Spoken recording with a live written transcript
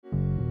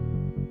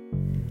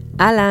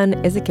אהלן,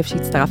 איזה כיף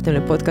שהצטרפתם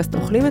לפודקאסט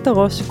אוכלים את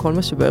הראש, כל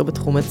מה שבוער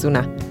בתחום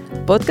התזונה.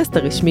 פודקאסט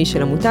הרשמי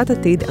של עמותת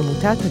עתיד,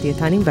 עמותת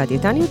הדיאטנים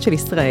והדיאטניות של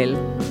ישראל.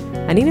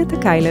 אני נטע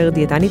קיילר,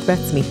 דיאטנית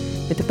בעצמי,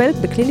 מטפלת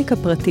בקליניקה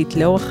פרטית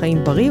לאורח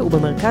חיים בריא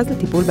ובמרכז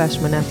לטיפול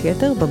בהשמנת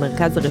יתר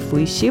במרכז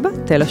הרפואי שיבא,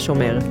 תל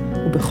השומר.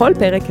 ובכל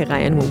פרק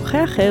הראיין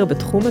מומחה אחר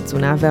בתחום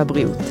התזונה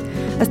והבריאות.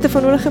 אז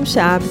תפנו לכם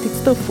שעה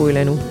ותצטרפו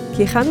אלינו,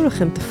 כי הכנו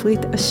לכם תפריט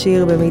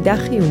עשיר במידע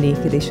חיוני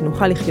כדי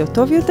שנוכל לחיות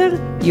טוב יותר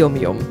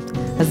יום-יום.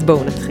 אז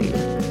בואו נתחיל.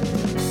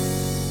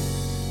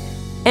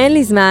 אין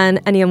לי זמן,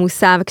 אני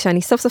עמוסה,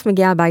 וכשאני סוף סוף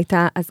מגיעה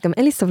הביתה, אז גם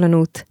אין לי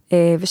סבלנות,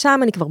 ושם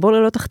אני כבר בור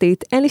ללא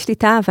תחתית, אין לי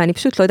שליטה, ואני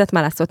פשוט לא יודעת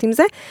מה לעשות עם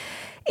זה.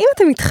 אם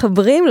אתם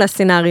מתחברים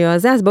לסצנריו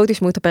הזה, אז בואו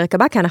תשמעו את הפרק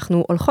הבא, כי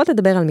אנחנו הולכות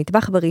לדבר על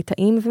מטבח בריא,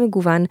 טעים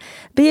ומגוון,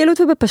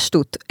 ביעילות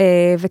ובפשטות.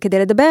 וכדי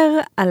לדבר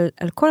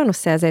על כל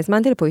הנושא הזה,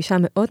 הזמנתי לפה אישה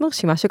מאוד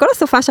מרשימה, שכל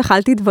הסופה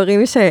שחלתי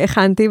דברים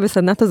שהכנתי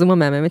בסדנת הזום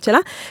המהממת שלה,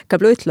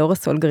 קבלו את לורה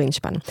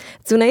גרינשפן.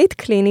 תזונאית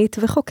קלינית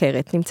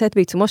וחוקרת, נמצאת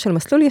בעיצומו של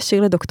מסלול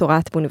ישיר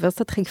לדוקטורט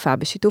באוניברסיטת חיפה,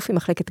 בשיתוף עם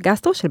מחלקת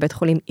גסטרו של בית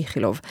חולים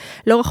איכילוב.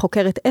 לורה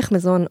חוקרת איך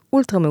מזון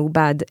אולטרה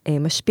מעובד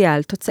משפיע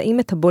על תוצאים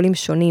מטאבוליים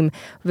שונים,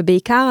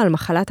 ובעיקר על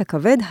מחלת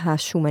הכבד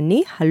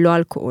השומני הלא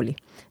אלכוהולי.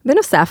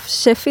 בנוסף,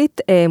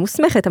 שפית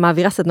מוסמכת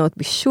המעבירה סדנאות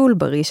בישול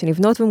בריא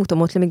שנבנות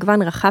ומותאמות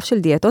למגוון רחב של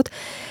דיאטות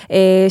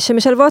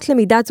שמשלבות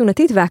למידה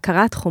תזונתית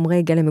והכרת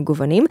חומרי גלם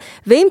מגוונים,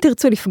 ואם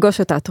תרצו לפגוש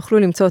אותה, תוכלו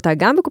למצוא אותה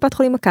גם בקופת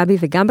חולים מכבי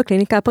וגם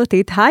בקליניקה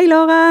הפרטית. היי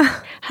לורה!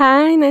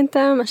 היי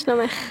נטע, מה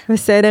שלומך?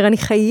 בסדר, אני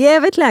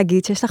חייבת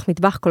להגיד שיש לך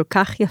מטבח כל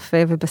כך יפה,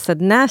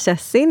 ובסדנה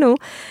שעשינו,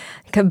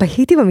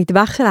 בהיתי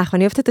במטבח שלך,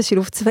 ואני אוהבת את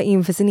השילוב צבעים,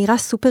 וזה נראה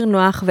סופר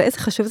נוח, ואיזה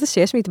חשוב זה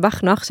שיש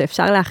מטבח נוח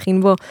שאפשר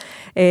להכין בו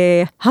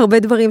הרבה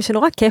דברים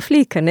שנורא כיף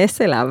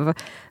להיכנס אליו.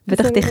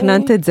 בטח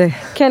תכננת את זה.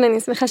 כן, אני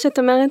שמחה שאת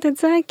אומרת את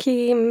זה,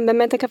 כי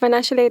באמת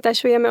הכוונה שלי הייתה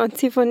שהוא יהיה מאוד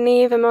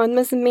צבעוני ומאוד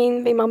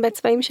מזמין, ועם הרבה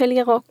צבעים של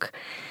ירוק.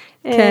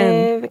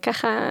 כן.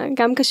 וככה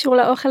גם קשור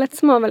לאוכל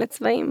עצמו, אבל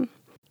לצבעים.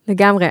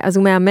 לגמרי, אז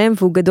הוא מהמם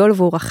והוא גדול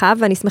והוא רחב,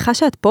 ואני שמחה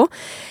שאת פה,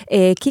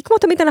 כי כמו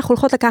תמיד אנחנו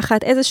הולכות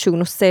לקחת איזשהו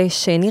נושא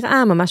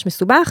שנראה ממש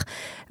מסובך,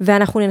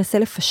 ואנחנו ננסה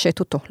לפשט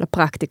אותו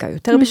לפרקטיקה,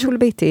 יותר בישול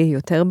ביתי,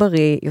 יותר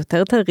בריא,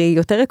 יותר טרי,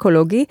 יותר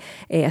אקולוגי,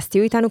 אז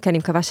תהיו איתנו, כי אני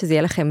מקווה שזה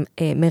יהיה לכם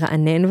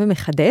מרענן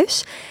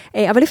ומחדש,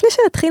 אבל לפני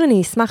שנתחיל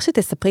אני אשמח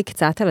שתספרי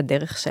קצת על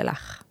הדרך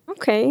שלך.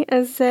 אוקיי,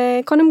 אז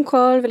קודם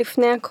כל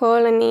ולפני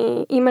הכל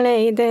אני אימא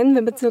לעדן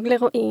ובת זוג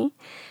לרועי,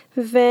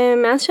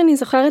 ומאז שאני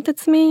זוכרת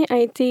עצמי,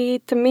 הייתי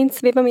תמיד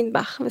סביב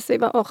המטבח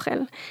וסביב האוכל.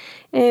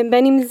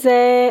 בין אם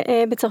זה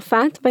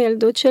בצרפת,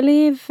 בילדות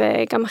שלי,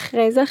 וגם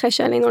אחרי זה, אחרי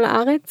שעלינו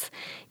לארץ,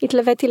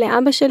 התלוויתי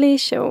לאבא שלי,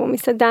 שהוא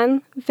מסעדן,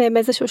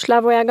 ובאיזשהו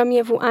שלב הוא היה גם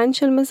יבואן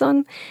של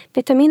מזון,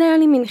 ותמיד היה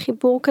לי מין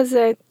חיבור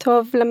כזה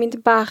טוב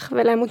למטבח,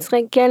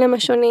 ולמוצרי גלם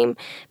השונים,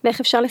 ואיך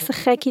אפשר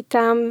לשחק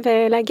איתם,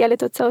 ולהגיע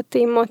לתוצאות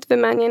טעימות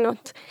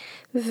ומעניינות.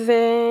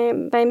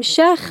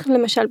 ובהמשך,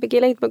 למשל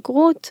בגיל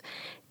ההתבגרות,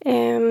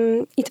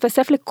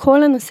 התווסף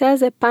לכל הנושא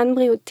הזה פן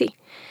בריאותי,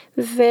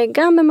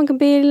 וגם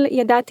במקביל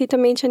ידעתי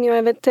תמיד שאני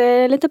אוהבת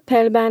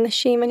לטפל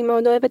באנשים, אני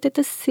מאוד אוהבת את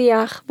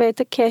השיח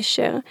ואת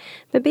הקשר,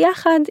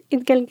 וביחד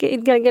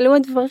התגלגלו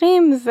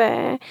הדברים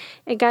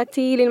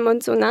והגעתי ללמוד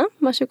תזונה,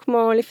 משהו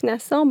כמו לפני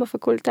עשור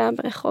בפקולטה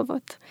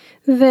ברחובות.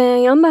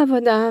 והיום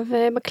בעבודה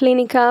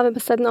ובקליניקה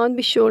ובסדנאות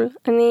בישול,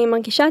 אני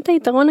מרגישה את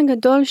היתרון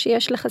הגדול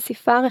שיש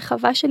לחשיפה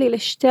הרחבה שלי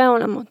לשתי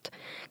העולמות.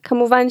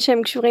 כמובן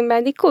שהם קשורים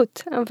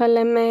באדיקות, אבל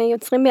הם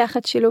יוצרים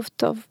ביחד שילוב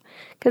טוב.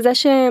 כזה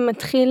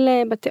שמתחיל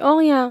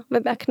בתיאוריה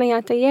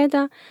ובהקניית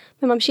הידע,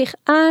 וממשיך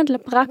עד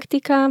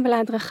לפרקטיקה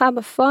ולהדרכה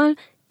בפועל,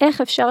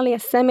 איך אפשר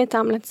ליישם את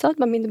ההמלצות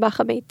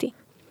במטבח הביתי.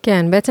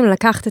 כן, בעצם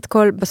לקחת את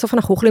כל, בסוף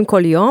אנחנו אוכלים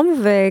כל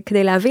יום,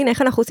 וכדי להבין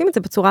איך אנחנו עושים את זה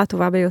בצורה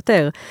הטובה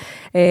ביותר.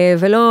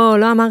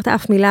 ולא אמרת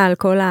אף מילה על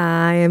כל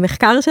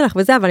המחקר שלך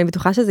וזה, אבל אני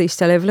בטוחה שזה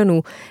ישתלב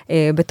לנו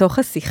בתוך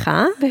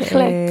השיחה.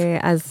 בהחלט.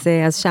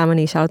 אז שם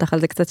אני אשאל אותך על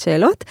זה קצת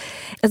שאלות.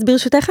 אז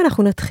ברשותך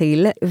אנחנו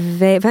נתחיל,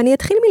 ואני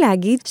אתחיל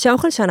מלהגיד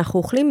שהאוכל שאנחנו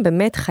אוכלים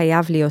באמת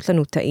חייב להיות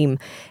לנו טעים.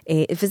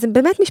 וזה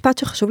באמת משפט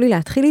שחשוב לי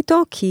להתחיל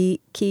איתו,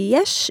 כי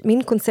יש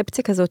מין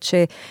קונספציה כזאת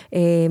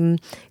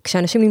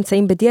שכשאנשים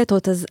נמצאים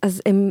בדיאטות,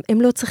 אז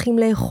הם לא צריכים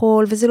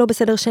לאכול, וזה לא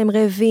בסדר שהם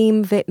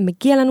רעבים,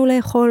 ומגיע לנו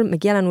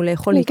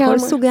לאכול מכל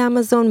סוגי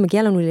המזון,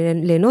 מגיע לנו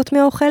ליהנות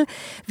מאוכל,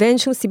 ואין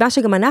שום סיבה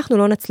שגם אנחנו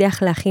לא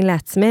נצליח להכין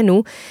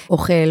לעצמנו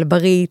אוכל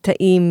בריא,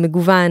 טעים,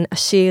 מגוון,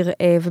 עשיר,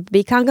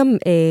 ובעיקר גם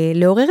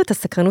לעורר את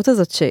הסקרנות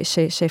הזאת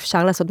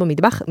שאפשר לעשות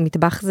במטבח.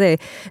 מטבח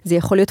זה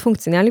יכול להיות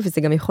פונקציונלי,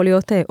 וזה גם יכול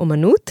להיות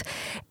אומנות.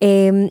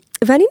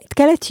 ואני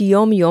נתקלת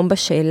יום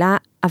בשאלה,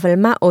 אבל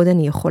מה עוד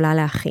אני יכולה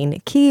להכין?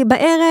 כי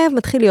בערב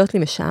מתחיל להיות לי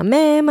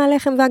משעמם,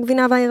 הלחם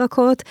והגבינה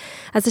והירקות.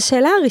 אז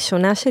השאלה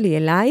הראשונה שלי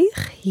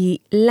אלייך היא,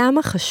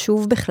 למה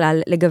חשוב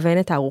בכלל לגוון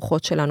את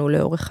הארוחות שלנו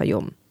לאורך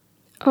היום?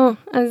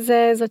 אז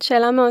זאת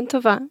שאלה מאוד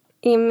טובה,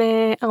 עם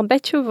הרבה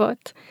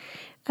תשובות.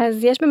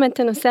 אז יש באמת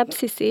הנושא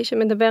הבסיסי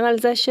שמדבר על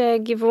זה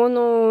שגיוון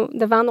הוא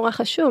דבר נורא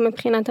חשוב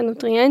מבחינת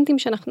הנוטריאנטים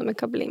שאנחנו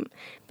מקבלים.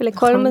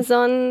 ולכל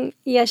מזון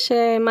יש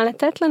מה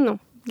לתת לנו.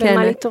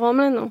 ומה לתרום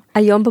לנו.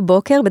 היום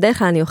בבוקר, בדרך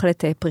כלל אני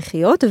אוכלת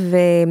פריחיות,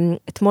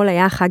 ואתמול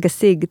היה חג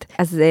הסיגד,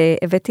 אז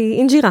הבאתי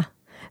אינג'ירה.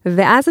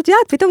 ואז את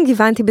יודעת, פתאום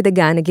גיוונתי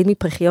בדגן, נגיד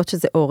מפריחיות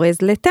שזה אורז,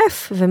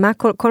 לטף, ומה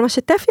כל מה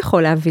שטף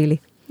יכול להביא לי.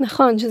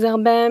 נכון, שזה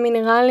הרבה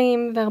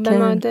מינרלים והרבה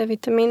מאוד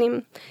ויטמינים.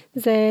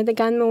 זה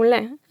דגן מעולה.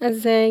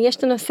 אז יש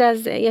את הנושא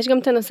הזה, יש גם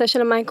את הנושא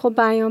של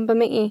המייקרוביום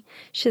במעי,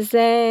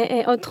 שזה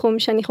עוד תחום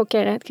שאני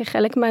חוקרת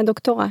כחלק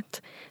מהדוקטורט.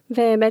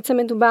 ובעצם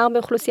מדובר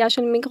באוכלוסייה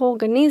של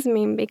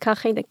מיקרואורגניזמים, בעיקר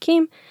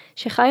חיידקים,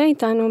 שחיה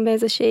איתנו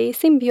באיזושהי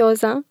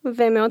סימביוזה,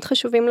 ומאוד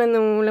חשובים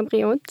לנו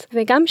לבריאות.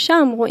 וגם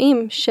שם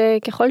רואים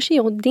שככל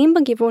שיורדים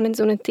בגיוון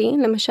התזונתי,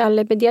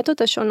 למשל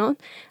בדיאטות השונות,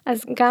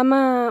 אז גם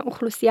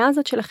האוכלוסייה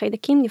הזאת של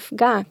החיידקים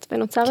נפגעת,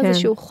 ונוצר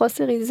איזשהו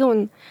חוסר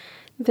איזון.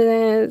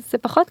 וזה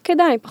פחות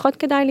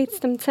כדאי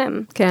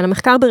להצטמצם. כן,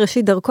 המחקר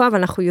בראשית דרכו, אבל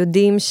אנחנו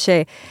יודעים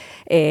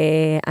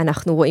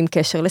שאנחנו רואים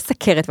קשר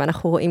לסכרת,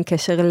 ואנחנו רואים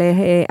קשר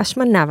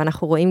להשמנה,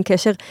 ואנחנו רואים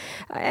קשר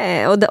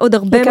עוד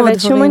הרבה מאוד דברים.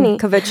 שומני.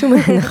 כבד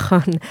שומני,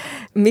 נכון.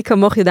 מי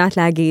כמוך יודעת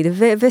להגיד,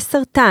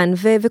 וסרטן,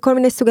 וכל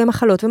מיני סוגי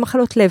מחלות,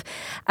 ומחלות לב.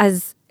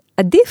 אז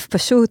עדיף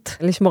פשוט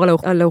לשמור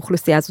על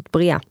האוכלוסייה הזאת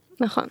בריאה.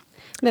 נכון.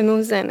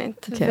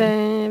 ומאוזנת.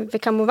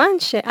 וכמובן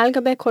שעל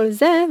גבי כל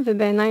זה,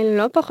 ובעיניי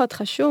לא פחות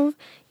חשוב,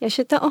 יש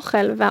את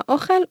האוכל,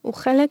 והאוכל הוא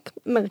חלק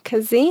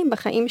מרכזי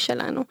בחיים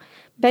שלנו,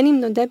 בין אם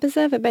נודה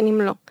בזה ובין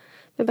אם לא.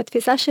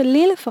 ובתפיסה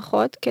שלי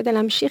לפחות, כדי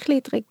להמשיך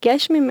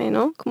להתרגש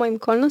ממנו, כמו עם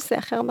כל נושא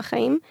אחר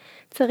בחיים,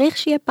 צריך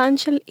שיהיה פן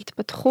של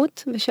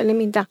התפתחות ושל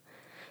למידה.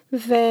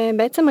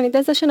 ובעצם על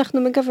ידי זה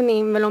שאנחנו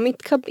מגוונים ולא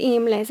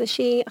מתקבעים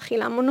לאיזושהי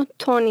אכילה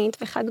מונוטונית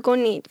וחד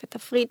גונית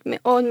ותפריט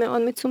מאוד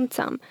מאוד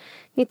מצומצם,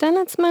 ניתן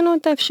לעצמנו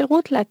את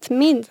האפשרות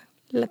להתמיד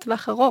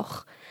לטווח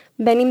ארוך,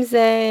 בין אם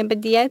זה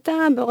בדיאטה,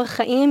 באורח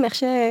חיים, איך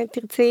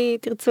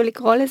שתרצו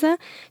לקרוא לזה,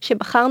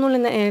 שבחרנו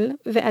לנהל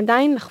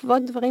ועדיין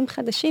לחוות דברים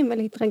חדשים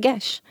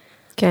ולהתרגש.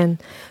 כן,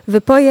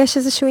 ופה יש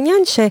איזשהו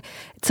עניין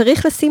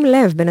שצריך לשים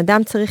לב, בן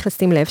אדם צריך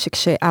לשים לב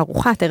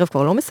שכשהארוחת ערב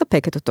כבר לא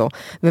מספקת אותו,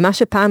 ומה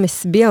שפעם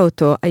הסביע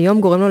אותו,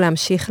 היום גורם לו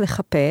להמשיך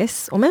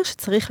לחפש, אומר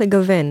שצריך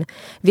לגוון.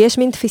 ויש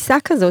מין תפיסה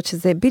כזאת,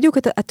 שזה בדיוק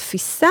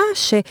התפיסה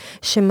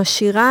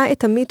שמשאירה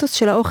את המיתוס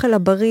של האוכל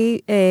הבריא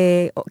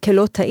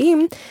כלא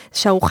טעים,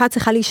 שהארוחה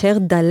צריכה להישאר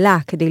דלה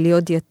כדי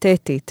להיות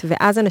דיאטטית,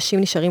 ואז אנשים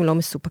נשארים לא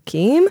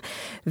מסופקים,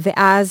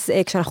 ואז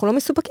כשאנחנו לא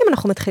מסופקים,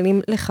 אנחנו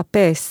מתחילים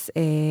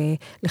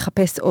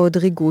לחפש עוד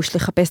ריגוש,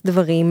 לחפש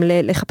דברים,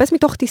 לחפש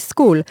מתוך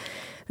תסכול.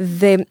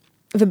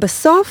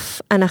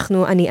 ובסוף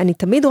אני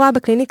תמיד רואה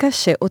בקליניקה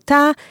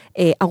שאותה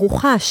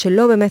ארוחה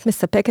שלא באמת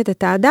מספקת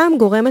את האדם,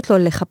 גורמת לו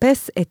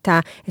לחפש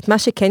את מה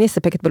שכן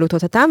יספק את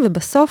בלוטות הטעם,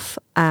 ובסוף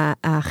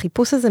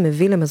החיפוש הזה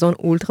מביא למזון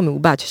אולטרה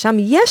מעובד, ששם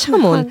יש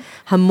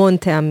המון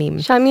טעמים.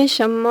 שם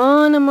יש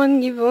המון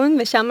גיוון,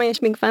 ושם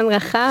יש מגוון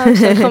רחב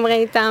של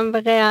חומרי טעם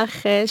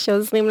וריח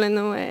שעוזרים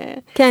לנו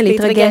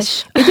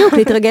להתרגש. בדיוק,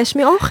 להתרגש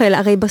מאוכל.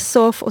 הרי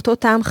בסוף אותו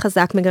טעם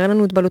חזק מגרם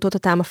לנו את בלוטות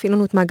הטעם, מפעיל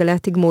לנו את מעגלי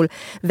התגמול,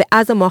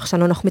 ואז המוח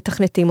שלנו, אנחנו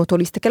מתכנתים אותו,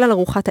 להסתכל על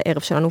ארוחת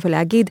הערב שלנו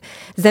ולהגיד,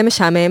 זה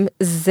משעמם,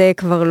 זה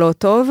כבר לא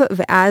טוב,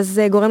 ואז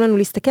זה גורם לנו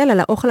להסתכל על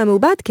האוכל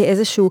המעובד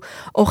כאיזשהו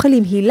אוכל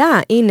עם הילה.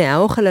 הנה,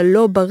 האוכל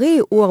הלא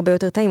בריא הוא הרבה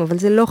יותר טעים, אבל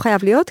זה לא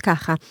חייב להיות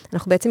ככה.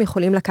 אנחנו בעצם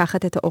יכולים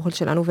לקחת את האוכל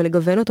שלנו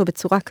ולגוון אותו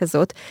בצורה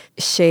כזאת,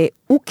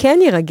 שהוא כן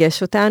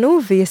ירגש אותנו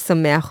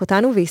וישמח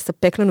אותנו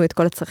ויספק לנו את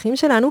כל הצרכים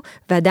שלנו,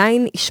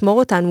 ועדיין ישמור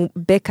אותנו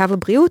בקו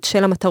הבריאות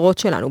של המטרות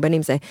שלנו, בין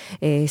אם זה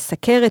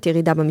סכרת,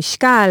 ירידה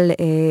במשקל,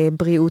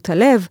 בריאות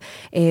הלב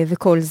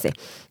וכל זה.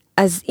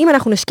 אז אם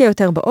אנחנו נשקיע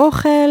יותר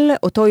באוכל,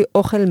 אותו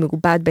אוכל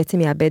מעובד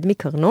בעצם יאבד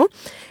מקרנו.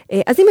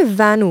 אז אם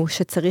הבנו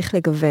שצריך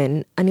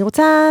לגוון, אני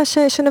רוצה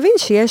שנבין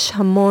שיש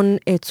המון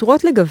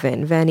צורות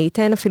לגוון, ואני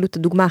אתן אפילו את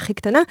הדוגמה הכי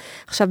קטנה.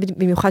 עכשיו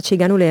במיוחד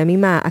שהגענו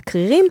לימים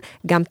הקרירים,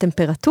 גם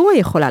טמפרטורה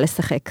יכולה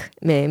לשחק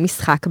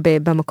משחק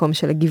במקום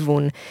של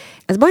הגיוון.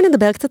 אז בואי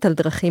נדבר קצת על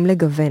דרכים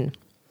לגוון.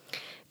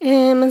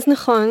 אז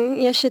נכון,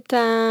 יש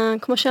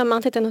כמו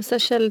שאמרת, את הנושא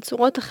של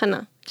צורות הכנה,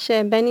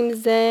 שבין אם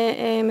זה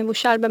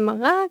מבושל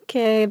במרק,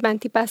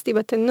 באנטיפסטי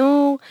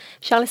בתנור,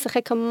 אפשר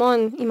לשחק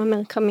המון עם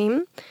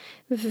המרקמים,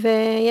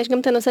 ויש גם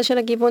את הנושא של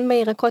הגיוון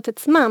בירקות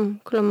עצמם,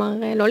 כלומר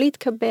לא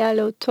להתקבע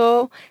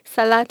לאותו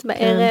סלט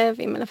בערב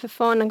עם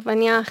מלפפון,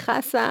 עגבניה,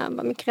 חסה,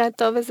 במקרה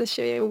הטוב הזה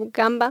שהוא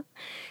גמבה,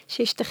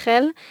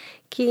 שישתחל,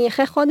 כי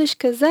אחרי חודש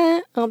כזה,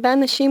 הרבה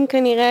אנשים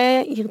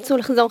כנראה ירצו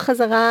לחזור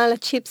חזרה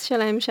לצ'יפס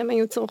שלהם שהם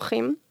היו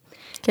צורכים.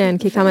 כן,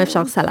 כי כמה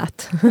אפשר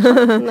סלט.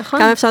 נכון.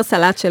 כמה אפשר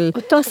סלט של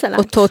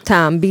אותו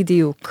טעם,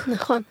 בדיוק.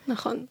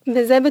 נכון.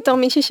 וזה בתור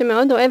מישהי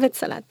שמאוד אוהבת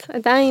סלט.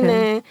 עדיין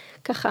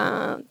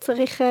ככה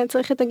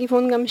צריך את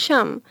הגיוון גם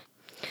שם.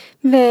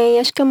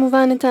 ויש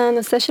כמובן את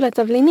הנושא של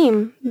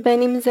התבלינים,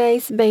 בין אם זה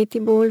עשבי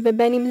טיבול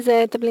ובין אם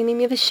זה תבלינים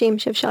יבשים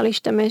שאפשר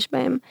להשתמש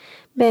בהם.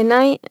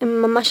 בעיניי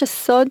הם ממש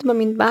הסוד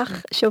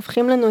במטבח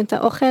שהופכים לנו את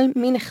האוכל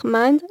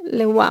מנחמד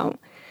לוואו.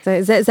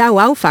 זה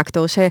הוואו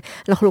פקטור,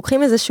 שאנחנו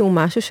לוקחים איזשהו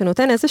משהו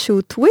שנותן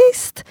איזשהו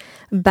טוויסט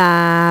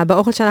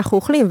באוכל שאנחנו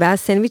אוכלים, ואז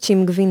סנדוויץ'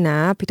 עם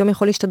גבינה פתאום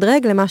יכול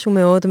להשתדרג למשהו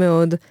מאוד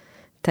מאוד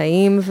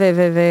טעים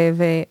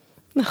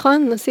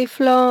נכון,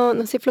 נוסיף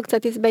לו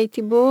קצת עשבי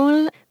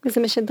טיבול,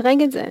 וזה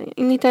משדרג את זה.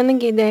 אם ניתן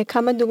נגיד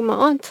כמה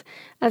דוגמאות,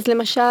 אז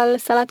למשל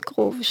סלט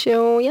כרוב,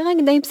 שהוא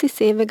ירק די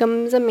בסיסי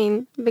וגם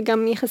זמין,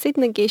 וגם יחסית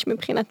נגיש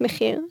מבחינת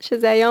מחיר,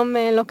 שזה היום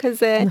לא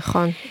כזה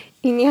נכון.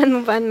 עניין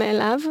מובן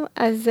מאליו,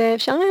 אז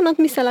אפשר ליהנות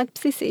מסלט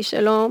בסיסי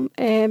שלו,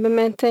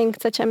 באמת עם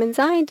קצת שמן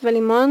זית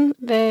ולימון,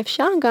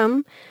 ואפשר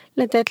גם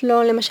לתת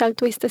לו למשל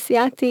טוויסט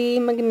אסיאטי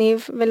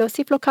מגניב,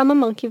 ולהוסיף לו כמה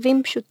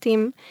מרכיבים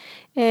פשוטים,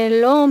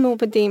 לא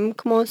מעובדים,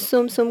 כמו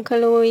סום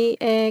קלוי,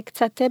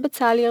 קצת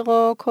בצל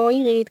ירוק או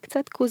עירית,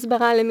 קצת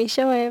כוסברה למי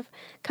שאוהב,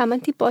 כמה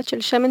טיפות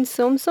של שמן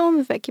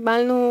סום,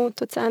 וקיבלנו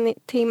תוצאה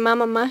טעימה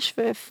ממש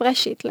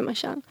ופרשית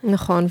למשל.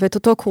 נכון, ואת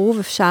אותו כרוב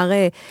אפשר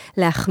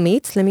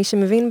להחמיץ למי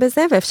שמבין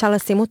בזה, ואפשר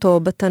לשים אותו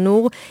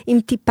בתנור עם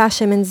טיפה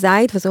שמן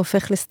זית, וזה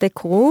הופך לסטייק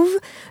כרוב.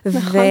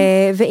 נכון.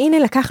 והנה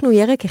לקחנו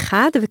ירק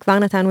אחד, וכבר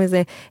נתנו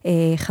איזה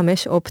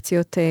 5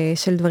 אופציות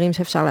של דברים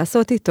שאפשר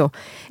לעשות איתו.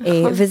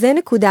 נכון. וזה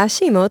נקודה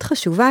שהיא מאוד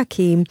חשובה,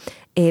 כי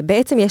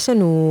בעצם יש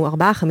לנו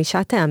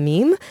 4-5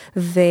 טעמים,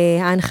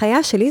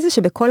 וההנחיה שלי זה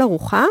שבכל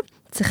ארוחה,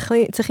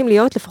 צריכים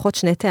להיות לפחות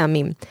 2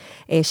 טעמים.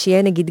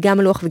 שיהיה נגיד גם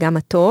מלוח וגם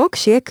מתוק,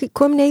 שיהיה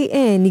כל מיני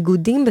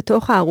ניגודים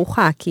בתוך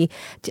הארוחה, כי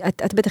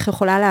את בטח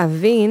יכולה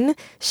להבין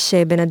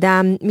שבן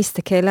אדם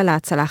מסתכל על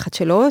הצלחת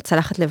שלו,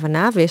 צלחת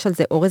לבנה, ויש על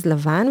זה אורז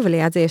לבן,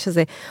 וליד זה יש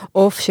איזה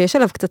עוף שיש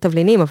עליו קצת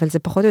תבלינים, אבל זה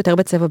פחות או יותר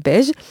בצבע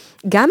בז'.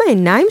 גם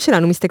העיניים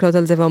שלנו מסתכלות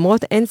על זה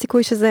ואומרות, אין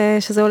סיכוי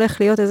שזה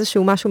הולך להיות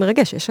איזשהו משהו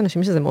מרגש. יש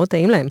אנשים שזה מאוד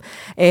טעים להם.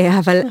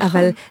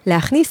 אבל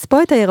להכניס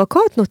פה את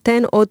הירקות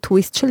נותן עוד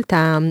טוויסט של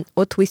טעם,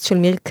 עוד טוויסט של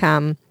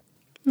מרקם.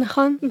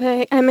 נכון,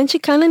 והאמת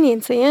שכאן אני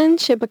אציין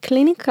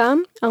שבקליניקה,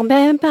 הרבה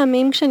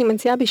פעמים כשאני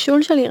מציעה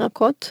בישול של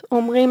ירקות,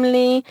 אומרים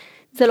לי,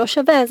 זה לא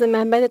שווה, זה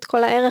מאבד את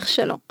כל הערך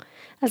שלו.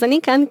 אז אני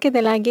כאן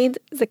כדי להגיד,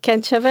 זה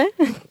כן שווה.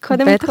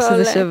 בטח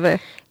שזה שווה.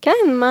 כן,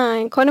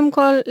 קודם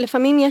כל,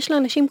 לפעמים יש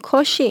לאנשים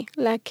קושי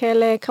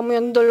להקל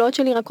כמויות גדולות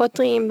של ירקות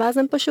טריים, ואז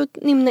הם פשוט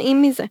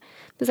נמנעים מזה,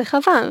 וזה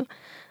חבל.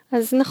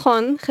 אז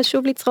נכון,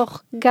 חשוב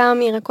לצרוך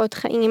גם ירקות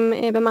חיים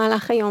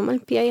במהלך היום על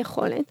פי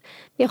היכולת.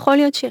 יכול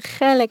להיות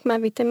שחלק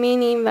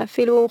מהוויטמינים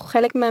ואפילו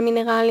חלק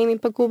מהמינרלים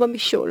ייפגעו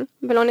בבישול,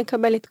 ולא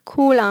נקבל את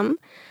כולם,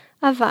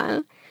 אבל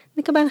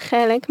נקבל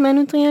חלק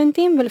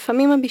מהנוטריאנטים,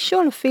 ולפעמים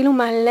הבישול אפילו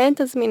מעלה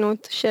את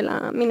הזמינות של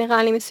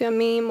המינרלים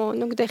מסוימים או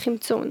נוגדי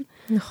חמצון.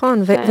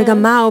 נכון,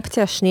 וגם מה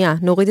האופציה השנייה?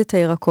 נוריד את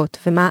הירקות,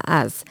 ומה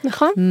אז?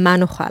 נכון. מה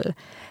נאכל?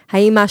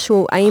 האם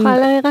משהו,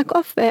 נאכל רק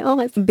עוף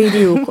ואורז.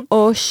 בדיוק,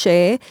 או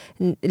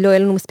שלא יהיה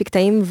לנו מספיק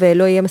טעים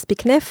ולא יהיה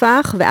מספיק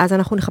נפח, ואז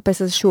אנחנו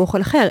נחפש איזשהו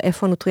אוכל אחר,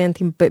 איפה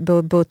הנוטריאנטים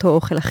באותו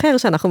אוכל אחר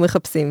שאנחנו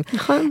מחפשים.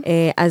 נכון.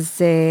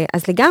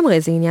 אז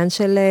לגמרי, זה עניין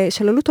של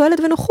עלות תועלת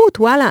ונוחות.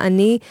 וואלה,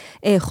 אני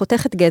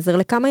חותכת גזר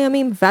לכמה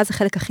ימים, ואז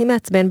החלק הכי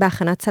מעצבן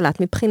בהכנת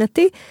סלט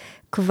מבחינתי,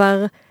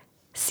 כבר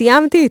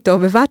סיימתי איתו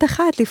בבת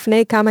אחת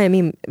לפני כמה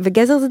ימים,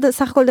 וגזר זה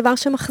סך הכל דבר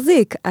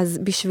שמחזיק, אז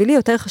בשבילי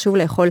יותר חשוב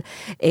לאכול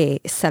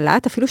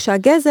סלט, אפילו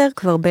שהגזר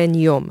כבר בן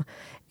יום.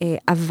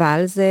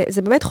 אבל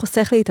זה באמת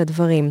חוסך לי את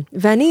הדברים.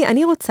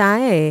 ואני רוצה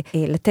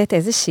לתת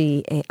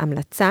איזושהי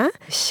המלצה,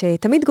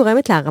 שתמיד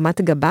גורמת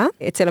להרמת גבה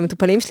אצל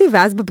המטופלים שלי,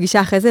 ואז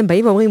בפגישה אחרי זה הם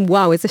באים ואומרים,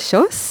 וואו, איזה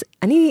שוס.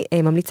 אני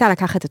ממליצה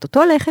לקחת את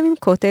אותו לחם עם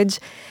קוטג'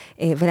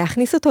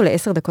 ולהכניס אותו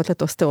ל10 דקות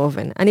לטוסטר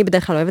אובן. אני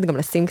בדרך כלל אוהבת גם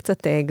לשים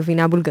קצת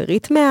גבינה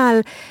בולגרית מעל,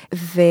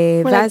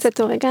 אולי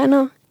קצת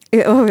אורגנו.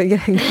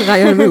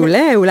 ראיון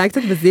מעולה, אולי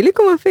קצת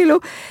בזיליקום אפילו,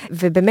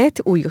 ובאמת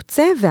הוא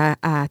יוצא,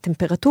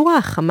 והטמפרטורה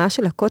החמה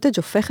של הקוטג'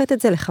 הופכת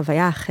את זה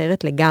לחוויה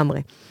אחרת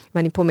לגמרי.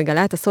 ואני פה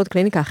מגלה את הסוד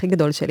קליניקה הכי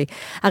גדול שלי.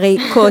 הרי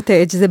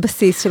קוטג' זה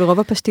בסיס של רוב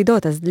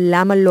הפשטידות, אז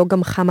למה לא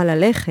גם חם על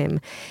הלחם?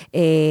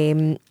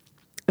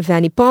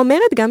 ואני פה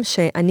אומרת גם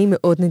שאני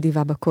מאוד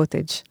נדיבה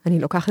בקוטג'. אני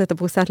לוקחת את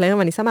הפרוסת לערב,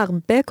 ואני שמה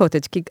הרבה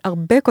קוטג', כי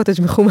הרבה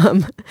קוטג' מחומם.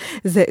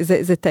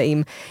 זה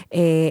טעים.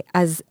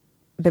 אז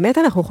באמת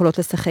אנחנו יכולות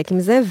לשחק עם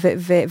זה,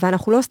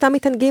 ואנחנו לא סתם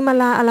מתענגים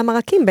על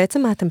המרקים,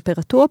 בעצם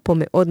הטמפרטורה פה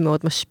מאוד מאוד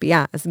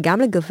משפיעה, אז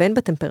גם לגוון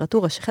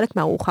בטמפרטורה, שחלק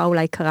מהארוחה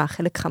אולי קרה,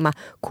 חלק חמה,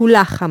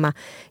 כולה חמה,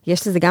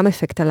 יש לזה גם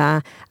אפקט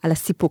על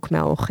הסיפוק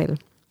מהאוכל.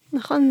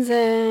 נכון,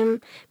 זה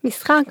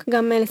משחק,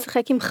 גם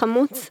לשחק עם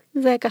חמוץ,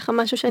 זה ככה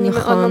משהו שאני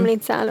מאוד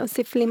ממליצה,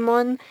 להוסיף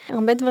לימון,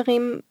 הרבה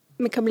דברים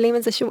מקבלים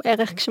איזשהו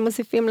ערך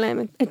כשמוסיפים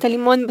להם את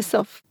הלימון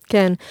בסוף.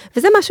 כן,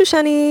 וזה משהו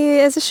שאני,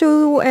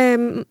 איזשהו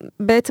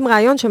בעצם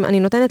רעיון שאני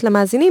נותנת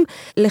למאזינים,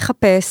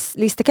 לחפש,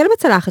 להסתכל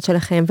בצלחת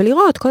שלכם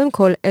ולראות קודם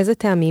כל איזה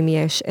טעמים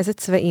יש, איזה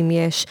צבעים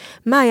יש,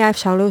 מה היה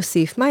אפשר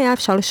להוסיף, מה היה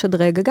אפשר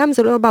לשדרג, גם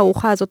זה לא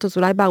בארוחה הזאת, אז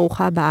אולי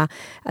בארוחה הבאה.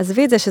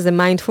 עזבי את זה שזה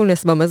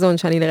מיינדפולנס במזון,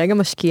 שאני לרגע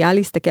משקיעה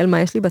להסתכל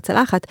מה יש לי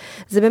בצלחת,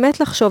 זה באמת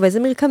לחשוב איזה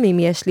מרקמים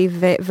יש לי,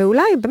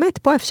 ואולי באמת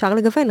פה אפשר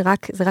לגוון,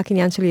 זה רק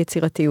עניין של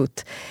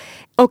יצירתיות.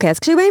 אוקיי, אז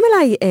כשבאים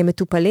אליי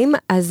מטופלים,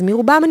 אז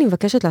מרובם אני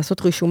מבקשת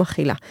לעשות רישום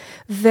אכילה.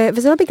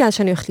 וזה לא בגלל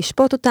שאני הולכת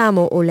לשפוט אותם,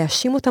 או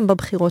להאשים אותם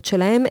בבחירות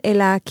שלהם,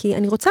 אלא כי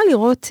אני רוצה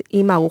לראות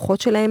אם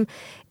הארוחות שלהם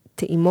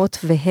טעימות,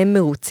 והם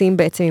מרוצים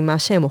בעצם ממה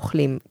שהם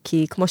אוכלים.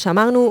 כי כמו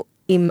שאמרנו,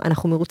 אם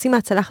אנחנו מרוצים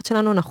מהצלחת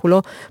שלנו, אנחנו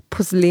לא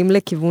פוזלים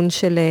לכיוון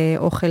של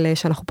אוכל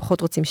שאנחנו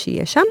פחות רוצים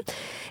שיהיה שם.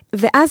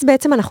 ואז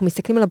בעצם אנחנו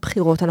מסתכלים על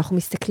הבחירות, אנחנו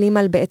מסתכלים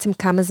על בעצם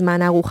כמה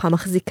זמן הארוחה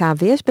מחזיקה,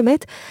 ויש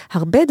באמת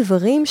הרבה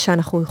דברים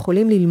שאנחנו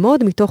יכולים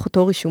ללמוד מתוך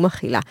אותו רישום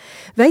אכילה.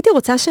 והייתי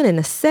רוצה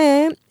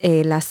שננסה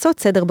לעשות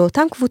סדר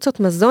באותן קבוצות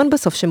מזון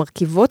בסוף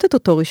שמרכיבות את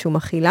אותו רישום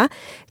אכילה,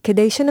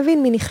 כדי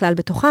שנבין מי נכלל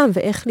בתוכם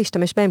ואיך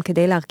להשתמש בהם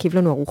כדי להרכיב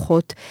לנו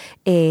ארוחות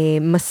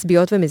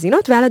משביעות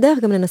ומזינות, ועל הדרך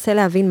גם ננסה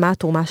להבין מה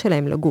התרומה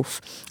שלהם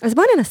לגוף. אז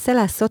בואו ננסה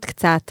לעשות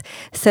קצת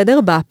סדר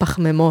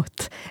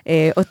בפחמימות.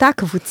 אותה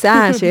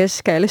קבוצה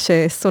שיש כאלה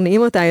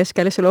ששונאים אותה, יש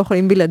כאלה שלא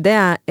יכולים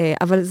בלעדיה,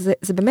 אבל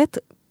זה באמת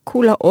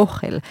כולה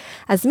אוכל.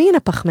 אז מי הן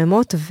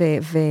הפחמימות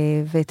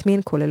ואת מי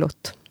הן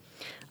כוללות?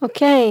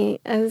 אוקיי,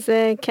 אז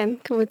כן,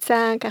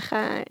 קבוצה ככה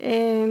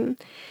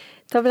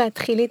טוב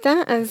להתחיל איתה.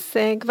 אז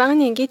כבר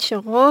אני אגיד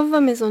שרוב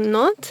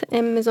המזונות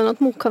הם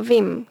מזונות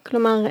מורכבים.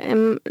 כלומר,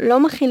 הם לא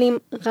מכילים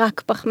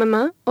רק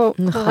פחמימה או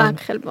רק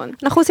חלבון.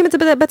 אנחנו עושים את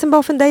זה בעצם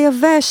באופן די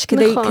יבש,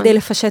 כדי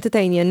לפשט את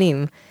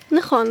העניינים.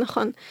 נכון,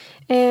 נכון.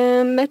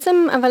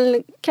 בעצם, אבל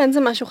כן, זה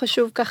משהו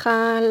חשוב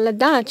ככה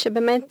לדעת,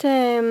 שבאמת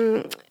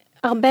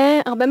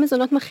הרבה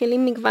מזונות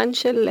מכילים מגוון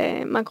של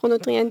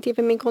מקרונוטריאנטים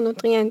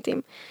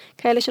ומיקרונוטריאנטים.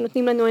 כאלה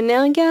שנותנים לנו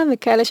אנרגיה,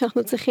 וכאלה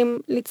שאנחנו צריכים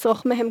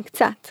לצרוך מהם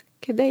קצת,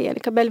 כדי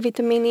לקבל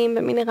ויטמינים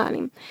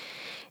ומינרלים.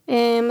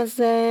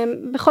 אז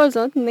בכל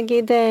זאת,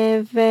 נגיד,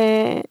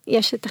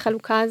 ויש את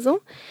החלוקה הזו,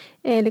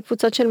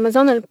 לקבוצות של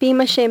מזון, על פי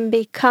מה שהם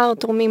בעיקר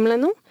תורמים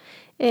לנו.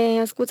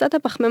 אז קבוצת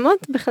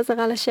הפחמימות,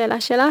 בחזרה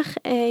לשאלה שלך,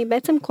 היא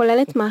בעצם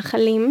כוללת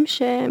מאכלים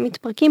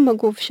שמתפרקים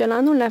בגוף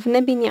שלנו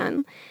לאבני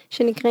בניין,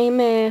 שנקראים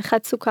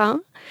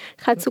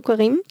חד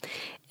סוכרים,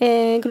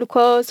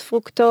 גלוקוז,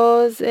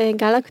 פרוקטוז,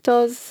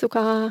 גלקטוז,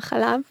 סוכר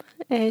החלב,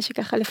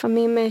 שככה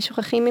לפעמים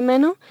שוכחים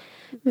ממנו,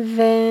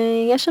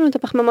 ויש לנו את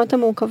הפחמימות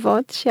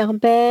המורכבות,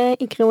 שהרבה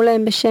יקראו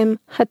להם בשם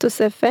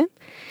התוספת,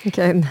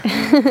 כן.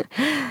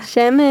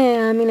 שהם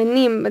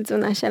המילנים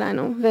בתזונה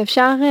שלנו,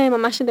 ואפשר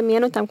ממש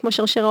לדמיין אותם כמו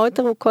שרשראות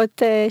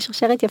ארוכות,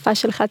 שרשרת יפה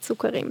של חד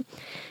סוכרים.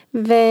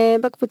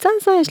 ובקבוצה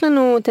הזו יש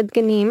לנו את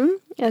הדגנים,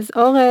 אז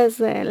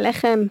אורז,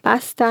 לחם,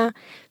 פסטה,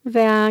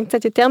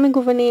 והקצת יותר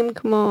מגוונים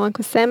כמו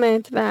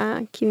הקוסמת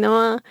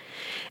והקינוע.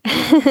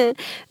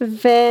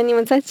 ואני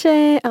מצאת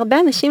שהרבה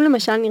אנשים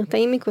למשל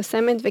נרתעים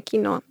מקוסמת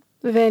וקינוע,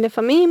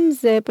 ולפעמים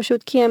זה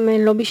פשוט כי הם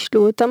לא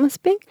בישלו אותם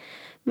מספיק,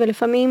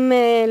 ולפעמים,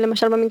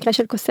 למשל במקרה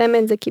של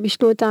קוסמת, זה כי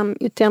בישלו אותם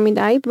יותר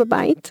מדי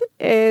בבית,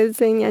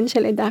 זה עניין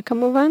של עדה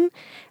כמובן,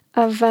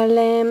 אבל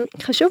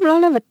חשוב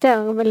לא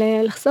לוותר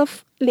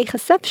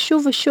ולהיחשף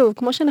שוב ושוב,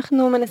 כמו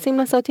שאנחנו מנסים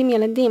לעשות עם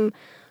ילדים.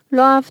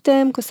 לא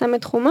אהבתם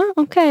קוסמת חומה?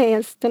 אוקיי,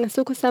 אז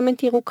תנסו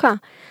קוסמת ירוקה.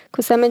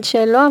 קוסמת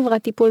שלא עברה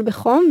טיפול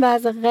בחום,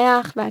 ואז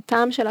הריח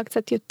והטעם שלה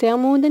קצת יותר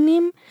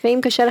מעודנים. ואם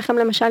קשה לכם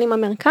למשל עם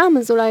המרקם,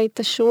 אז אולי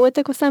תשרו את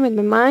הקוסמת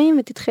במים,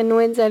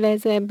 ותתחנו את זה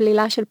לאיזה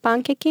בלילה של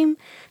פנקקים.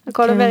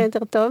 הכל עובר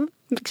יותר טוב,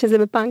 כשזה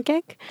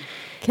בפנקק.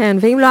 כן,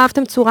 ואם לא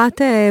אהבתם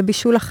צורת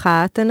בישול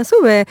אחת, תנסו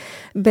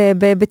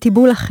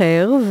בטיבול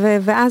אחר,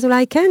 ואז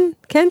אולי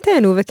כן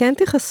תהנו וכן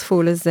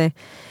תיחשפו לזה.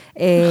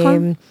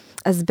 נכון.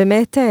 אז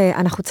באמת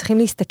אנחנו צריכים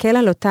להסתכל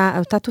על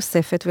אותה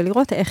תוספת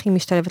ולראות איך היא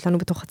משתלבת לנו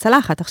בתוך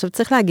הצלחת. עכשיו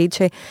צריך להגיד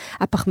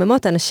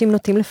שהפחמימות, אנשים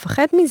נוטים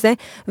לפחד מזה,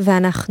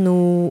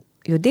 ואנחנו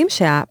יודעים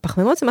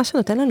שהפחמימות זה מה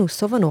שנותן לנו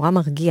סובה נורא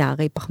מרגיע,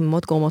 הרי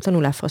פחמימות גורמות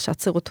לנו להפרשת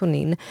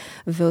סרוטונין,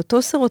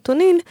 ואותו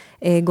סרוטונין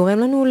גורם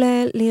לנו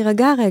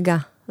להירגע רגע,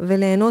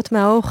 וליהנות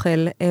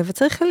מהאוכל,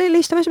 וצריך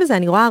להשתמש בזה.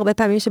 אני רואה הרבה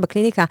פעמים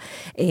שבקליניקה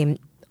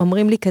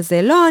אומרים לי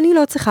כזה, לא, אני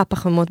לא צריכה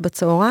פחמימות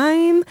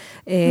בצהריים,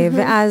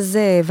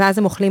 ואז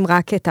הם אוכלים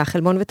רק את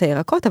החלבון ואת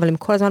הירקות, אבל הם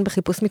כל הזמן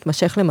בחיפוש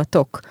מתמשך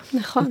למתוק.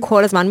 נכון.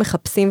 כל הזמן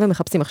מחפשים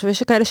ומחפשים. עכשיו,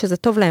 יש כאלה שזה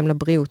טוב להם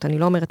לבריאות, אני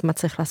לא אומרת מה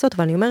צריך לעשות,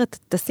 אבל אני אומרת,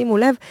 תשימו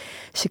לב,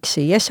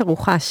 שכשיש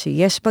ארוחה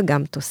שיש בה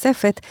גם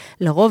תוספת,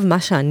 לרוב מה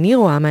שאני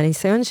רואה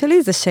מהניסיון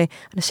שלי, זה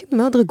שאנשים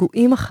מאוד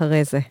רגועים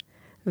אחרי זה,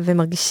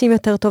 ומרגישים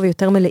יותר טוב,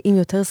 יותר מלאים,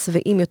 יותר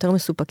שבעים, יותר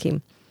מסופקים.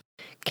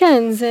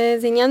 כן,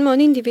 זה עניין מאוד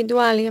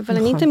אינדיבידואלי, אבל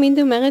אני תמיד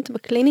אומרת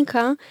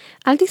בקליניקה,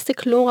 אל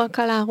תסתכלו רק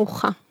על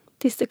הארוחה,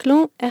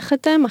 תסתכלו איך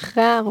אתם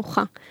אחרי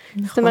הארוחה.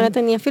 זאת אומרת,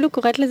 אני אפילו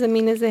קוראת לזה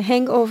מין איזה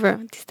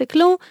hangover,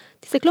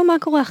 תסתכלו מה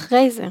קורה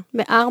אחרי זה,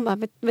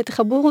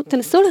 ב16:00,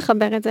 תנסו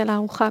לחבר את זה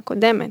לארוחה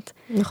הקודמת.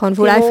 נכון,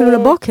 ואולי אפילו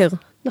לבוקר.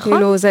 נכון.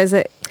 כאילו,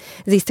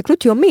 זה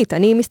הסתכלות יומית,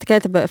 אני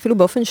מסתכלת אפילו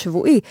באופן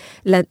שבועי,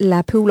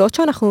 לפעולות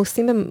שאנחנו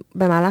עושים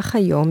במהלך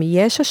היום,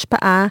 יש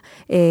השפעה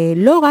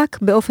לא רק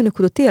באופן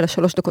נקודתי על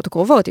 3 דקות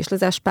הקרובות, יש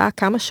לזה השפעה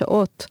כמה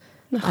שעות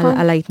נכון.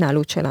 על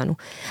ההתנהלות שלנו.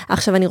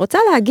 עכשיו, אני רוצה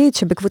להגיד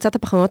שבקבוצת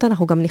הפחמימות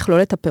אנחנו גם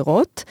נכלול את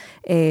הפירות,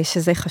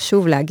 שזה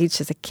חשוב להגיד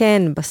שזה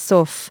כן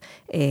בסוף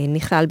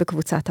נכלל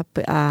בקבוצת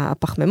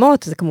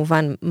הפחמימות, זה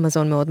כמובן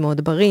מזון מאוד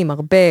מאוד בריא, עם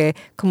הרבה,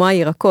 כמו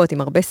הירקות,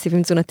 עם הרבה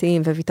סיבים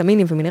תזונתיים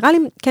וויטמינים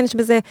ומינרלים, כן יש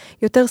בזה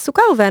יותר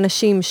סוכר,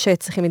 ואנשים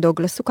שצריכים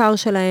לדאוג לסוכר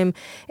שלהם,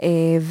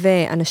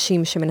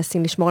 ואנשים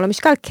שמנסים לשמור על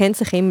המשקל, כן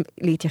צריכים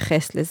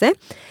להתייחס לזה.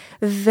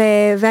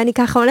 ואני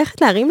ככה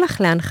הולכת להרים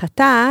לך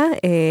להנחתה,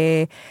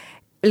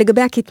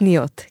 לגבי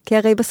הקטניות, כי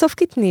הרי בסוף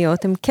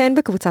קטניות הם כן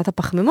בקבוצת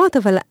הפחמימות,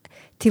 אבל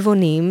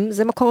טבעונים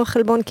זה מקור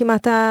החלבון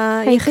כמעט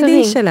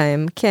היחידי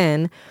שלהם,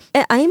 כן.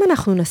 האם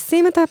אנחנו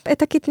נשים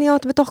את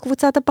הקטניות בתוך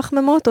קבוצת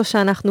הפחמימות, או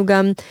שאנחנו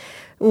גם,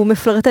 הוא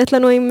מפלרטט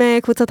לנו עם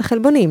קבוצת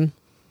החלבונים?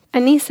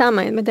 אני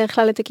שמה בדרך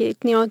כלל את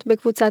הקטניות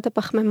בקבוצת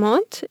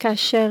הפחמימות,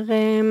 כאשר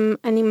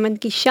אני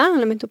מדגישה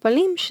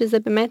למטופלים שזה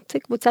באמת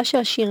קבוצה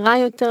שעשירה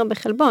יותר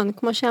בחלבון,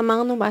 כמו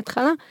שאמרנו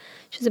בהתחלה,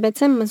 שזה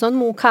בעצם מזון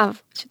מורכב,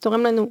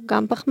 שתורם לנו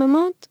גם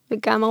פחמימות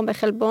וגם הרבה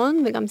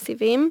חלבון וגם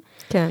סיבים.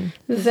 כן.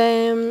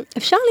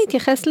 ואפשר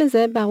להתייחס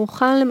לזה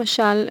בארוחה,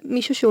 למשל,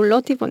 מישהו שהוא לא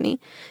טבעוני,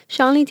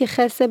 אפשר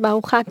להתייחס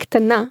בארוחה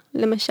הקטנה,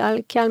 למשל,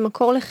 כעל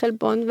מקור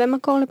לחלבון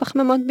ומקור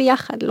לפחמימות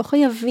ביחד. לא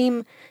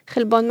חייבים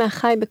חלבון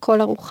מהחי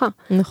בכל ארוחה.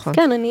 נכון.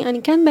 כן, אני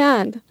כן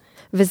בעד.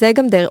 וזה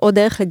גם עוד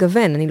דרך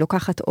לגוון, אני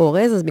לוקחת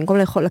אורז, אז במקום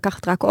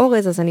לקחת רק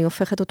אורז, אז אני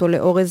הופכת אותו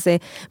לאורז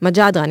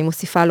מג'דרה, אני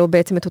מוסיפה לו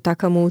בעצם את אותה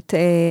כמות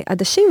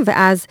עדשים,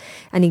 ואז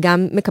אני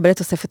גם מקבלת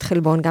תוספת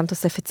חלבון, גם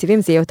תוספת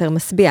סיבים, זה יהיה יותר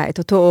משביע. את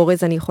אותו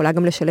אורז אני יכולה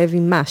גם לשלב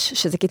עם מש,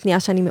 שזה קטניה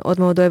שאני מאוד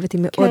מאוד אוהבת,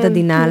 היא מאוד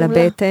עדינה על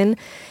הבטן,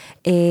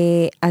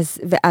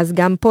 ואז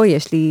גם פה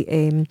יש לי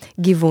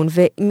גיוון,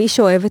 ומי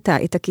שאוהב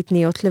את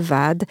הקטניות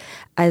לבד,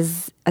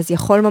 אז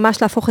יכול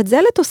ממש להפוך את זה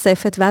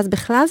לתוספת, ואז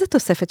בכלל זה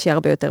תוספת שהיא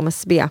הרבה יותר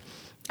משביעה.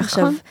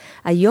 עכשיו,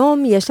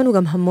 היום יש לנו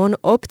גם המון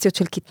אופציות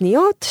של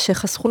קטניות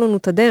שחסכו לנו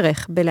את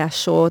הדרך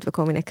בלהשרות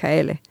וכל מיני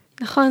כאלה.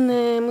 נכון,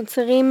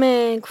 מוצרים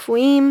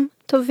קפואים,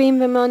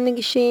 טובים ומאוד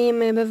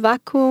נגישים,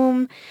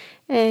 בוואקום,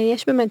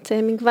 יש באמת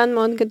מגוון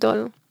מאוד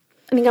גדול.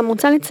 אני גם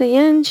רוצה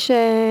לציין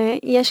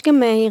שיש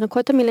גם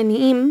ירקות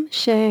המילניים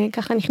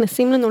שככה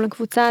נכנסים לנו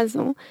לקבוצה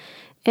הזו,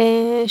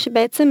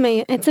 שבעצם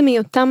עצם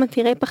היותם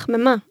עתירי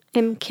פחמימה,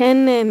 הם כן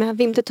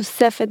מהווים את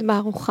התוספת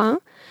בארוחה,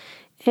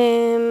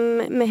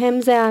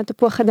 מהם זה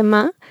התפוח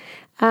אדמה,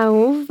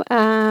 האהוב,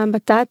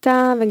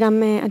 הבטטה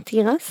וגם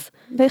התירס,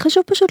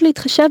 וחשוב פשוט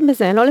להתחשב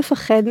בזה, לא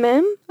לפחד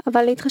מהם,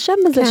 אבל להתחשב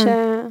בזה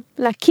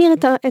להכיר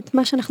את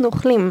מה שאנחנו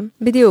אוכלים.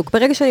 בדיוק,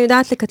 ברגע שאני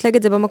יודעת לקטלג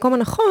את זה במקום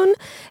הנכון,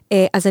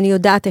 אז אני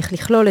יודעת איך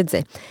לכלול את זה.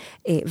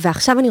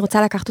 ועכשיו אני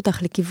רוצה לקחת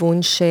אותך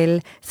לכיוון של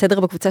סדר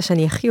בקבוצה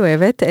שאני הכי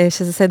אוהבת,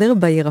 שזה סדר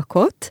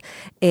בירקות.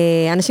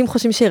 אנשים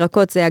חושבים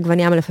שירקות זה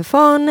עגבניה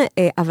מלפפון,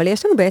 אבל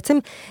יש לנו בעצם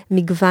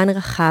מגוון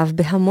רחב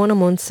בהמון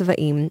המון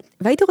צבעים,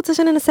 והייתי רוצה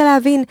שננסה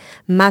להבין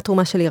מה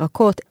התרומה של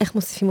ירקות, איך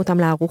מוסיפים אותם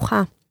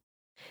לארוחה.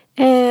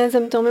 אז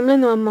הם תורמים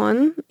לנו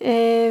המון,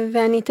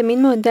 ואני תמיד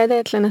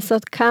מעודדת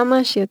לנסות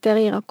כמה שיותר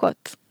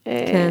ירקות.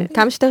 כן,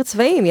 כמה שיותר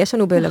צבעים, יש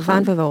לנו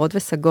בלבן וורוד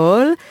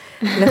וסגול,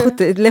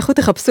 לכו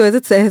תחפשו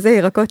איזה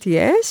ירקות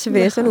יש,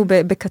 ויש לנו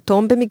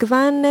בכתום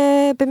במגוון,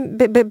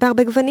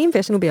 בהרבה גוונים,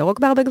 ויש לנו בירוק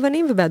בהרבה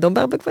גוונים, ובאדום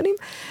בהרבה גוונים.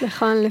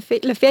 נכון,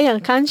 לפי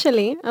הירקן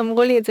שלי,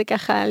 אמרו לי את זה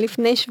ככה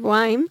לפני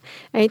שבועיים,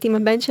 הייתי עם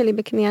הבן שלי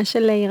בקנייה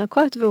של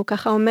ירקות, והוא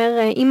ככה אומר,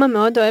 אמא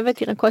מאוד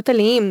אוהבת ירקות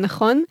עליים,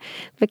 נכון?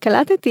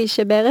 וקלטתי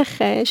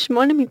שבערך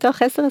 8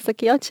 מתוך 10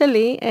 השקיות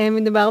שלי,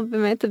 מדובר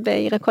באמת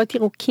בירקות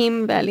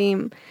ירוקים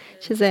ועליים.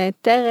 שזה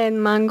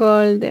טרן,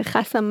 מנגולד,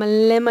 חסה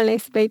מלא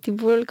סבי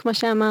טיבול, כמו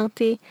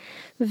שאמרתי,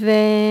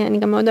 ואני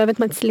גם מאוד אוהבת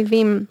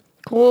מצליבים,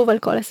 כרוב על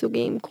כל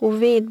הסוגים,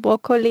 כרובית,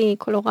 ברוקולי,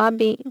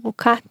 קולורבי,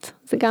 רוקט,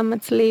 זה גם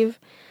מצליב.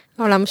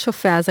 העולם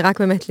שופע, זה רק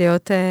באמת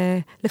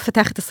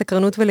לפתח את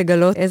הסקרנות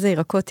ולגלות איזה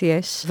ירקות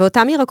יש.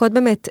 ואותם ירקות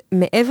באמת,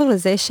 מעבר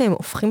לזה שהם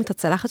הופכים את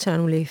הצלחת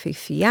שלנו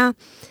ליפהפייה,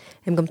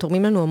 הם גם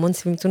תורמים לנו המון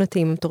סיבים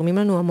תזונתיים, הם תורמים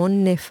לנו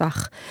המון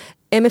נפח.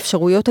 הם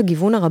אפשרויות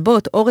הגיוון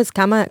הרבות, אורז,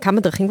 כמה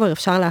דרכים כבר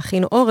אפשר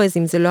להכין אורז,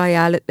 אם זה לא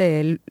היה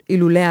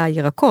אילולי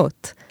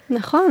הירקות.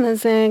 נכון,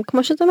 אז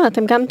כמו שאת אומרת,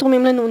 הם גם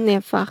תורמים לנו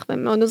נפח,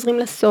 והם מאוד עוזרים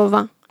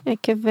לסובה,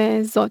 עקב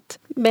זאת,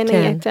 בין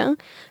היתר,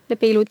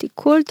 לפעילות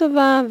עיכול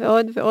טובה,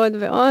 ועוד ועוד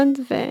ועוד,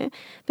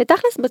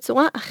 ותכלס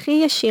בצורה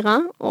הכי ישירה,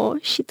 או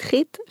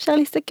שטחית, אפשר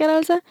להסתכל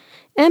על זה,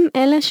 הם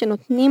אלה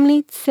שנותנים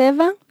לי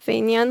צבע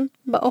ועניין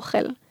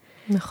באוכל.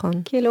 נכון.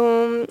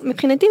 כאילו,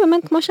 מבחינתי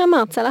באמת, כמו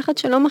שאמרת, צלחת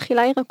שלא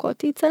מכילה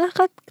ירקות, היא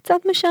צלחת קצת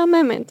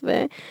משעממת,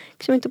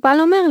 וכשמטופל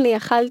אומר לי,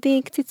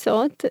 אכלתי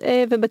קציצות,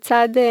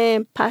 ובצד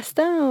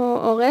פסטה או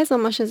אורז או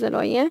מה שזה לא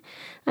יהיה,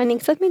 אני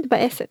קצת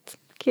מתבאסת.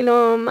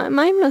 כאילו,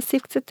 מה אם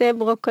להוסיף קצת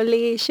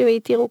ברוקולי, שהיא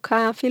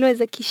ירוקה, אפילו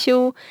איזה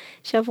קישור,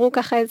 שעברו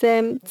ככה איזה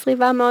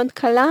צריבה מאוד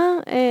קלה,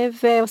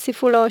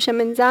 והוסיפו לו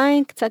שמן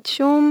זית, קצת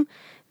שום,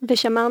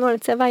 ושמרנו על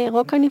צבע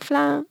הירוק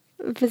הנפלא,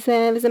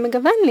 וזה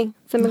מגוון לי,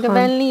 זה נכון.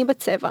 מגוון לי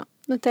בצבע,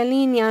 נותן לי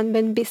עניין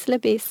בין ביס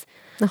לביס.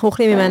 אנחנו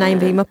אוכלים עם העיניים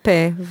ועם הפה,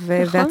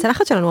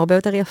 והצלחת שלנו הרבה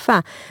יותר יפה.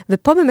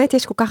 ופה באמת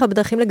יש כל כך הרבה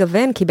דרכים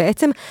לגוון, כי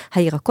בעצם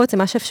הירקות זה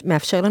מה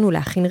שמאפשר לנו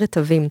להכין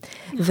רטבים.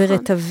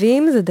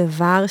 ורטבים זה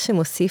דבר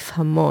שמוסיף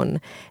המון.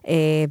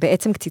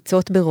 בעצם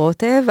קציצות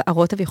ברוטב,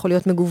 הרוטב יכול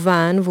להיות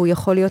מגוון, והוא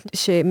יכול להיות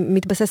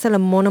שמתבסס על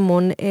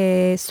המון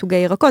סוגי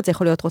ירקות. זה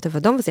יכול להיות רוטב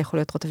אדום, וזה יכול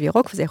להיות רוטב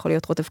ירוק, וזה יכול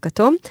להיות רוטב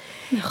כתום.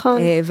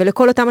 נכון.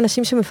 ולכל אותם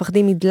אנשים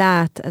שמפחדים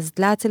מדלעת, אז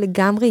דלעת זה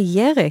לגמרי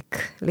ירק.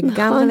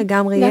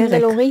 לגמרי ירק. גם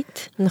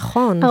דלורית.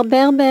 נכון.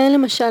 הרבה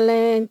למשל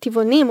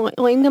טבעונים,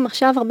 רואים גם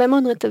עכשיו הרבה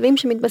מאוד רטבים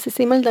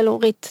שמתבססים על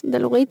דלורית.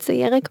 דלורית זה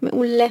ירק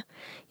מעולה.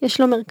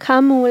 יש לו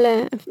מרקם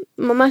מעולה,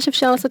 ממש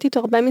אפשר לעשות איתו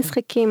הרבה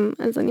משחקים,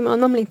 אז אני מאוד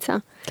ממליצה.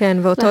 כן,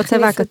 ואותו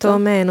צבע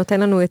הכתום נותן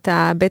לנו את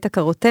הבטא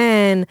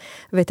קרוטן,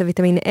 ואת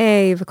הוויטמין A,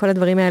 וכל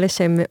הדברים האלה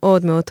שהם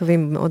מאוד מאוד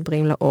טובים, מאוד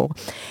בריאים לאור.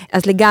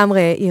 אז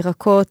לגמרי,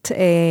 ירקות,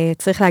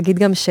 צריך להגיד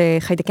גם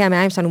שחיידקי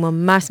המעיים שלנו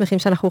ממש שמחים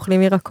שאנחנו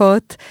אוכלים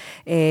ירקות,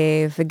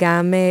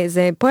 וגם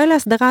זה פועל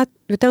להסדרה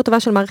יותר טובה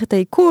של מערכת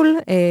העיכול,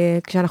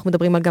 כשאנחנו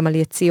מדברים גם על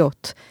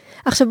יציאות.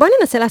 עכשיו בואי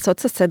ננסה לעשות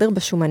קצת סדר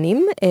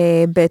בשומנים,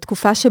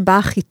 בתקופה שבה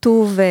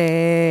החיטוב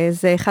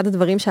זה אחד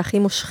הדברים שהכי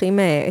מושכים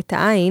את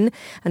העין,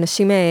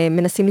 אנשים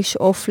מנסים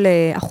לשאוף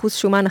לאחוז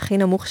שומן הכי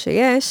נמוך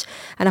שיש,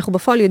 אנחנו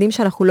בפועל יודעים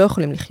שאנחנו לא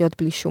יכולים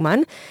לחיות בלי שומן,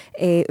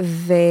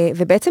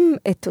 ובעצם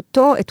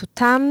את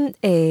אותם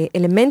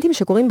אלמנטים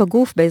שקורים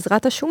בגוף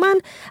בעזרת השומן,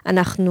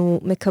 אנחנו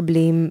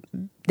מקבלים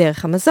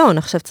דרך המזון.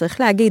 עכשיו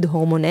צריך להגיד,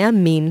 הורמוני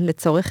המין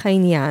לצורך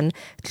העניין,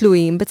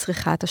 תלויים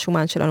בצריכת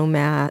השומן שלנו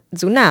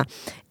מהתזונה.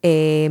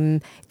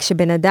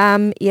 כשבן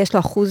אדם יש לו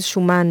אחוז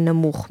שומן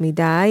נמוך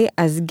מדי,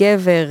 אז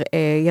גבר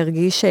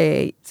ירגיש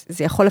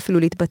שזה יכול אפילו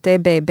להתבטא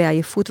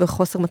בעייפות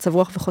וחוסר מצב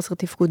רוח וחוסר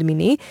תפקוד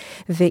מיני,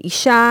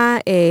 ואישה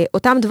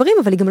אותם דברים,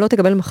 אבל היא גם לא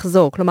תקבל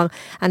מחזור. כלומר,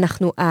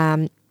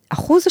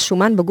 אחוז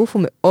השומן בגוף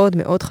הוא מאוד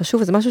מאוד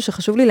חשוב, וזה משהו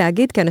שחשוב לי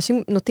להגיד, כי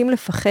אנשים נוטים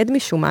לפחד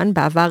משומן,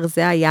 בעבר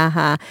זה היה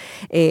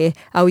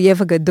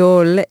האויב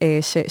הגדול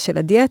של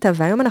הדיאטה,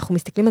 והיום אנחנו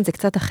מסתכלים על זה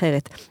קצת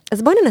אחרת.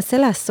 אז בואו ננסה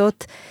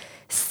לעשות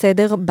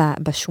סדר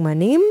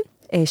בשומנים,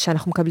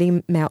 שאנחנו מקבלים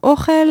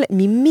מהאוכל,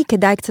 ממי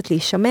כדאי קצת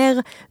להישמר,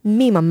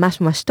 מי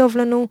ממש ממש טוב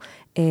לנו,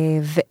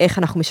 ואיך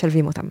אנחנו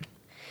משלבים אותם.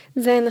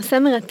 זה נושא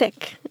מרתק,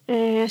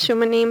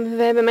 השומנים,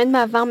 ובאמת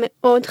בעבר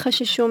מאוד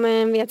חששו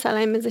מהם ויצא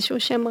להם איזשהו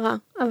שם רע,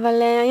 אבל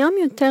היום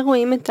יותר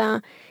רואים את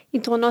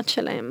היתרונות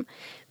שלהם.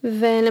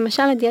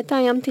 ולמשל הדיאטה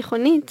הים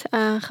תיכונית,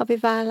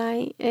 החביבה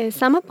עליי,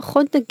 שמה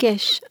פחות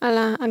דגש על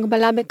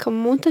ההגבלה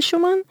בכמות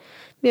השומן,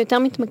 ויותר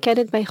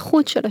מתמקדת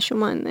באיכות של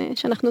השומן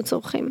שאנחנו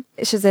צורכים.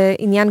 שזה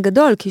עניין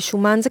גדול, כי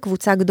שומן זה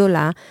קבוצה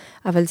גדולה,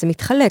 אבל זה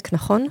מתחלק,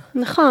 נכון?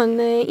 נכון,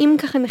 אם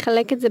ככה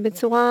נחלק את זה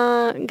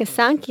בצורה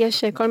גסה, כי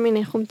יש כל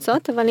מיני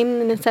חומצות, אבל אם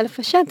ננסה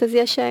לפשט, אז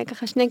יש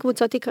ככה שני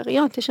קבוצות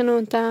עיקריות. יש לנו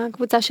את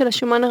הקבוצה של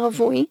השומן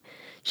הרווי,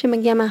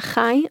 שמגיע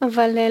מהחי,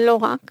 אבל לא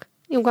רק.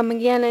 הוא גם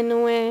מגיע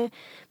אלינו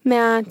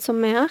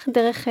מהצומח,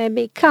 דרך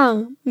בעיקר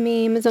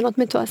ממזונות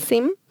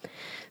מתועשים,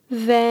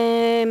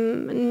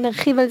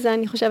 ונרחיב על זה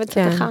אני חושבת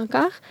קצת אחר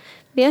כך.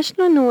 ויש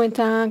לנו את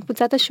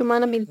קבוצת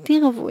השומן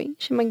הבלתי רווי,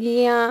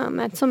 שמגיע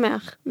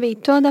מהצומח,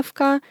 ואיתו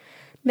דווקא,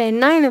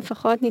 בעיניי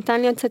לפחות,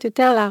 ניתן להיות קצת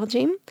יותר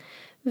לארג'ים,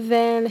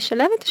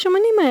 ולשלב את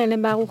השומנים האלה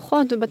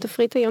בארוחות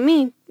ובתפריט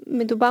היומי,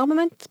 מדובר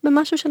באמת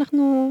במשהו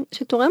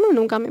שתורם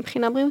לנו גם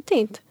מבחינה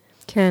בריאותית.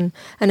 כן,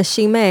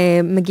 אנשים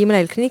מגיעים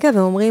אליי לקליניקה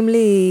ואומרים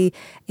לי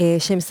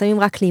שהם שמים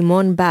רק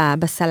לימון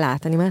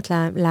בסלט. אני אומרת,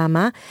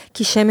 למה?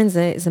 כי שמן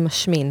זה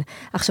משמין.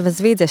 עכשיו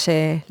עזבי את זה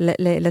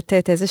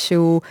שלתת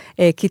איזשהו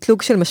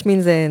קטלוג של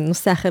משמין זה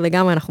נושא אחר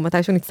לגמרי, אנחנו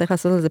מתישהו נצטרך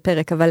לעשות על זה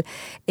פרק, אבל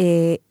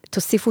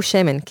תוסיפו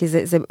שמן, כי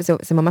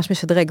זה ממש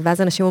משדרג,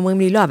 ואז אנשים אומרים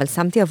לי, לא, אבל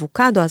שמתי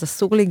אבוקדו, אז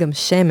אסור לי גם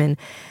שמן.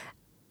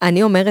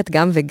 אני אומרת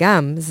גם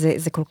וגם,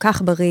 זה כל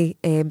כך בריא.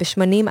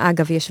 בשמנים,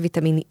 אגב, יש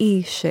ויטמין E,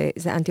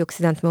 שזה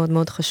אנטי-אוקסידנט מאוד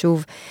מאוד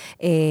חשוב.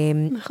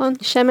 נכון,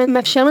 שמן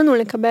מאפשר לנו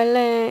לקבל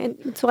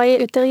בצורה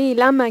יותר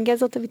יעילה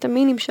מהגזר את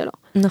הוויטמינים שלו.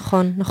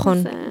 נכון,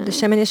 נכון.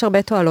 לשמן יש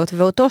הרבה תועלות,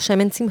 ואותו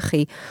שמן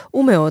צמחי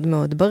הוא מאוד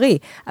מאוד בריא.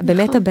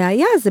 באמת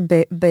הבעיה זה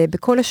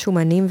בכל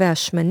השומנים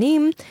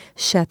והשמנים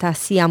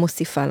שהתעשייה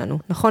מוסיפה לנו.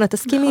 נכון, את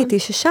תסכימי איתי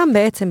ששם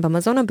בעצם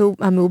במזון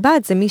המעובד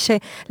זה מי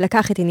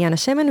שלקח את עניין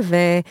השמן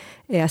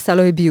ועשה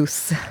לו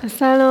אביוס.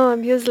 עשה לו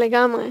אביוז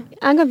לגמרי.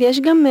 אגב, יש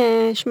גם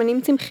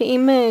שמנים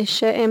צמחיים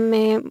שהם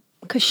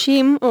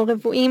קשים או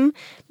רבועים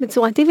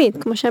בצורה טבעית,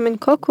 כמו שמן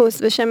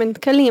קוקוס ושמן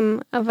דקלים,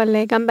 אבל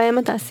גם בהם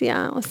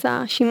התעשייה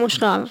עושה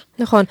שימוש רב.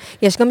 נכון,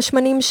 יש גם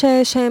שמנים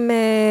שהם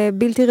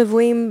בלתי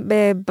רבועים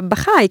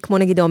בחי, כמו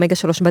נגיד האומגה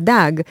 3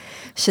 בדג,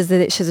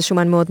 שזה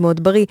שומן מאוד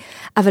מאוד בריא,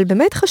 אבל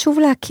באמת חשוב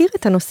להכיר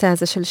את הנושא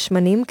הזה של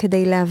שמנים,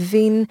 כדי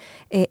להבין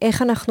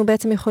איך אנחנו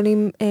בעצם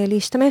יכולים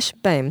להשתמש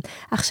בהם.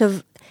 עכשיו,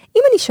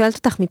 אם אני שואלת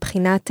אותך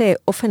מבחינת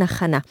אופן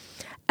הכנה,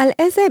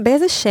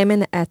 באיזה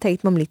שמן את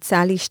היית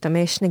ממליצה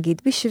להשתמש,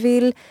 נגיד,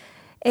 בשביל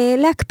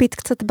להקפיד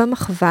קצת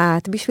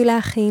במחבת, בשביל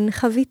להכין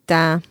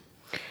חביתה?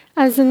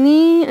 אז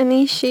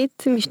אני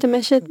אישית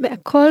משתמשת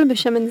בהכל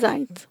בשמן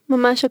זית,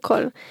 ממש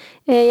הכל.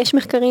 יש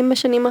מחקרים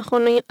בשנים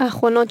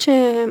האחרונות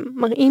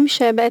שמראים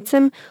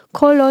שבעצם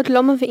כל עוד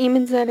לא מביאים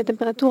את זה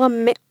לטמפרטורה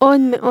מאוד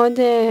מאוד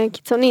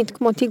קיצונית,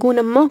 כמו טיגון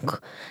עמוק,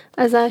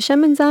 אז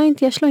השמן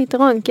זית יש לו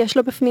יתרון, כי יש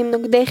לו בפנים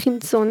נוגדי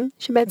חמצון,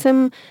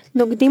 שבעצם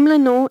נוגדים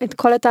לנו את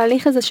כל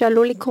התהליך הזה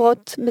שעלול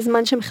לקרות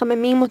בזמן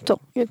שמחממים אותו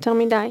יותר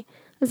מדי.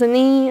 אז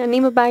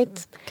אני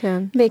בבית,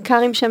 כן. בעיקר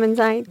עם שמן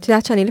זית. את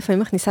יודעת שאני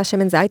לפעמים מכניסה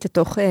שמן זית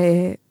לתוך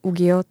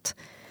עוגיות,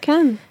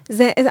 כן.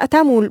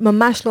 הטעם הוא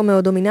ממש לא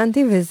מאוד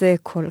דומיננטי, וזה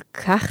כל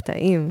כך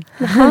טעים.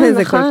 נכון,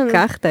 זה נכון. כל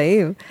כך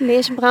טעים. לי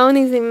יש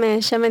בראוניז עם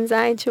שמן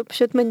זית, שהוא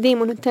פשוט מדהים,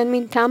 הוא נותן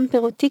מין טעם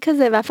פירותי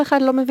כזה, ואף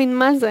אחד לא מבין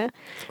מה זה.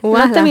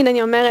 וואלה. לא תמיד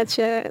אני אומרת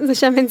שזה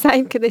שמן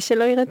זית כדי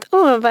שלא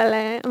ירתעו, אבל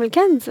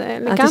כן, זה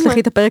לגמרי. אל תשלחי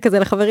את הפרק הזה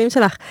לחברים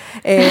שלך.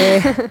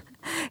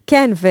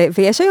 כן,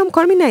 ויש היום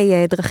כל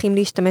מיני דרכים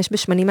להשתמש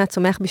בשמנים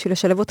מהצומח בשביל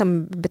לשלב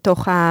אותם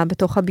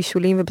בתוך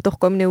הבישולים ובתוך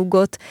כל מיני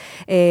עוגות.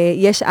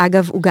 יש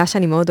אגב עוגה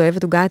שאני מאוד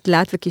אוהבת, עוגת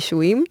דלת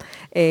וקישואים,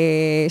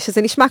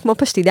 שזה נשמע כמו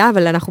פשטידה,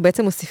 אבל אנחנו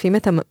בעצם מוסיפים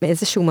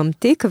איזשהו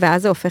ממתיק,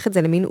 ואז זה הופך את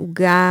זה למין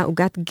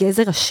עוגת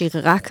גזר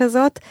עשירה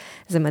כזאת.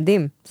 זה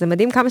מדהים. זה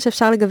מדהים כמה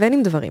שאפשר לגוון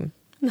עם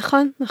דברים.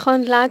 נכון,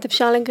 נכון, דלת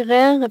אפשר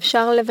לגרר,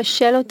 אפשר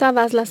לבשל אותה,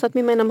 ואז לעשות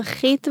ממנה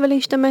מחית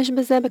ולהשתמש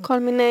בזה בכל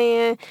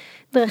מיני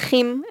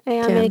דרכים.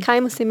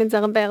 האמריקאים עושים את זה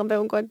הרבה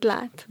עוגות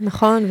דלת.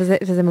 נכון,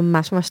 וזה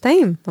ממש ממש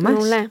טעים, ממש.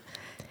 מעולה.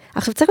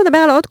 עכשיו צריך לדבר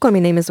על עוד כל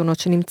מיני מזונות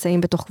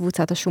שנמצאים בתוך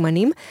קבוצת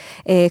השומנים,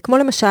 כמו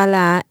למשל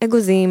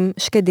האגוזים,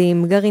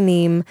 שקדים,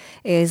 גרעינים,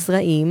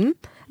 זרעים.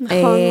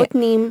 נכון,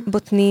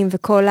 בוטנים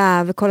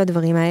וכל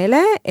הדברים האלה.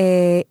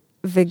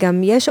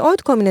 וגם יש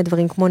עוד כל מיני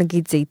דברים כמו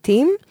נגיד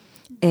זיתים,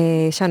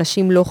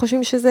 שאנשים לא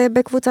חושבים שזה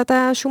בקבוצת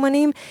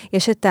השומנים.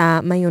 יש את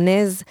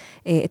המיונז,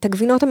 את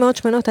הגבינות המאוד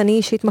שמנות, אני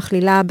אישית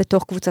מכלילה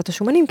בתוך קבוצת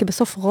השומנים, כי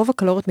בסוף רוב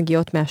הקלוריות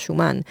מגיעות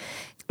מהשומן.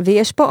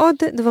 ויש פה עוד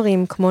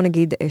דברים, כמו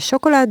נגיד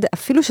שוקולד,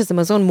 אפילו שזה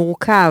מזון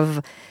מורכב,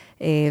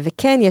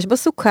 וכן, יש בו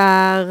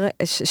סוכר,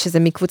 שזה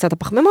מקבוצת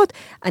הפחמימות,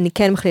 אני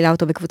כן מכלילה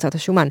אותו בקבוצת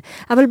השומן.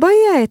 אבל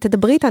בואי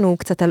תדברי איתנו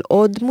קצת על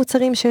עוד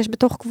מוצרים שיש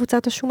בתוך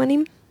קבוצת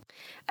השומנים.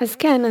 אז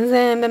כן, אז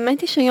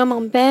באמת יש היום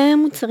הרבה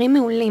מוצרים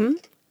מעולים,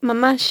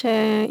 ממש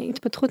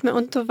התפתחות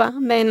מאוד טובה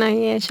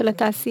בעיניי של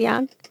התעשייה.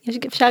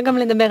 אפשר גם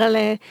לדבר על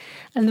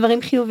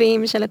דברים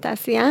חיוביים של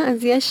התעשייה.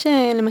 אז יש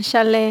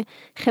למשל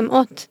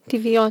חמאות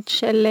טבעיות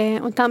של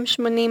אותם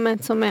שמנים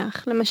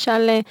מהצומח.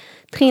 למשל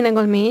טחינה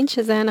גולמית,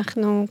 שזה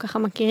אנחנו ככה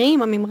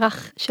מכירים,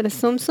 הממרח של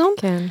הסומסום.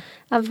 כן.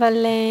 אבל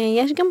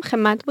יש גם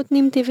חמת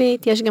בוטנים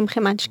טבעית, יש גם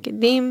חמת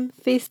שקדים,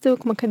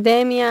 פיסטוק,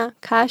 מקדמיה,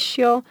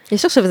 קשיו.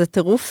 יש עכשיו איזה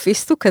טירוף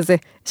פיסטוק כזה.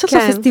 יש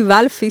עכשיו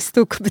פסטיבל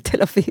פיסטוק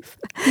בתל אביב.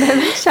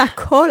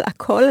 שהכל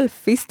על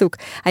פיסטוק.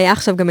 היה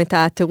עכשיו גם את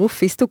הטירוף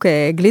פיסטוק,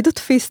 גלידות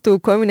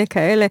פיסטוק, כל מיני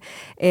כאלה.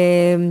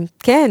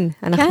 כן,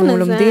 אנחנו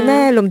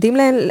לומדים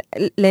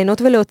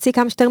ליהנות ולהוציא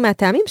כמה שיותר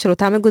מהטעמים של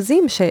אותם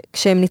אגוזים,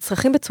 שכשהם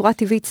נצרכים בצורה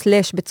טבעית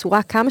סלש,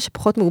 בצורה כמה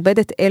שפחות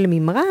מעובדת אל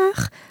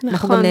ממרח,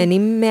 אנחנו גם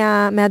נהנים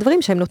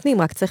מהדברים שהם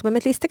נותנים, רק צריך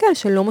באמת להסתכל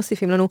שלא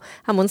מוסיפים לנו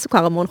המון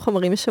סוכר, המון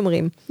חומרים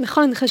משמרים.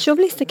 נכון, חשוב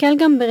להסתכל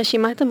גם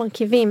ברשימת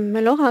המרכיבים,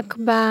 ולא רק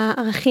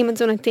בערכים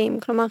התזונתיים.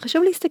 כלומר,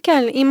 חשוב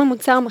להסתכל אם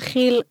המוצר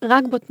מכיל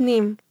רק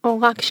בוטנים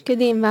או רק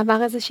שקדים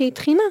ועבר איזושהי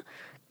טחינה,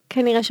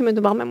 כנראה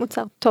שמדובר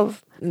במוצר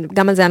טוב.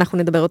 גם על זה אנחנו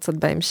נדבר עוד קצת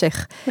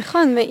בהמשך.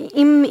 נכון,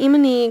 ואם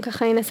אני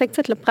ככה אנסה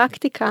קצת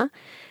לפרקטיקה,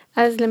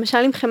 אז למשל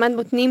עם חמת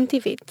בוטנים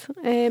טבעית,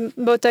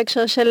 באותו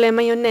הקשר של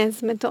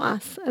מיונז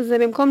מתועש, אז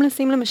במקום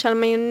לשים למשל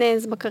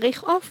מיונז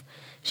בכריך עוף,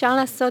 אפשר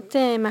לעשות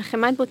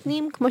מהחמת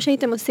בוטנים, כמו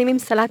שהייתם עושים עם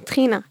סלט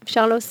טחינה.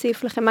 אפשר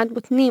להוסיף לחמת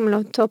בוטנים,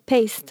 לאותו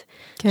פייסט.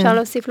 כן. אפשר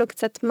להוסיף לו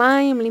קצת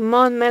מים,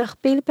 לימון, מלח,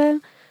 פלפל,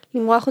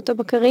 למרוח אותו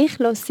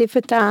בכריך, להוסיף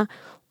את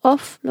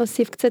העוף,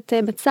 להוסיף קצת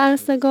בצל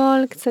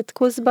סגול, קצת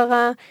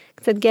כוסברה,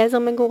 קצת גזר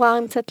מגורר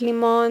עם קצת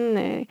לימון.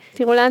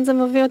 תראו לאן זה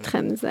מביא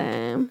אתכם, זה...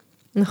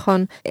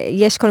 נכון.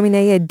 יש כל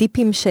מיני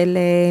דיפים של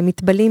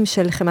מטבלים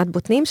של חמת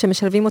בוטנים,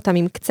 שמשלבים אותם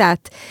עם קצת...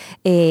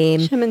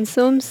 שמן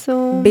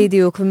סומסום.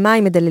 בדיוק,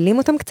 ומים מדללים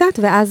אותם קצת,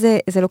 ואז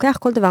זה לוקח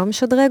כל דבר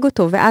משדרג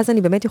אותו, ואז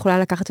אני באמת יכולה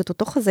לקחת את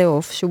אותו חזה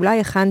עוף, שאולי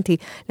הכנתי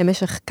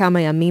למשך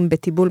כמה ימים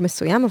בטיבול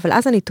מסוים, אבל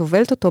אז אני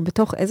טובלת אותו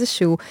בתוך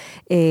איזשהו,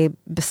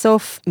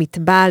 בסוף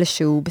מטבל,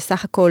 שהוא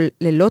בסך הכל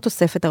ללא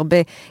תוספת הרבה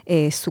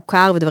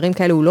סוכר ודברים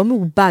כאלה, הוא לא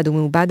מעובד, הוא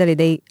מעובד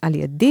על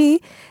ידי,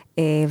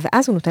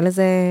 ואז הוא נותן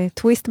לזה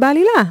טוויסט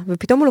בעלילה,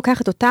 ופתאום הוא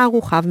לוקח את אותה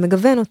ארוחה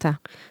ומגוון אותה.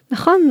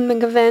 נכון,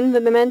 מגוון,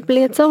 ובאמת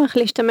בלי הצורך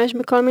להשתמש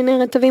בכל מיני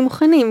רטבים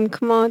מוכנים,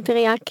 כמו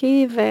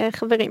טריאקי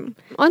וחברים.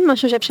 עוד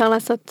משהו שאפשר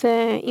לעשות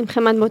עם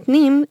חמת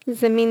בוטנים,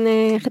 זה מין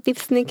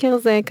חטיף סניקר,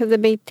 זה כזה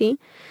ביתי.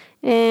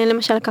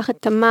 למשל לקחת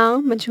תמר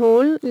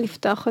מג'הול,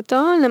 לפתוח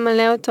אותו,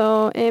 למלא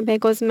אותו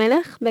באגוז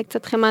מלח,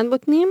 בקצת חמת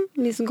בוטנים,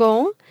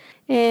 לסגור,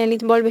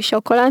 לטבול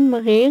בשוקולד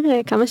מריר,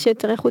 כמה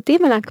שיותר איכותי,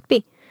 ולהקפיא.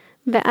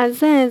 ואז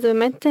זה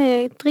באמת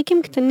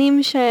טריקים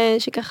קטנים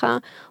שככה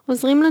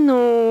עוזרים לנו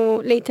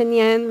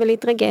להתעניין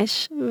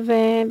ולהתרגש,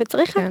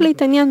 וצריך רק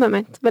להתעניין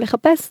באמת,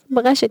 ולחפש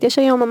ברשת. יש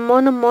היום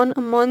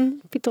המון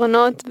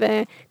פתרונות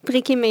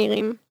וטריקים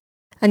מהירים.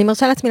 אני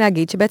מרשה לעצמי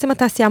להגיד שבעצם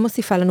התעשייה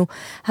מוסיפה לנו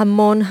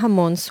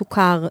המון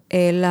סוכר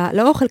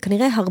לאוכל,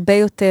 כנראה הרבה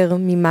יותר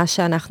ממה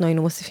שאנחנו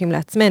היינו מוסיפים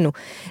לעצמנו.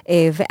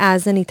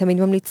 ואז אני תמיד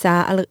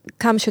ממליצה על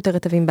כמה שיותר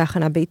רטבים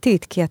בהכנה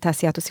ביתית, כי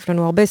התעשייה תוסיף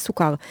לנו הרבה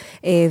סוכר,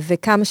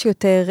 וכמה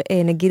שיותר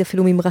נגיד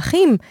אפילו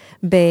ממרחים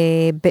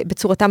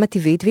בצורתם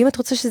הטבעית, ואם את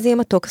רוצה שזה יהיה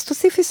מתוק, אז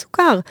תוסיפי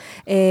סוכר.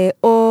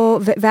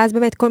 ואז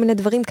באמת כל מיני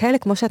דברים כאלה,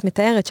 כמו שאת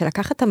מתארת,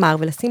 שלקחת תמר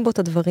ולשים בו את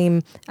הדברים,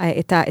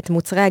 את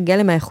מוצרי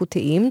הגלם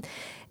האיכותיים,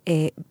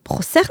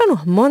 חוסך לנו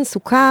המון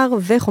סוכר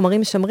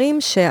וחומרים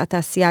משמרים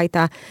שהתעשייה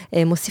הייתה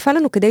מוסיפה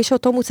לנו, כדי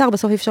שאותו מוצר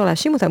בסוף אי אפשר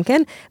להאשים אותם,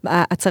 כן?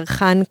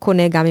 הצרכן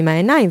קונה גם עם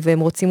העיניים, והם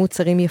רוצים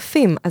מוצרים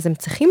יפים, אז הם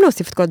צריכים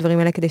להוסיף את כל הדברים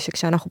האלה, כדי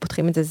שכשאנחנו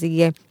פותחים את זה, זה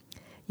יהיה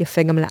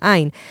יפה גם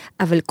לעין.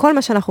 אבל כל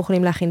מה שאנחנו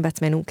יכולים להכין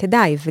בעצמנו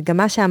כדאי, וגם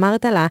מה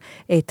שאמרת לה,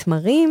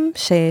 תמרים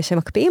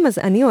שמקפיאים, אז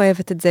אני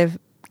אוהבת את זה,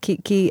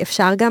 כי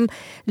אפשר גם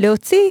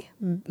להוציא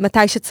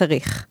מתי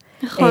שצריך.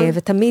 נכון.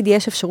 ותמיד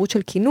יש אפשרות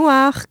של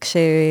קינוח,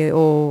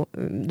 או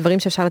דברים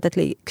שאפשר לתת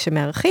לי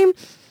כשמארחים,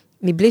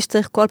 מבלי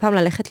שצריך כל פעם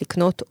ללכת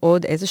לקנות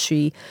עוד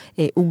איזושהי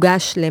עוגה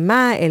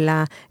שלמה, אלא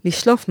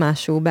לשלוף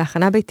משהו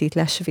בהכנה ביתית,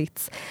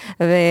 להשוויץ,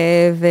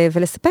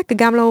 ולספק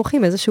גם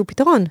לאורחים איזשהו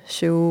פתרון,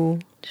 שהוא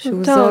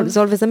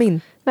זול וזמין.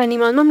 ואני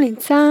מאוד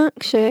ממליצה,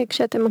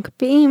 כשאתם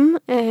מקפיאים,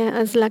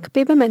 אז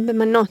להקפיא באמת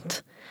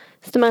במנות.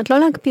 זאת אומרת, לא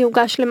להקפיא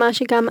עוגה שלמה,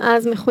 שגם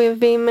אז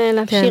מחויבים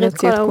להפשיר את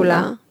כל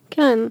העוגה.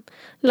 כן,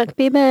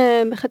 להקפיא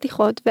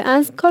בחתיכות,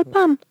 ואז כל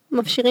פעם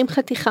מפשירים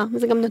חתיכה,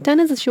 וזה גם נותן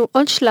איזשהו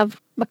עוד שלב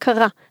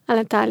בקרה על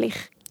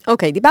התהליך.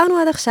 אוקיי, דיברנו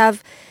עד עכשיו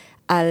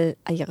על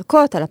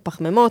הירקות, על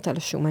הפחמימות, על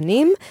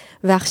השומנים,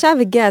 ועכשיו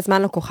הגיע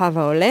הזמן לכוכב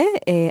העולה,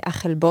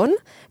 החלבון.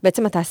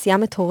 בעצם התעשייה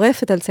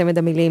מטורפת על צמד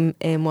המילים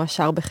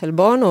מואשר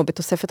בחלבון, או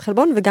בתוספת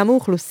חלבון, וגם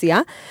האוכלוסייה,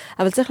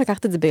 אבל צריך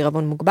לקחת את זה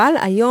בעירבון מוגבל.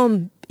 היום,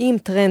 עם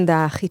טרנד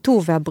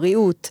החיטוב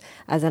והבריאות,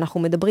 אז אנחנו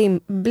מדברים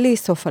בלי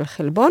סוף על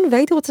חלבון,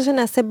 והייתי רוצה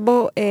שנעשה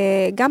בו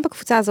גם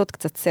בקבוצה הזאת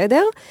קצת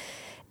סדר,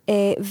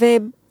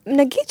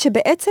 נגיד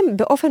שבעצם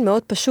באופן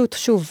מאוד פשוט,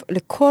 שוב,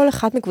 לכל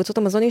אחת מקבוצות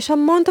המזון יש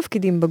המון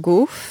תפקידים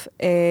בגוף,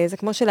 זה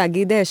כמו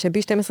שלהגיד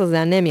ש-B12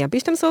 זה אנמיה,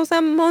 B12 עושה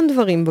המון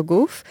דברים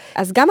בגוף,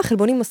 אז גם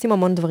החלבונים עושים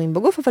המון דברים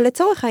בגוף, אבל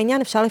לצורך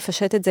העניין אפשר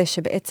לפשט את זה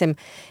שבעצם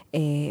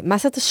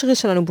מסת השריר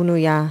שלנו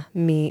בנויה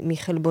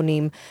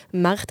מחלבונים,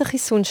 מערכת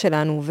החיסון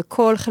שלנו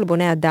וכל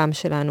חלבוני הדם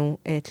שלנו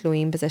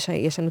תלויים בזה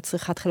שיש לנו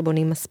צריכת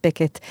חלבונים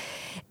מספקת,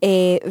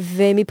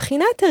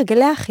 ומבחינת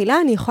הרגלי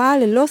האכילה אני יכולה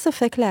ללא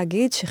ספק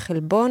להגיד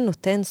שחלבון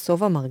נותן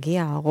סובה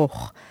מרגיע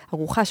ארוך.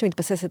 ארוחה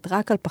שמתבססת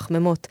רק על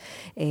פחמימות,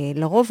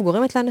 לרוב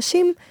גורמת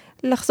לאנשים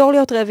לחזור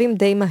להיות רעבים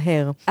די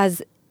מהר.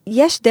 אז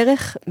יש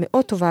דרך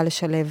מאוד טובה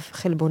לשלב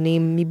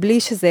חלבונים, מבלי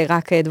שזה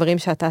רק דברים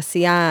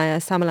שהתעשייה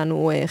שמה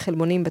לנו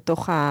חלבונים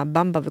בתוך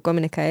הבמבה וכל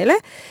מיני כאלה.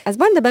 אז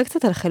בואו נדבר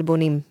קצת על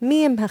חלבונים.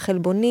 מי הם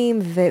החלבונים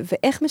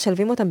ואיך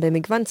משלבים אותם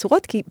במגוון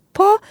צורות? כי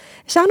פה,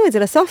 השארנו את זה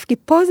לסוף, כי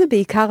פה זה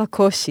בעיקר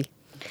הקושי.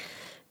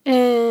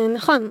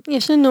 נכון,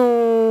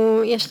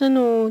 יש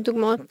לנו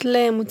דוגמאות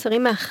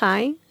למוצרים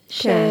מהחי,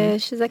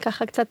 שזה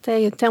ככה קצת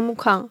יותר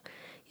מוכר.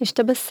 יש את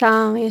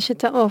הבשר, יש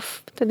את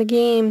העוף, את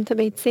הדגים, את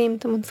הביצים,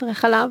 את המוצרי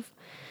חלב.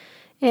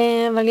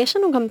 אבל יש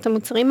לנו גם את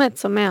המוצרים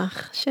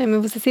מהצומח,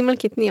 שמבוססים על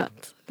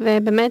קטניות.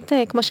 ובאמת,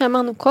 כמו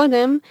שאמרנו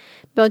קודם,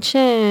 בעוד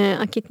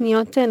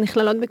שהקטניות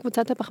נכללות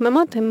בקבוצת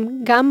הפחמימות, הן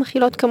גם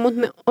מכילות כמות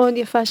מאוד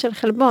יפה של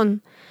חלבון.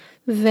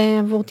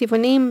 ועבור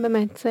טבעונים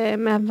באמת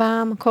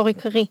מהווה מקור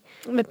עיקרי.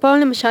 ופה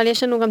למשל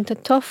יש לנו גם את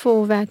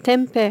הטופו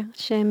והטמפה,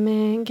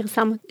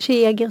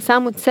 שהיא הגרסה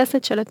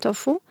המוצסת של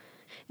הטופו,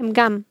 הם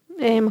גם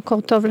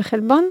מקור טוב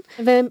לחלבון.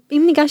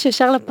 ואם ניגש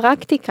ישר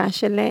לפרקטיקה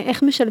של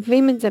איך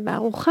משלבים את זה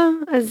בארוחה,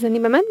 אז אני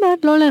באמת בעד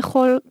לא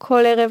לאכול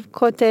כל ערב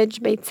קוטג',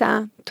 ביצה,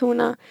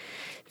 טונה.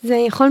 זה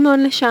יכול מאוד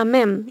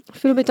לשעמם,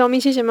 אפילו בתור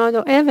מישהי שמאוד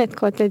אוהבת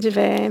קוטג'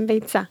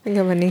 וביצה.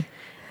 גם אני.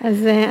 אז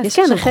יש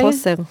כן, עכשיו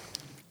חוסר.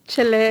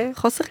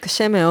 חוסר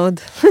קשה מאוד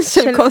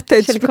של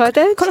קוטג'. של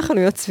קוטג'? כל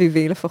החנויות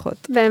סביבי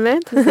לפחות.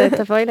 באמת? אז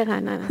תבואי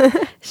לרעננה.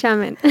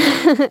 שמן.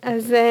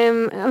 אז,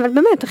 אבל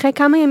באמת, אחרי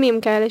כמה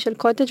ימים כאלה של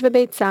קוטג'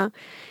 וביצה,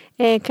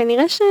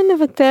 כנראה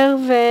שנוותר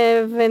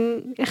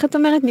ואיך את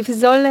אומרת,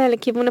 נפזול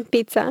לכיוון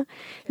הפיצה,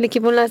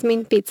 לכיוון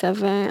להזמין פיצה,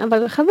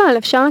 אבל חבל,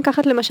 אפשר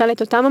לקחת למשל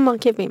את אותם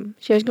המרכיבים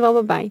שיש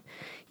כבר בבית,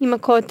 עם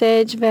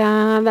הקוטג'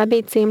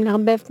 והביצים,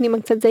 לערבב פנימה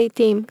קצת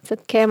זיתים,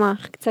 קצת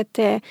קמח, קצת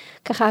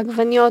ככה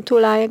עגבניות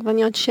אולי,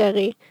 עגבניות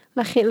שרי,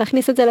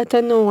 להכניס את זה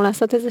לתנור,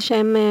 לעשות איזה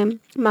שהם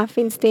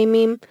מאפינס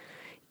טעימים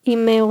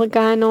עם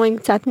אורגנו, עם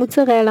קצת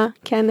מוצרלה,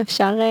 כן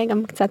אפשר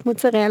גם קצת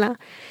מוצרלה,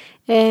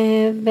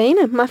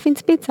 והנה,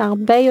 מאפינס פיצה,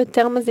 הרבה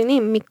יותר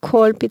מזינים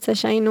מכל פיצה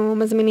שהיינו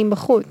מזמינים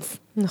בחוץ.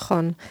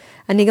 נכון.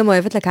 אני גם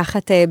אוהבת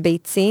לקחת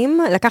ביצים,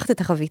 לקחת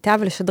את החביתה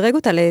ולשדרג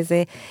אותה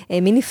לאיזה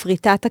מיני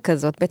פריטטה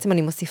כזאת. בעצם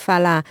אני מוסיפה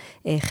לה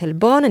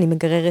חלבון, אני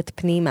מגררת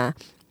פנימה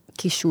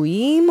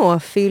קישויים, או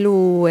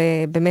אפילו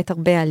באמת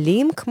הרבה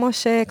עלים,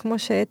 כמו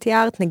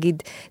שתיארת,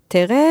 נגיד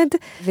תרד,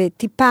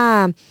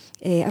 וטיפה...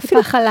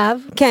 טיפה חלב.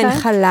 כן, קצת.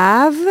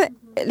 חלב.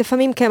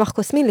 לפעמים קמח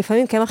קוסמין,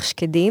 לפעמים קמח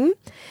שקדים,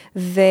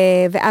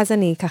 ואז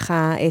אני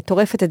ככה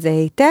טורפת את זה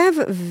היטב,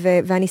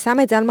 ואני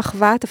שמה את זה על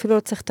מחבת, אפילו לא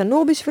צריך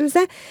תנור בשביל זה,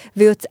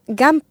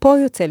 וגם פה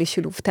יוצא לי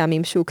שילוב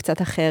טעמים שהוא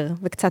קצת אחר,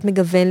 וקצת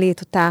מגוון לי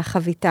את אותה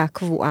חביתה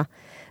קבועה.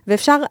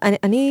 ואפשר,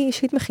 אני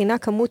אישית מכינה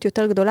כמות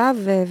יותר גדולה,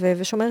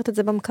 ושומרת את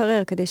זה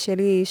במקרר, כדי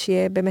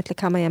שיהיה באמת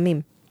לכמה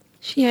ימים.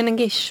 שיהיה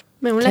נגיש,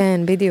 מעולה.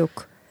 כן,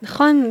 בדיוק.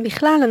 נכון,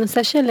 בכלל,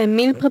 הנושא של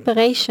meal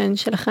preparation,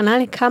 של הכנה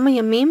לכמה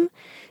ימים,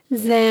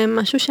 זה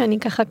משהו שאני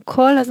ככה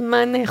כל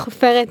הזמן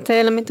חופרת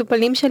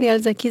למטופלים שלי על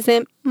זה, כי זה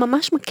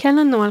ממש מקל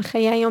לנו על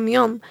חיי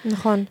היום-יום.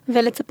 נכון.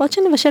 ולצפות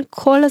שנבשל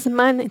כל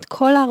הזמן את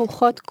כל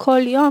הארוחות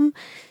כל יום,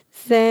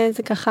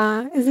 זה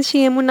ככה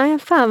איזושהי אמונה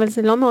יפה, אבל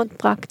זה לא מאוד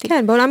פרקטי.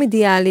 כן, בעולם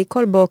אידיאלי,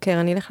 כל בוקר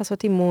אני אלך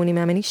לעשות אימון עם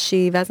מאמן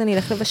אישי, ואז אני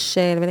אלך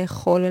לבשל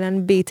ולאכול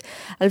ולהנביט.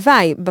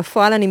 הלוואי,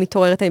 בפועל אני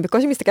מתעוררת, אני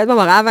בקושי מסתכלת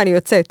במראה ואני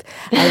יוצאת.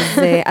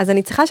 אז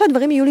אני צריכה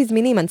שהדברים יהיו לי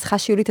זמינים, אני צריכה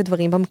שיהיו לי את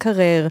הדברים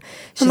במקרר.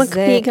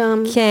 המקפיא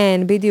גם.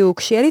 כן, בדיוק.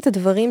 שיהיה לי את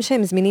הדברים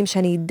שהם זמינים,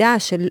 שאני אדע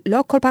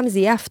שלא כל פעם זה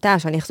יהיה הפתעה,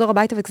 שאני אחזור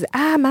הביתה וכזה,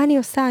 מה אני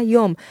עושה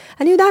היום?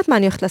 אני יודעת מה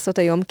אני הולכת לעשות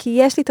היום, כי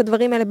יש לי את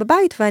הדברים האלה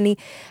בבית, ואני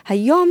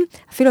היום,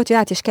 אפילו את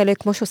יודעת, יש כאלה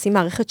כמו שעושים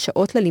מערכת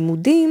שעות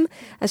ללימודים,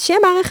 אז שיהיה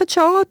מערכת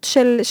שעות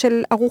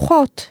של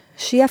ארוחות,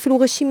 שיהיה אפילו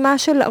רשימה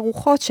של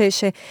ארוחות,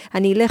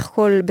 שאני אלך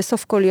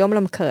בסוף כל יום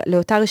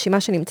לאותה רשימה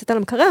שנמצאת על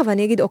המקרר,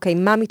 ואני אגיד, אוקיי,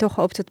 מה מתוך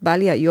האופציות בא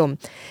לי היום?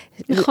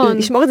 נכון.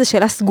 לשמור את זה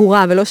שאלה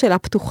סגורה, ולא שאלה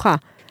פתוחה.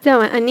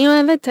 זהו, אני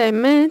אוהבת,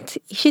 האמת,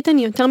 אישית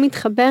אני יותר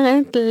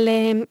מתחברת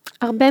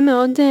להרבה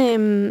מאוד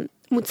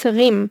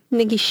מוצרים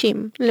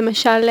נגישים,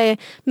 למשל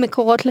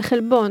מקורות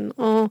לחלבון,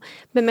 או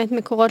באמת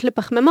מקורות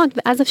לפחמימות,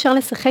 ואז אפשר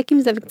לשחק עם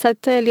זה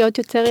וקצת להיות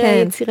יותר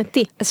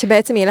יצירתי. אז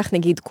שבעצם יהיה לך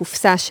נגיד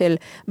קופסה של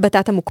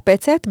בטטה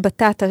מוקפצת,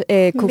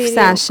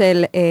 קופסה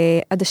של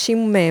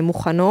עדשים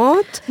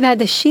מוכנות.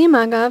 ועדשים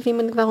אגב, אם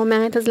אני כבר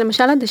אומרת, אז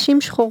למשל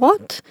עדשים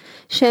שחורות,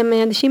 שהן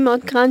עדשים מאוד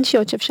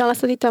קרנצ'יות, שאפשר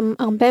לעשות איתם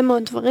הרבה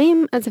מאוד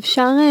דברים, אז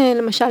אפשר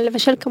למשל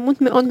לבשל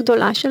כמות מאוד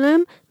גדולה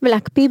שלהם,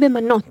 ולהקפיא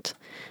במנות.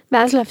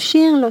 ואז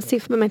להפשיר,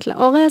 להוסיף באמת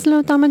לאורז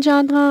לאותה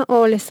מג'דרה,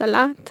 או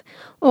לסלט,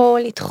 או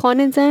לטחון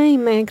את זה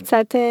עם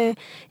קצת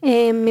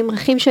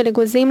ממרחים של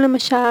אגוזים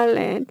למשל,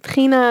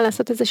 טחינה,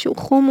 לעשות איזשהו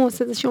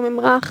חומוס, איזשהו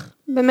ממרח,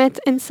 באמת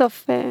אין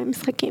סוף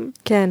משחקים.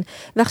 כן,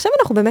 ועכשיו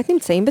אנחנו באמת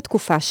נמצאים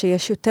בתקופה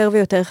שיש יותר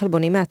ויותר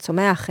חלבונים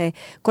מהצומח,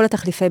 כל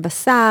התחליפי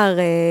בשר,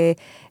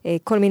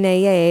 כל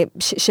מיני,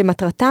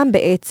 שמטרתם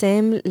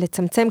בעצם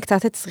לצמצם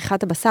קצת את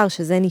צריכת הבשר,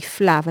 שזה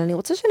נפלא, אבל אני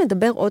רוצה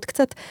שנדבר עוד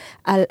קצת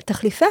על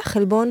תחליפי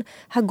החלבון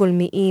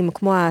הגולמיים,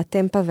 כמו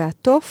הטמפה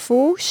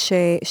והטופו,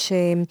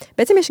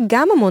 שבעצם יש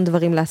גם המון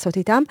דברים לעשות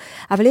איתם,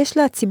 אבל יש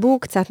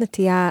לציבור קצת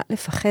נטייה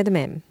לפחד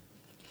מהם.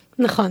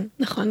 נכון,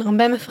 נכון,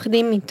 הרבה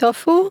מפחדים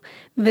מטופו,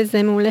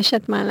 וזה מעולה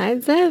שאת מעלה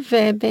את זה,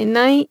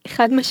 ובעיניי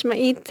חד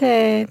משמעית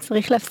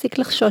צריך להפסיק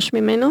לחשוש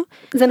ממנו.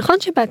 זה נכון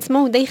שבעצמו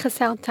הוא די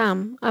חסר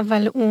טעם,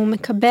 אבל הוא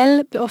מקבל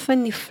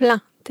באופן נפלא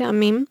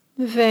טעמים,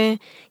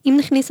 ואם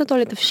נכניס אותו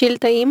לתבשיל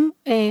טעים,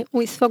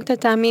 הוא יספוג את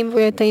הטעמים והוא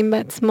יהיה טעים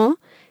בעצמו.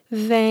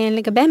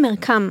 ולגבי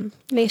מרקם,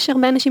 יש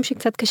הרבה אנשים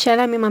שקצת קשה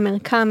להם עם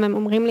המרקם, הם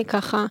אומרים לי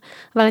ככה,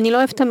 אבל אני לא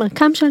אוהב את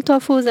המרקם של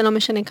טופו, זה לא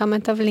משנה כמה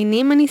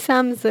תבלינים אני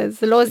שם,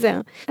 זה לא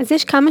עוזר. אז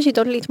יש כמה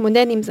שיטות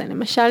להתמודד עם זה,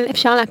 למשל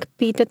אפשר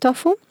להקפיא את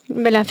הטופו,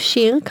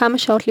 ולהפשיר כמה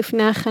שעות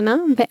לפני ההכנה,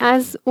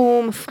 ואז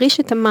הוא מפריש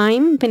את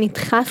המים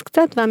ונדחס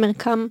קצת,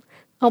 והמרקם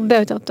הרבה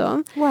יותר טוב.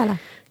 וואלה.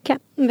 כן,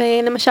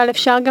 ולמשל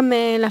אפשר גם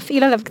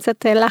להפעיל עליו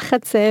קצת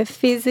לחץ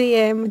פיזי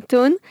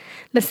מתון,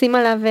 לשים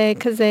עליו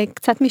כזה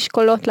קצת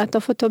משקולות,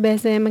 לעטוף אותו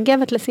באיזה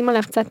מגבת, לשים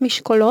עליו קצת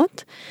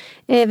משקולות,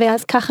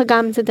 ואז ככה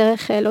גם זה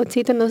דרך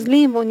להוציא את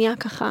הנוזלים, והוא נהיה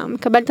ככה,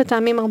 מקבל את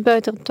הטעמים הרבה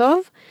יותר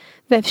טוב,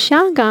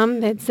 ואפשר גם,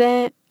 ואת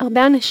זה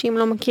הרבה אנשים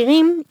לא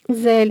מכירים,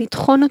 זה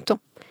לטחון אותו.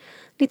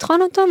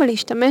 לטחון אותו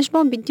ולהשתמש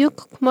בו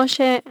בדיוק כמו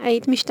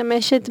שהיית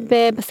משתמשת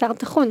בבשר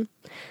טחון.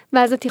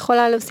 ואז את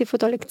יכולה להוסיף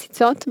אותו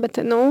לקציצות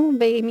בתנור,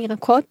 עם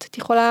ירקות, את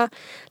יכולה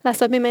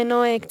לעשות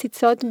ממנו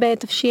קציצות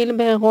בתבשיל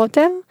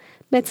ברוטב,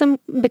 בעצם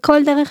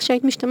בכל דרך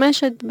שהיית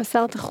משתמשת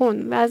בשר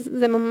טחון, ואז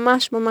זה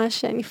ממש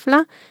ממש נפלא,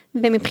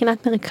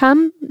 ומבחינת מרקם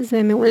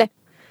זה מעולה.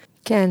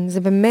 כן, זה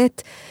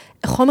באמת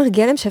חומר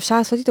גלם שאפשר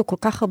לעשות איתו כל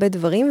כך הרבה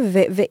דברים,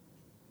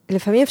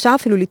 לפעמים אפשר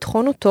אפילו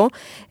לטחון אותו,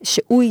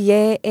 שהוא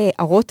יהיה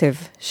הרוטב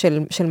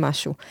של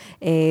משהו.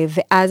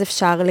 ואז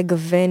אפשר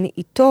לגוון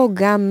איתו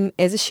גם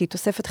איזושהי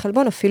תוספת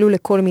חלבון, אפילו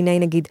לכל מיני,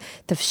 נגיד,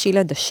 תבשיל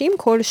עדשים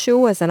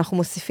כלשהו, אז אנחנו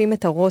מוסיפים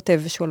את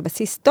הרוטב שהוא על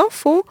בסיס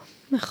טופו,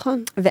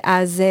 נכון.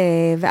 ואז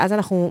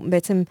אנחנו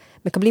בעצם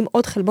מקבלים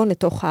עוד חלבון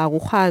לתוך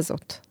הארוחה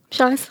הזאת.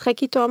 אפשר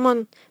לשחק איתו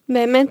המון,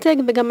 באמת,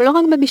 וגם לא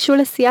רק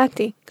בבישול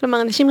אסיאתי,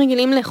 כלומר, אנשים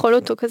רגילים לאכול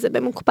אותו כזה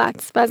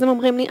במוקפץ, ואז הם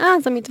אומרים לי,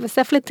 זה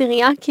מתווסף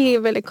לטריאקי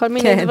ולכל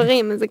מיני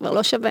דברים, אז זה כבר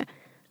לא שווה,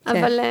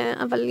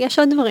 אבל יש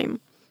עוד דברים.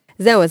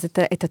 זהו, אז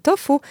את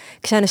הטופו,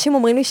 כשאנשים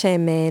אומרים לי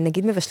שהם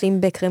נגיד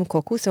מבשלים בקרם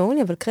קוקוס, הם אומרים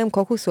לי, אבל קרם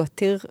קוקוס הוא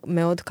עתיר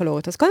מאוד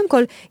קלוריות. אז קודם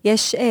כל,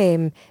 יש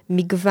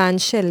מגוון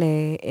של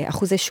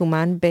אחוזי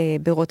שומן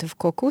ברוטב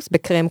קוקוס,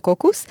 בקרם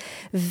קוקוס,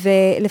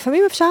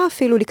 ולפעמים אפשר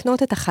אפילו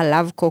לקנות את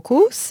החלב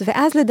קוקוס,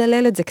 ואז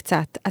לדלל את זה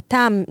קצת.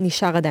 הטעם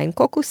נשאר עדיין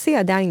קוקוסי,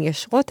 עדיין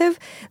יש רוטב,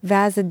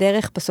 ואז זה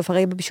דרך, בסוף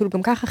הרי בבישול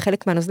גם ככה,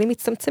 חלק מהנוזלים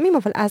מצטמצמים,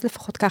 אבל אז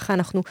לפחות ככה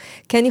אנחנו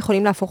כן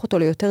יכולים להפוך אותו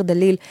ליותר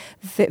דליל,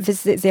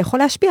 וזה יכול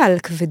להשפיע על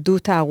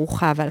כבדות הארוחה,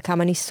 ועל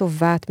כמה אני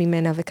סובעת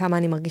ממנה, וכמה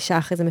אני מרגישה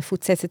אחרי זה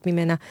מפוצצת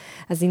ממנה.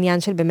 אז עניין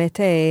של באמת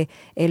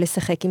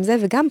לשחק עם זה,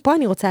 וגם פה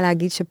אני רוצה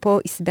להגיד שפה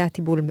עשבי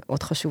הטיבול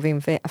מאוד חשובים,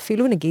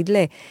 ואפילו נגיד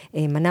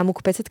למנה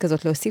מוקפצת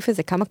כזאת, להוסיף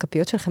איזה כמה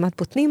כפיות של חמת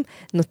בוטנים,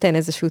 נותן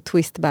איזשהו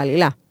טוויסט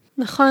בעלילה.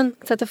 נכון,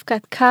 קצת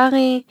אבקת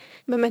קארי,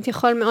 באמת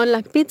יכול מאוד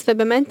להקפיץ,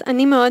 ובאמת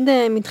אני מאוד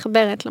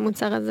מתחברת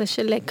למוצר הזה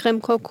של קרם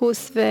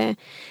קוקוס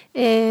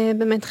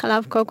ובאמת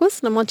חלב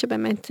קוקוס, למרות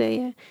שבאמת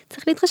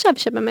צריך להתחשב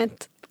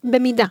שבאמת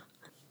במידה.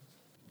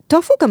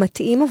 טופו גם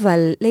מתאים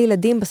אבל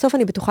לילדים, בסוף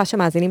אני בטוחה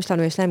שהמאזינים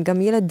שלנו יש להם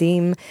גם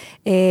ילדים,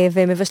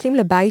 והם מבשלים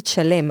לבית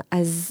שלם,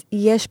 אז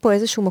יש פה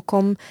איזשהו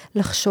מקום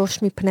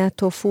לחשוש מפני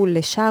הטופו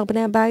לשאר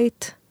בני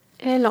הבית?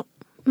 לא,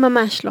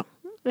 ממש לא.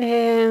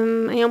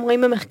 היום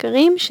רואים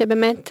במחקרים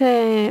שבאמת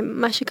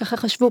מה שככה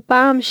חשבו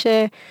פעם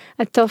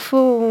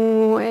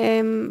שהטופו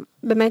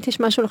באמת יש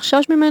משהו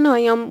לחשוש ממנו,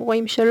 היום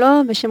רואים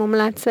שלא,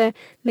 ושמומלץ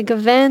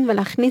לגוון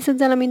ולהכניס את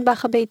זה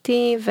למטבח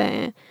הביתי,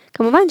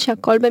 וכמובן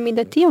שהכל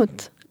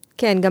במידתיות.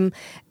 כן, גם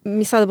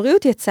משרד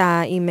הבריאות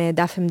יצא עם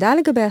דף עמדה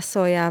לגבי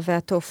הסויה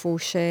והטופו,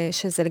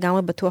 שזה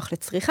לגמרי בטוח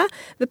לצריכה,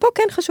 ופה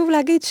כן חשוב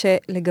להגיד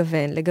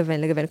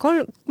שלגוון.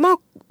 כמו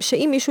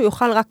שאם מישהו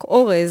יאכל רק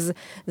אורז,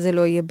 זה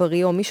לא יהיה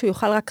בריא, או מישהו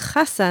יאכל רק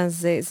חסה,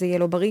 זה יהיה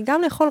לא בריא.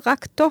 גם לאכול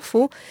רק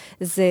טופו,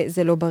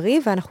 זה לא בריא,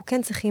 ואנחנו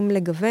כן צריכים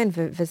לגוון,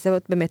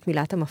 וזאת באמת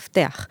מילת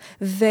המפתח.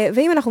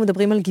 ואם אנחנו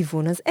מדברים על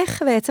גיוון, אז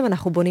איך בעצם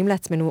אנחנו בונים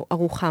לעצמנו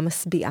ארוחה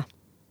משביעה?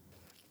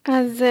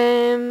 אז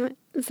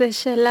זו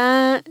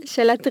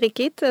שאלה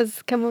טריקית,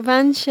 אז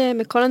כמובן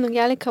שבכל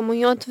הנוגע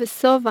לכמויות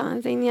וסובה,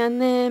 זה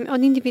עניין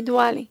מאוד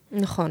אינדיבידואלי.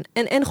 נכון,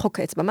 אין חוק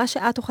אצבע, מה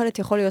שאת אוכלת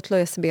יכול להיות לא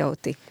ישביע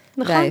אותי.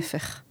 נכון,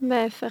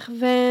 בהפך,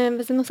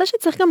 וזה נושא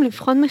שצריך גם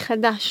לבחון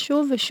מחדש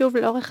שוב ושוב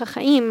לאורך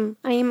החיים,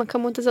 האם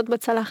הכמות הזאת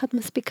בצלחת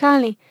מספיקה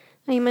לי,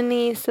 האם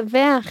אני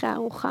שבע אחרי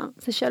הארוחה,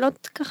 זה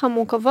שאלות ככה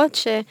מורכבות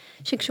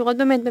שקשורות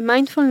באמת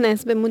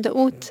במיינדפולנס,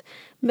 במודעות,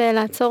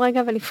 בלעצור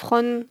רגע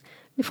ולבחון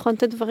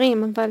את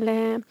הדברים, אבל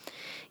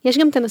יש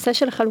גם את הנושא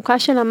של החלוקה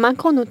של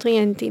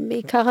המקרונוטריאנטים,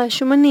 בעיקר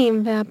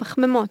השומנים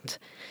והפחמימות,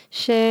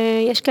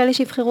 שיש כאלה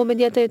שיבחרו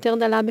בדיאטה יותר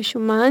דלה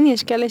בשומן,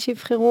 יש כאלה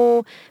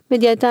שיבחרו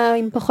בדיאטה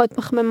עם פחות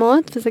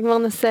פחמימות, וזה כבר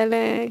נושא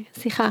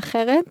לשיחה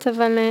אחרת,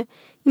 אבל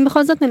אם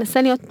בכל זאת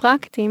ננסה להיות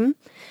פרקטיים,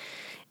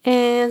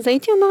 אז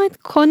הייתי אומרת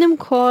קודם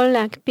כל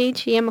להקפיד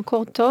שיהיה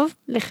מקור טוב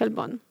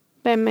לחלבון,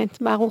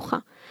 באמת, בארוחה.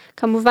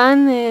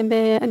 כמובן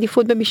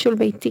בעדיפות בבישול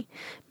ביתי,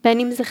 בין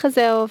אם זה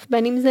חזה עוף,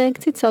 בין אם זה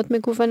קציצות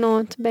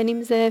מגוונות, בין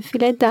אם זה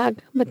פילה דג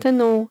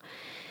בתנור.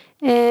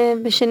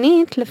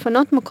 ושנית,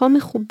 לפנות מקום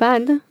מכובד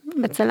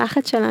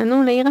בצלחת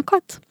שלנו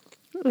לירקות.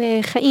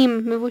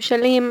 חיים,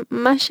 מבושלים,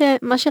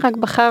 מה שרק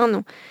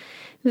בחרנו.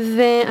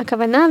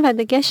 והכוונה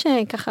והדגש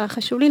שככה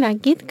חשוב לי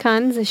להגיד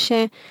כאן, זה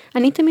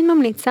שאני תמיד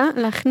ממליצה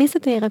להכניס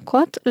את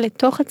הירקות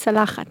לתוך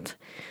הצלחת.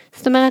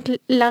 זאת אומרת,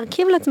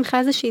 להרכיב לעצמך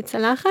איזושהי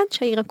צלחת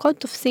שהירקות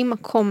תופסים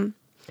מקום.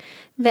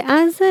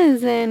 ואז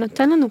זה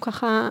נותן לנו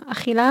ככה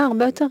אכילה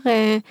הרבה יותר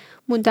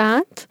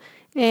מודעת,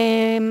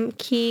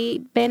 כי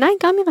בעיניי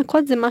גם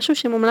ירקות זה משהו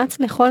שמומלץ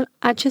לאכול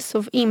עד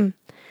שסובעים,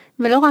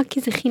 ולא רק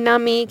כי זה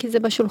חינמי, כי זה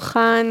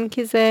בשולחן,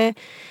 כי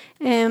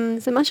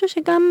זה משהו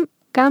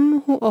שגם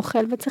הוא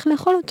אוכל וצריך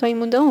לאכול אותו עם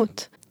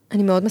מודעות.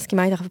 אני מאוד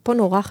מסכימה איתך, ופה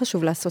נורא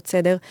חשוב לעשות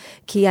סדר,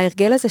 כי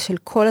ההרגל הזה של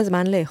כל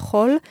הזמן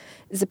לאכול,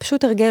 זה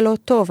פשוט הרגל לא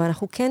טוב,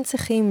 ואנחנו כן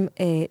צריכים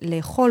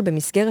לאכול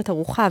במסגרת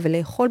ארוחה,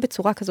 ולאכול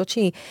בצורה כזאת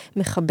שהיא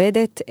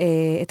מכבדת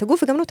את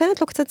הגוף, וגם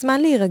נותנת לו קצת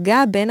זמן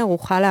להירגע בין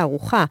ארוחה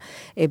לארוחה.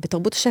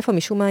 בתרבות השפע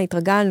משום מה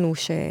התרגלנו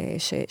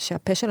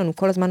שהפה שלנו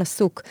כל הזמן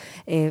עסוק,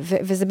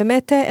 וזה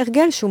באמת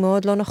הרגל שהוא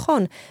מאוד לא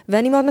נכון,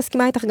 ואני מאוד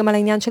מסכימה איתך גם על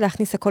העניין של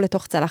להכניס הכל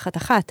לתוך צלחת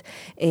אחת.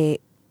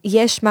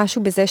 יש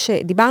משהו בזה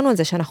שדיברנו על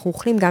זה שאנחנו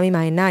אוכלים גם עם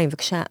העיניים,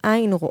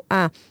 וכשהעין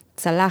רואה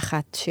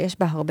צלחת שיש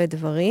בה הרבה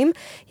דברים,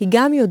 היא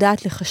גם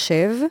יודעת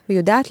לחשב,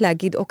 ויודעת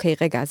להגיד, אוקיי,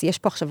 רגע, אז יש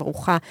פה עכשיו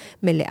ארוחה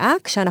מלאה,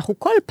 כשאנחנו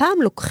כל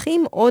פעם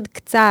לוקחים עוד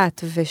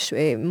קצת,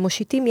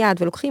 ומושיטים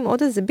יד, ולוקחים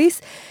עוד איזה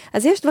ביס,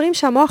 אז יש דברים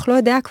שהמוח לא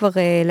יודע כבר,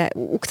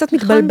 הוא קצת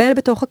מתבלבל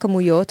בתוך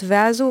הכמויות,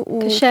 ואז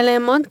הוא... קשה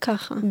לעמוד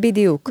ככה.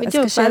 בדיוק, אז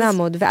קשה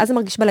לעמוד, ואז זה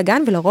מרגיש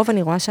בלגן, ולרוב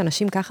אני רואה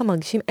שאנשים ככה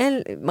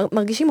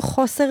מרגישים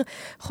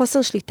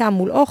חוסר שליטה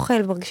מול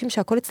אוכל, ומרגישים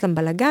שהכל אצלם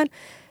בלגן,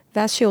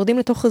 ואז שיורדים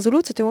לתוך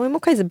רזולוציות, הם אומרים,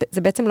 אוקיי,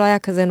 זה בעצם לא היה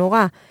כזה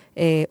נורא,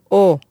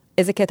 או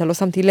איזה קטע, לא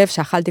שמתי לב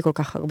שאכלתי כל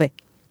כך הרבה.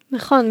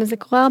 נכון, וזה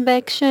קורה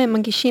הרבה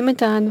כשמגישים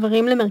את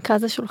הדברים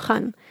למרכז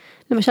השולחן.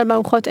 למשל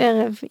בארוחות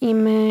ערב,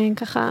 עם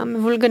ככה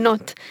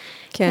מבולגנות.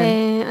 כן.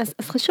 אז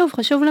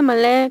חשוב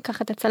למלא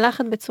ככה את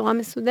הצלחת בצורה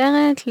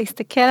מסודרת,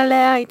 להסתכל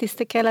עליה, היא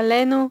תסתכל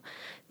עלינו,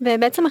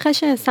 ובעצם אחרי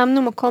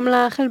ששמנו מקום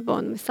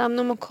לחלבון,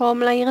 ושמנו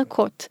מקום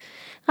לירקות,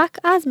 רק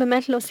אז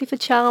באמת להוסיף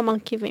את שאר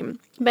המרכיבים.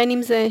 בין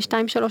אם זה 2-3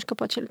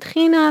 כפות של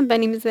טחינה,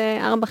 בין אם זה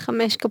 4-5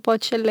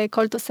 כפות של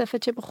כל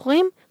תוספת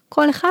שבוחרים,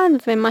 כל אחד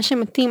ומה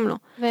שמתאים לו.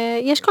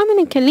 ויש כל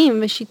מיני כלים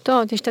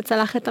ושיטות, יש את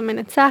הצלחת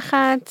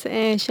המנצחת,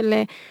 של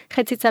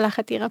חצי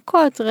צלחת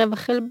ירקות, רבע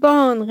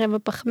חלבון, רבע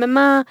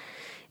פחמימה.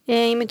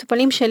 עם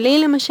מטופלים שלי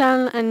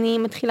למשל, אני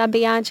מתחילה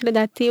ביעד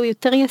שלדעתי הוא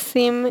יותר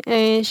ישים,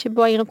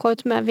 שבו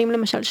הירקות מהווים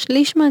למשל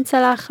שליש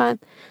מהצלחת,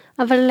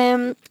 אבל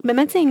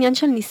באמת זה עניין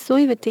של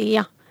ניסוי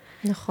וטעייה.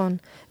 נכון.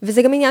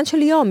 וזה גם עניין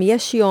של יום.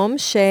 יש יום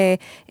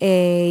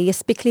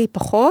שיספיק לי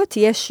פחות,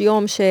 יש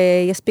יום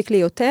שיספיק לי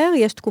יותר,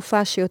 יש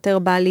תקופה שיותר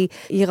בא לי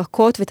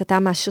ירקות ותתה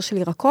מהשיר של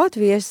ירקות,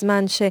 ויש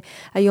זמן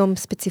שהיום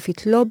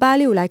ספציפית לא בא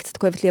לי, אולי קצת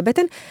כואבת לי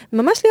הבטן.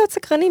 ממש להיות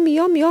סקרנים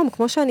מיום יום,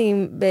 כמו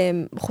שאני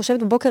חושבת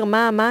בבוקר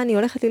מה אני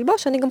הולכת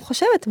ללבוש, אני גם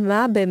חושבת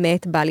מה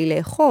באמת בא לי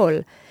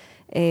לאכול.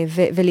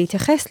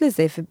 ולהתייחס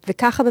לזה,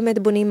 וככה באמת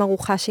בונים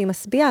ארוחה שהיא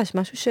משביעה,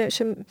 משהו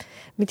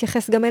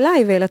שמתייחס גם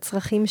אליי ואל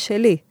הצרכים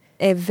שלי.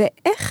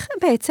 ואיך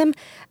בעצם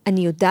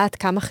אני יודעת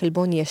כמה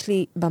חלבון יש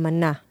לי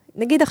במנה?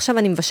 נגיד עכשיו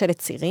אני מבשלת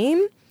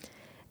צירים,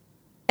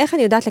 איך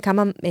אני יודעת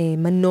לכמה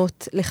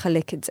מנות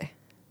לחלק את זה?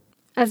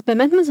 אז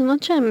באמת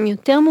מזונות שהם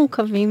יותר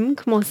מורכבים,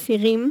 כמו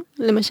סירים,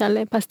 למשל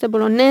פסטה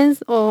בולונז,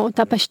 או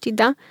אותה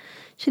פשטידה,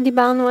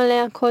 שדיברנו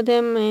עליה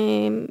קודם,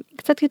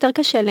 קצת יותר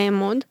קשה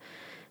לאמוד,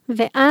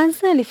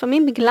 ואז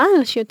לפעמים בגלל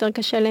שיותר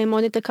קשה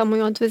לאמוד את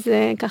הכמויות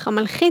וזה ככה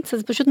מלחיץ,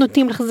 אז פשוט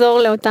נוטים לחזור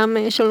לאותם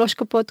 3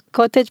 כפות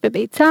קוטג'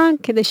 בביצה,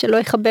 כדי שלא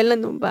יחבל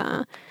לנו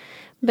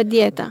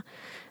בדיאטה.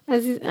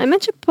 אז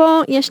האמת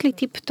שפה יש לי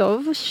טיפ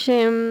טוב,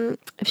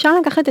 שאפשר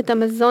לקחת את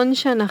המזון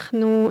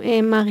שאנחנו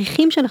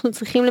מעריכים שאנחנו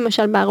צריכים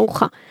למשל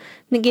בארוחה.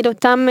 נגיד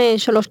אותם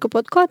 3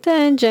 כפות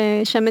קוטג',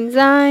 שמן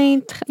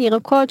זית,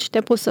 ירקות,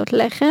 2 פרוסות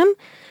לחם,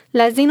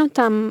 להזין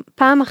אותם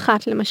פעם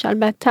אחת למשל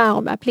באתר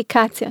או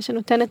באפליקציה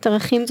שנותנת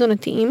ערכים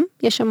תזונתיים,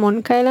 יש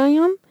המון כאלה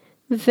היום,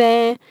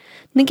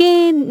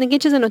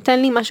 ונגיד שזה נותן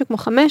לי משהו כמו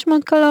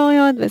 500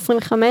 קלוריות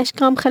ו25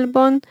 גרם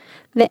חלבון,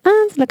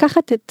 ואז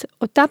לקחת את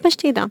אותה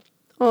פשטידה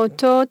או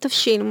אותו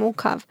תבשיל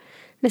מורכב,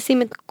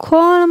 לשים את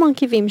כל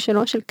המרכיבים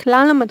שלו, של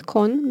כלל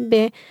המתכון,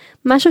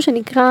 במשהו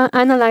שנקרא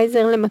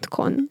אנלייזר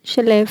למתכון,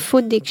 של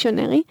Food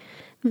Dictionary,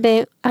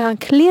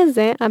 והכלי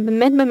הזה,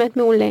 הבאמת באמת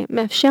מעולה,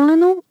 מאפשר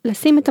לנו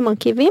לשים את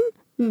המרכיבים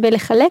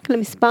ולחלק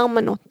למספר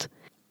מנות.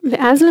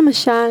 ואז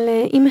למשל,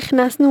 אם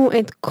הכנסנו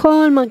את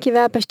כל מרכיבי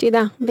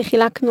הפשטידה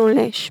וחילקנו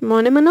ל8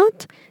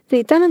 מנות, זה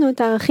ייתן לנו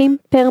את הערכים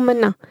פר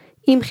מנה.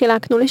 אם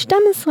חילקנו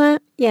ל12,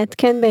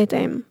 יעדכן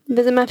בהתאם.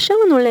 וזה מאפשר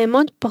לנו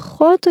לאמוד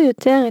פחות או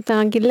יותר את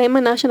הגילי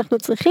מנה שאנחנו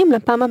צריכים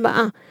לפעם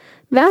הבאה.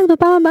 ואז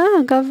בפעם הבאה,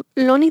 אגב,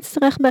 לא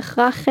נצטרך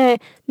בהכרח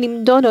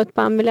למדוד עוד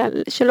פעם,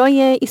 שלא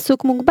יהיה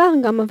עיסוק מוגבר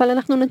גם, אבל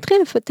אנחנו נתחיל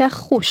לפתח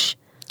חוש.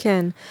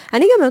 כן.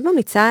 אני גם מאוד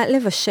ממליצה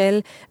לבשל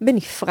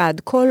בנפרד,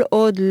 כל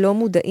עוד לא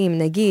מודעים.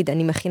 נגיד,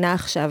 אני מכינה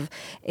עכשיו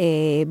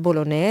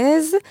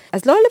בולונז,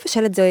 אז לא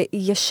לבשל את זה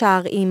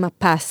ישר עם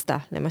הפסטה,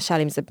 למשל,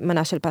 אם זה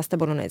מנה של פסטה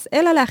בולונז,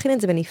 אלא להכין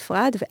את זה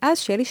בנפרד, ואז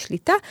שיהיה לי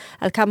שליטה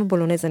על כמה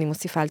בולונז אני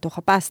מוסיפה לתוך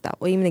הפסטה.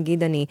 או אם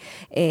נגיד אני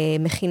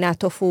מכינה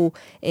טופו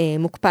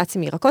מוקפץ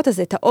עם ירקות, אז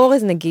את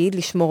האורז נגיד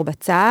לשמור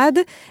בצד,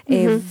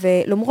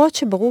 ולמרות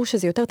שברור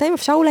שזה יותר טעים,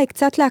 אפשר אולי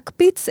קצת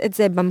להקפיץ את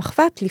זה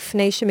במחבת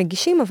לפני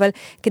שמגישים, אבל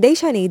כדי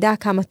שאני ידע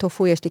כמה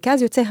טופו יש לי, כי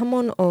אז יוצא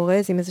המון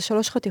אורז עם איזה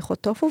 3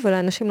 חתיכות טופו,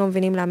 ולאנשים לא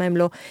מבינים למה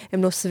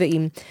הם לא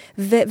שבעים.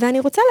 ואני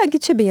רוצה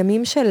להגיד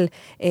שבימים של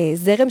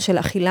זרם של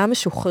אכילה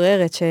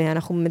משוחררת,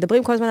 שאנחנו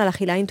מדברים כל הזמן על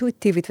אכילה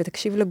אינטואיטיבית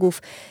ותקשיב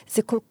לגוף,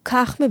 זה כל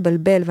כך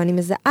מבלבל, ואני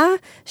מזהה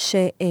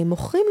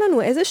שמוכרים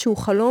לנו איזשהו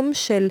חלום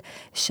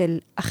של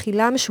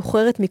אכילה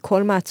משוחררת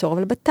מכל מעצור,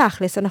 אבל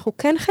בתכלס אנחנו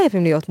כן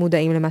חייבים להיות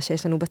מודעים למה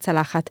שיש לנו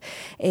בצלחת,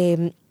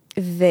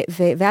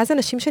 ואז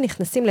אנשים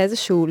שנכנסים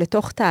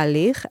לתוך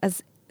תהליך,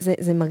 אז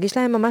זה מרגיש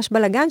להם ממש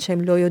בלגן,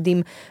 שהם לא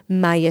יודעים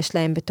מה יש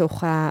להם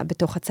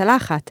בתוך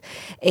הצלחת.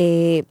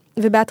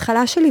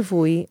 ובהתחלה של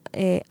ליווי,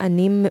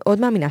 אני מאוד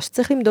מאמינה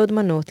שצריך למדוד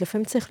מנות,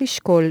 לפעמים צריך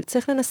לשקול,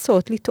 צריך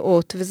לנסות,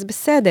 לטעות, וזה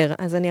בסדר.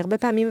 אז אני הרבה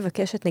פעמים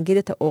מבקשת, נגיד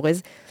את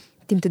האורז,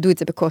 תמתדו את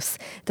זה בכוס,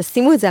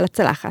 תשימו את זה על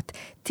הצלחת,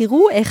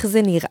 תראו איך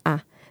זה נראה.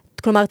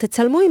 כלומר,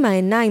 תצלמו עם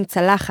העיניים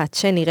צלחת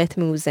שנראית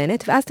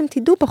מאוזנת, ואז אתם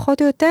תדעו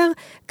פחות או יותר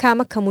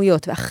כמה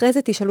כמויות, ואחרי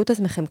זה תשאלו את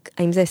עצמכם,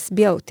 האם זה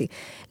הסביע אותי?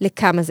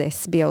 לכמה זה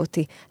הסביע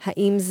אותי?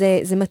 האם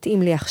זה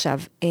מתאים לי עכשיו?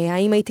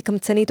 האם הייתי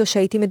קמצנית או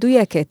שהייתי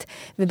מדויקת?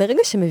 וברגע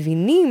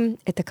שמבינים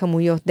את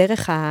הכמויות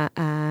דרך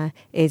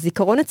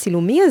הזיכרון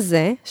הצילומי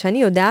הזה,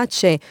 שאני יודעת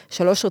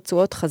ש3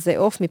 רצועות חזה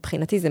עוף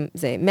מבחינתי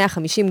זה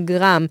 150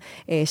 גרם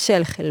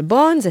של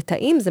חלבון, זה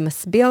טעים, זה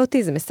מסביע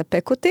אותי, זה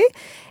מספק אותי,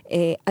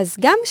 אז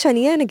גם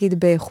שאני אהיה נגיד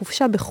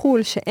בחופשה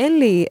בחול, שאין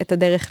לי את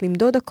הדרך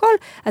למדוד הכל,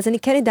 אז אני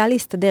כן ידע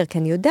להסתדר, כי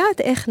אני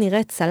יודעת איך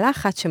נראית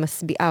צלחת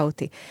שמסביעה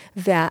אותי.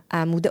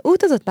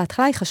 והמודעות הזאת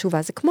בהתחלה היא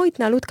חשובה, זה כמו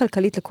התנהלות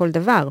כלכלית לכל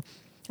דבר.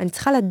 אני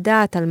צריכה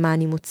לדעת על מה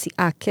אני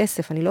מוציאה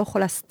כסף, אני לא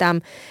יכולה סתם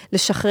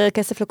לשחרר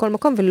כסף לכל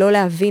מקום, ולא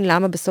להבין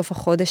למה בסוף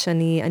החודש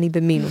אני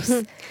במינוס.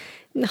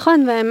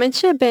 נכון, והאמת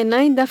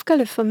שבעיניי דווקא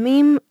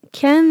לפעמים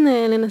כן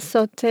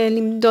לנסות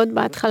למדוד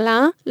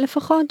בהתחלה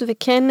לפחות,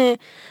 וכן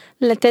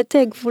לתת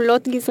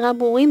גבולות גזרה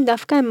ברורים,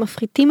 דווקא הם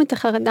מפחיתים את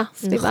החרדה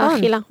סביב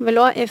האכילה,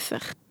 ולא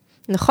ההפך.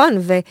 נכון,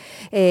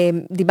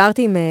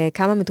 ודיברתי עם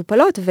כמה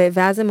מטופלות,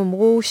 ואז הם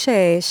אמרו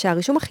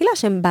שהרישום אכילה,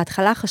 שהם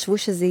בהתחלה חשבו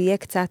שזה יהיה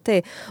קצת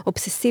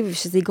אובססיבי,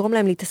 שזה יגרום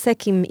להם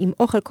להתעסק עם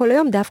אוכל כל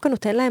היום, דווקא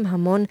נותן להם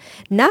המון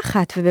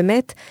נחת,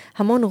 ובאמת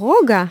המון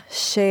רוגע,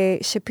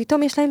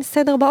 שפתאום יש להם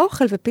סדר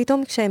באוכל,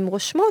 ופתאום כשהן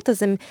רושמות,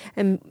 אז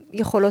הן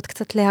יכולות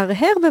קצת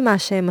להרהר במה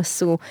שהם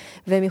עשו,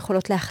 והן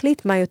יכולות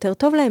להחליט מה יותר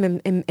טוב להם,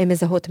 הן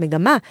מזהות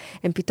מגמה,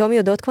 הן פתאום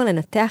יודעות כבר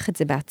לנתח את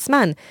זה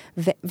בעצמן,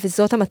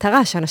 וזאת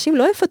המטרה, שאנשים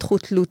לא יפתחו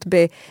תלות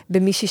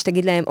במישהי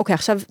שתגיד להם, אוקיי,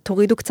 עכשיו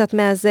תורידו קצת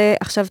מהזה,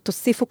 עכשיו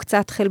תוסיפו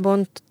קצת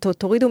חלבון,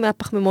 תורידו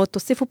מהפחמימות,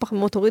 תוסיפו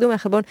פחמימות, תורידו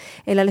מהחלבון,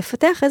 אלא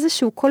לפתח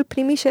איזשהו קול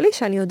פנימי שלי,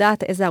 שאני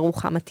יודעת איזה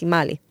ארוחה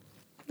מתאימה לי.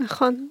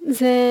 נכון,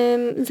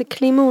 זה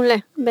כלי מעולה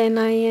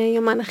בעיניי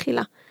יומן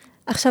אכילה.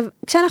 עכשיו,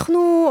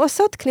 כשאנחנו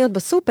עושות קניות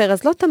בסופר,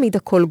 אז לא תמיד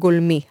הכל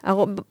גולמי.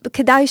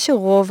 כדאי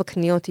שרוב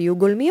הקניות יהיו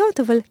גולמיות,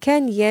 אבל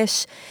כן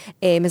יש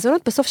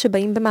מזונות בסוף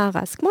שבאים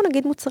במארז, כמו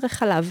נגיד מוצרי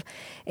חלב.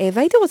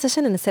 והייתי רוצה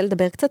שננסה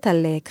לדבר קצת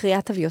על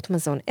קריאת תוויות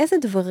מזון. איזה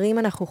דברים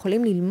אנחנו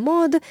יכולים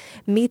ללמוד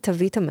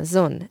מתווית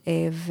המזון.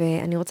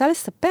 ואני רוצה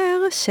לספר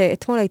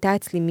שאתמול הייתה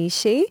אצלי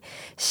מישהי,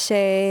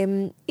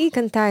 שהיא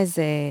קנתה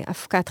איזה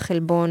אבקת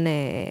חלבון,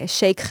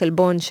 שייק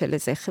חלבון של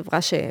איזה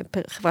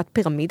חברת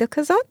פירמידה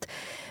כזאת,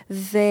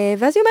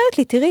 ואז היא אומרת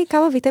לי, תראי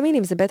כמה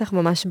ויטמינים, זה בטח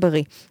ממש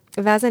בריא.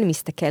 ואז אני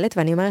מסתכלת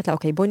ואני אומרת לה,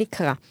 אוקיי, בוא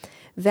נקרא.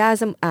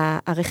 ואז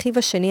הרכיב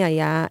השני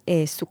היה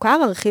סוכר,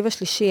 הרכיב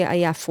השלישי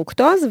היה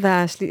פרוקטוז,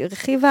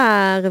 והרכיב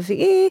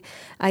הרביעי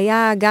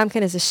היה גם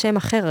כן איזה שם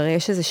אחר, הרי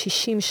יש איזה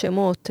 60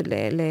 שמות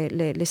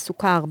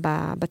לסוכר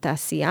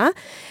בתעשייה.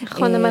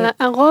 נכון, אבל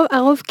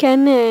הרוב כן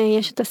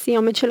יש את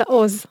הסיומת של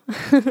העוז.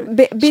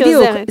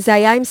 בדיוק, זה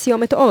היה עם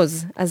סיומת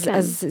עוז, אז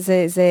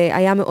זה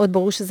היה מאוד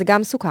ברור שזה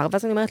גם סוכר,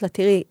 ואז אני אומרת לה,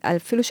 תראי,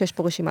 אפילו שיש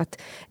פה רשימת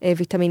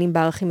ויטמינים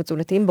בערכים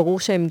התזונתיים, ברור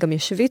שהם גם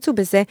ישוויצו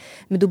בזה,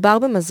 מדובר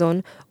במזון,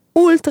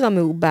 אולטרה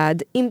מעובד,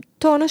 עם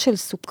טונה של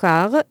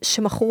סוכר,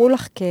 שמכרו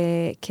לך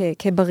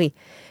כבריא.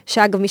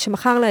 שאגב, מי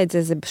שמכר לה את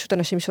זה, זה פשוט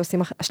אנשים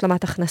שעושים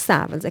השלמת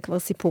הכנסה, אבל זה כבר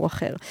סיפור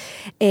אחר.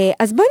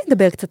 אז בואי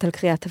נדבר קצת על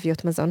קריאת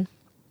תוויות מזון.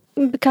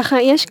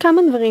 ככה, יש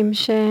כמה דברים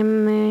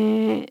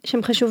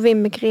שהם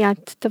חשובים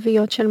בקריאת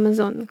תוויות של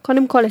מזון.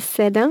 קודם כל,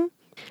 הסדר.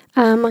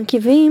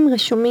 המרכיבים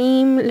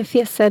רשומים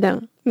לפי הסדר.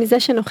 מזה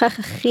שנוכח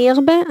הכי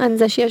הרבה, עד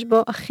זה שיש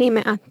בו הכי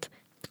מעט.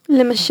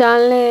 למשל,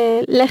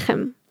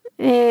 לחם.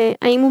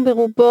 האם הוא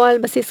ברובו על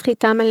בסיס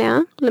חיטה מלאה?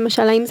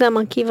 למשל, האם זה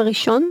המרכיב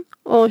הראשון,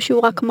 או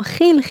שהוא רק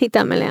מכיל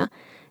חיטה מלאה?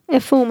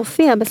 איפה הוא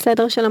מופיע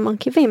בסדר של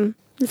המרכיבים?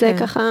 זה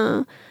ככה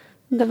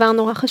דבר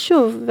נורא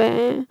חשוב,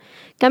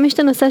 וגם יש את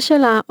הנושא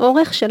של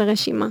האורך של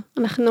הרשימה.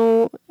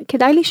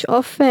 כדאי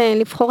לשאוף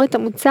לבחור את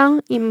המוצר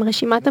עם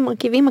רשימת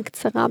המרכיבים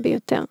הקצרה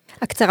ביותר.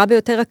 הקצרה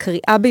ביותר,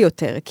 הקריאה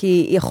ביותר,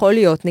 כי יכול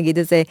להיות, נגיד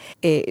איזה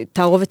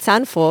תערובת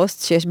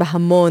סנפרוסט, שיש בה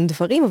המון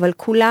דברים, אבל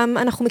כולם,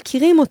 אנחנו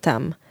מכירים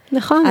אותם.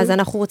 נכון. אז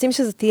אנחנו רוצים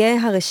שזו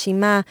תהיה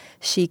הרשימה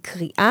שהיא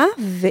קריאה,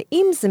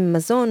 ואם זה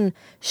מזון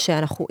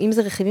אם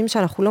זה רכיבים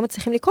שאנחנו לא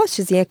מצליחים לקרוא,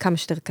 שזה יהיה כמה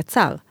שיותר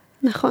קצר.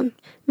 נכון.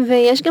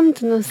 ויש גם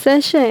את הנושא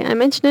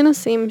האמת שני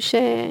נושאים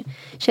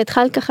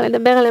שהתחל ככה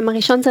לדבר עליהם.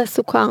 הראשון זה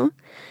הסוכר,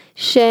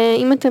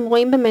 שאם אתם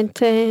רואים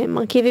באמת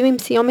מרכיבים עם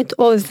סיומת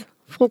עוז,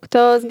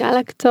 פרוקטוז,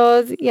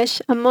 גלקטוז,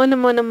 יש המון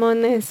המון המון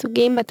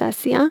סוגים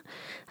בתעשייה,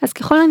 אז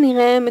ככל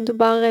הנראה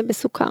מדובר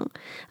בסוכר.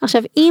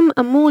 עכשיו, אם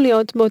אמור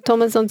להיות באותו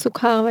מזון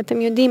סוכר,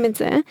 ואתם יודעים את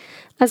זה,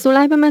 אז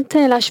אולי באמת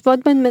להשוות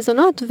בין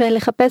מזונות,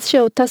 ולחפש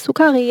שאותה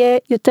סוכר יהיה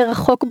יותר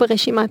רחוק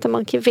ברשימת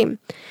המרכיבים.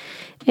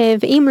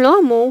 ואם לא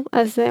אמור,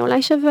 אז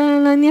אולי שווה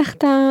להניח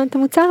את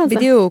המוצר הזה.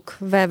 בדיוק,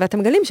 ואתם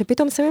מגלים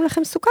שפתאום שמים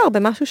לכם סוכר,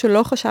 במשהו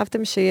שלא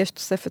חשבתם שיש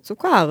תוספת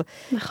סוכר.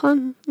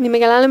 נכון, אני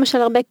מגלה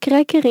למשל הרבה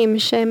קרקרים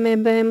שהם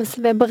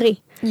במסווה בריא.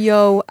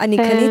 אני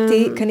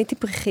קניתי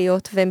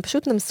פריחיות, והם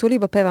פשוט נמסו לי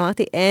בפה,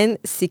 ואמרתי, אין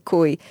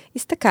סיכוי.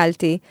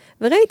 הסתכלתי,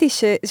 וראיתי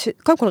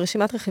שקודם כל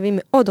רשימת רכיבים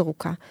מאוד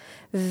ארוכה,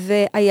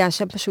 והיה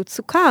שם פשוט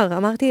סוכר.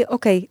 אמרתי,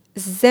 אוקיי,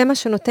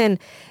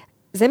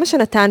 זה מה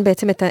שנתן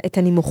בעצם את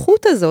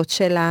הנימוכות הזאת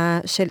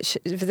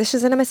וזה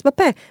שזה נמס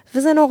בפה,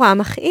 וזה נורא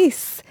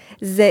מכעיס.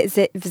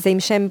 וזה עם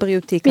שם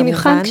בריאותי כמובן.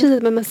 במיוחד כשזה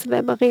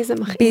במסווה בריא, זה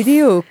מכעיס.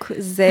 בדיוק,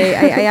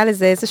 היה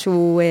לזה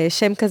איזשהו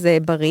שם כזה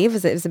בריא,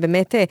 וזה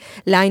באמת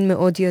ליין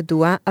מאוד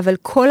ידוע, אבל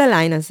כל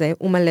הליין הזה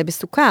הוא מלא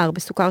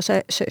בסוכר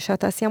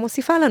שהתעשייה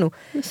מוסיפה לנו.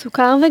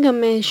 סוכר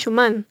וגם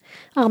שומן.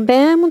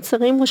 הרבה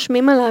מוצרים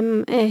רושמים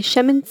עליהם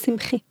שמן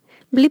צמחי,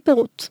 בלי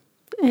פירוט.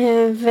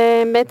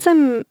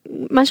 ובעצם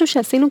משהו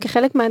שעשינו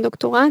כחלק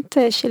מהדוקטורט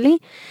שלי,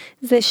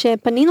 זה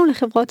שפנינו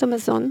לחברות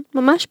המזון,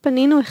 ממש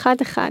פנינו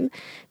אחד-אחד,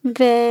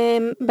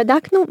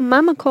 ובדקנו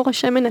מה מקור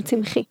השמן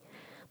הצמחי.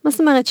 מה זאת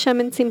אומרת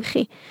שמן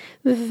צמחי?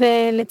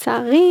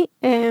 ולצערי,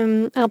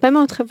 הרבה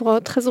מאוד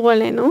חברות חזרו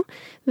אלינו,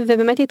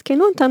 ובאמת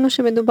התקנו אותנו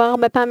שמדובר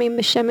הרבה פעמים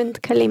בשמן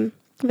דקלים,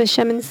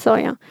 ושמן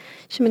סויה,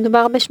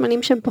 שמדובר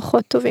בשמנים שהם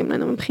פחות טובים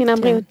לנו מבחינה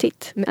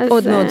בריאותית.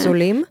 מאוד מאוד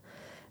זולים.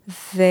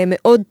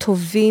 ומאוד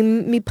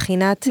טובים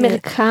מבחינת...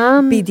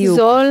 מרקם, בדיוק.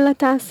 זול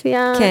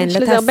לתעשייה, כן, יש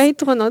לזה הרבה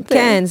יתרונות.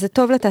 כן, זה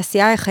טוב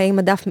לתעשייה, חיי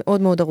מדף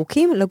מאוד מאוד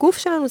ארוכים, לגוף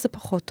שלנו זה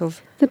פחות טוב.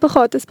 זה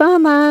פחות, אז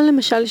פעם הבאה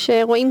למשל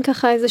שרואים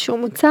ככה איזשהו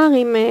מוצר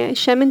עם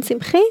שמן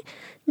צמחי,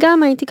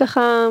 גם הייתי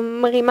ככה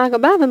מרימה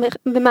גבה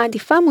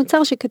ומעדיפה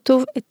מוצר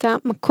שכתוב את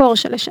המקור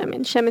של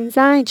השמן, שמן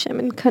זית,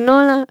 שמן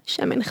קנולה,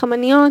 שמן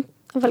חמניות,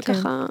 אבל כן.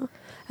 ככה...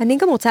 אני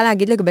גם רוצה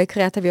להגיד לגבי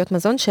קריאת תוויות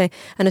מזון,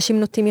 שאנשים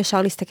נוטים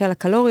ישר להסתכל על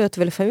הקלוריות,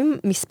 ולפעמים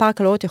מספר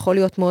קלוריות יכול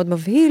להיות מאוד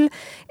מבהיל,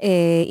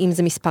 אם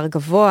זה מספר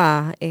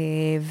גבוה,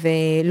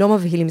 ולא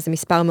מבהיל אם זה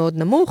מספר מאוד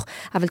נמוך,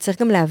 אבל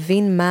צריך גם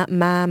להבין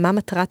מה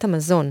מטרת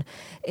המזון.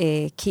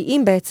 כי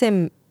אם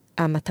בעצם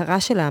המטרה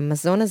של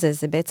המזון הזה,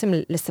 זה בעצם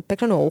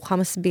לספק לנו ארוחה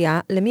משביעה,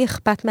 למי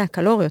אכפת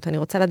מהקלוריות? אני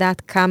רוצה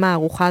לדעת כמה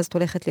הארוחה הזאת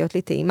הולכת להיות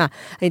לי טעימה.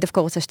 אני דווקא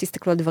רוצה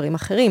שתסתכלו על דברים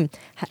אחרים.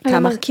 על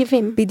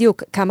מרכיבים.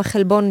 בדיוק, כמה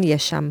חלבון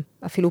יש שם,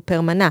 אפילו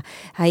פר מנה.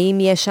 האם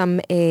יש שם,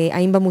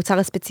 האם במוצר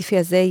הספציפי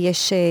הזה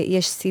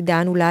יש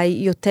סידן אולי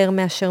יותר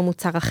מאשר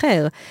מוצר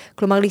אחר?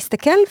 כלומר,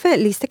 להסתכל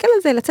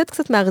על זה, לצאת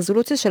קצת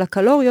מהרזולוציה של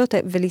הקלוריות,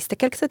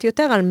 ולהסתכל קצת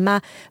יותר על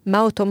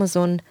מה אותו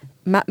מזון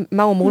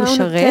מה הוא אמור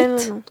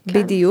לשרת,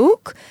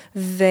 בדיוק,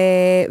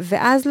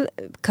 ואז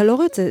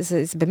קלוריות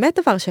זה באמת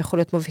דבר שיכול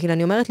להיות מבהיל.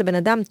 אני אומרת לבן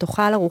אדם,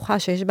 תאכל ארוחה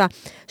שיש בה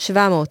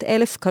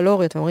 700,000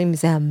 קלוריות, ואומרים,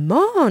 זה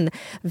המון,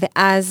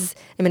 ואז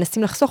הם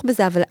מנסים לחסוך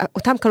בזה, אבל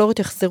אותם קלוריות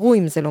יחזרו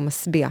אם זה לא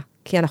משביע,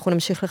 כי אנחנו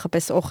נמשיך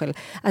לחפש אוכל.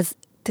 אז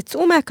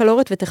תצאו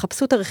מהקלוריות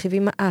ותחפשו את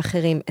הרכיבים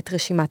האחרים, את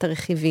רשימת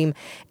הרכיבים,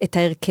 את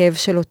ההרכב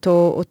של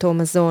אותו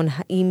מזון,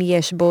 האם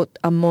יש בו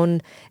המון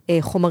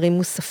חומרים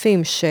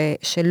מוספים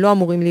שלא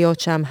אמורים להיות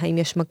שם, האם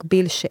יש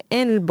מקביל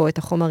שאין בו את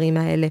החומרים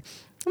האלה,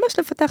 ממש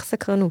לפתח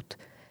סקרנות.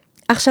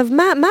 עכשיו,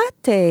 מה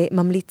את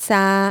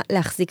ממליצה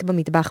להחזיק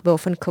במטבח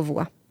באופן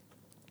קבוע?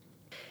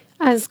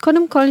 אז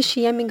קודם כל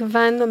שיהיה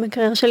מגוון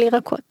במקרר של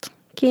ירקות.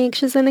 כי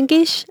כשזה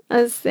נגיש,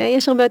 אז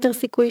יש הרבה יותר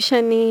סיכוי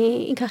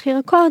שאני אקח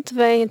ירקות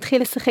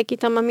ויתחיל לשחק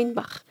איתם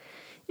במטבח.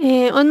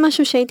 עוד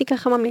משהו שהייתי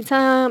ככה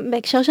ממליצה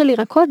בהקשר של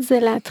ירקות, זה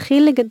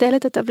להתחיל לגדל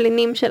את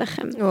התבלינים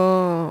שלכם.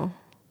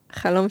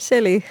 חלום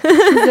שלי.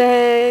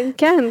 זה,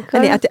 כן.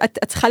 את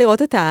צריכה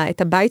לראות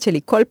את הבית שלי,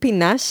 כל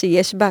פינה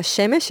שיש בה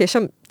שמש, יש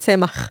שם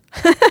צמח.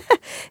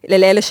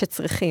 לאלה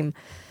שצריכים.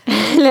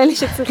 לאלה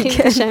שצריכים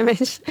את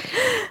השמש.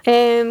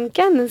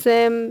 כן,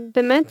 זה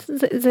באמת,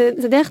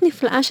 זה דרך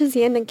נפלאה שזה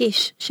יהיה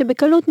נגיש,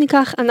 שבקלות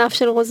ניקח ענף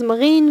של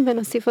רוזמרין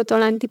ונוסיף אותו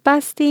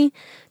לאנטיפסטי,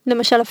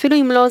 למשל אפילו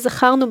אם לא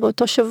זכרנו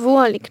באותו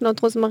שבוע לקנות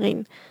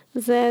רוזמרין.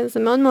 זה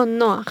מאוד מאוד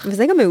נוח.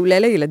 וזה גם מעולה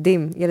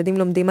לילדים. ילדים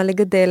לומדים על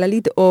לגדל, על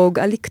לדאוג,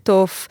 על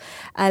לקטוף,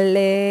 על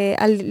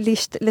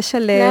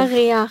לשלב.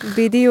 להריח.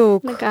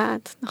 בדיוק.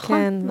 לגעת. נכון,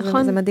 כן,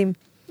 נכון. זה מדהים.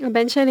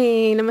 הבן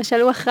שלי,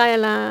 למשל, הוא אחראי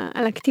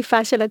על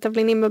הכתיפה של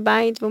התבלינים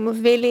בבית, והוא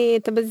מביא לי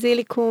את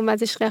הבזיליקום,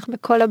 ואז יש ריח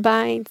בכל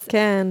הבית.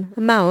 כן,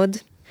 מה עוד?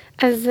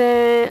 אז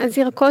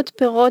ירקות,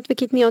 פירות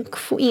וקטניות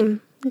קפואים,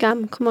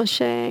 גם כמו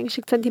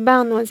שקצת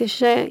דיברנו, אז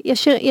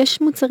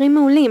יש מוצרים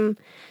מעולים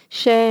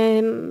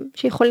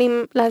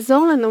שיכולים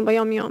לעזור לנו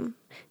ביום יום.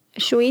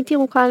 שועית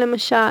ירוקה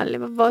למשל,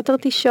 לבבות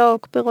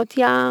ארטישוק, פירות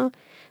יער,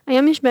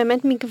 היום יש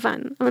באמת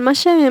מגוון, אבל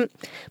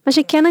מה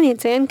שכן אני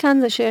אציין כאן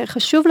זה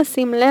שחשוב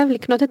לשים לב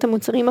לקנות את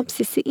המוצרים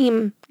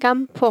הבסיסיים,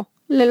 גם פה,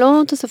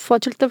 ללא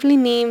תוספות של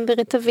תבלינים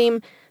ורטבים,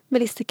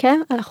 ולהסתכל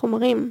על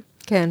החומרים.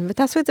 כן,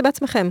 ותעשו את זה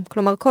בעצמכם.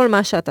 כלומר, כל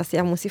מה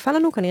שהתעשייה מוסיפה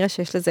לנו, כנראה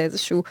שיש לזה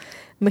איזשהו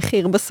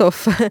מחיר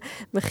בסוף.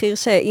 מחיר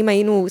שאם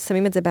היינו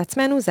שמים את זה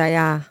בעצמנו, זה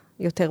היה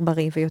יותר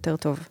בריא ויותר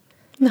טוב.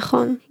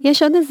 נכון.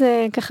 יש עוד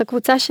איזה ככה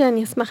קבוצה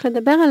שאני אשמח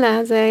לדבר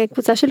עליה, זה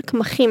קבוצה של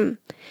קמחים.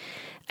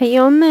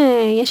 היום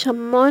יש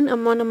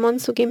המון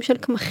סוגים של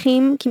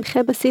קמחים, קמחי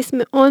בסיס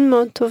מאוד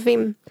מאוד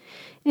טובים.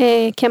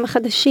 קמח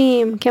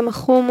חדשים, קמח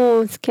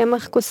חומוס,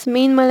 קמח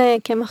קוסמין מלא,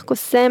 קמח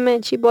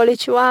קוסמת, שיבולת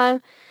שועל,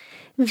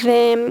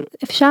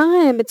 ואפשר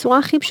בצורה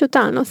הכי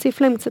פשוטה,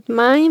 להוסיף להם קצת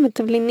מים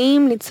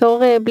ותבלינים,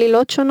 ליצור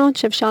בלילות שונות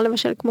שאפשר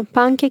למשל כמו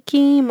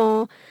פנקקים,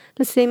 או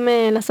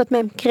לעשות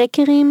מהם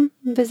קרקרים,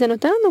 וזה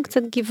נותן לנו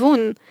קצת גיוון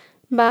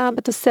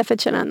בתוספת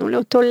שלנו,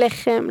 לאותו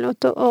לחם,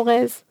 לאותו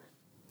אורז.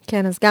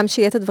 כן, אז גם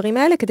שיהיה את הדברים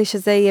האלה, כדי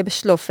שזה יהיה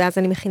בשלוף, ואז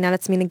אני מכינה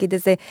לעצמי, נגיד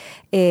איזה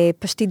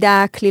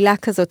פשטידה, כלילה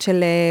כזאת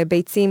של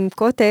ביצים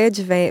קוטג'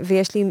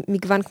 ויש לי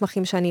מגוון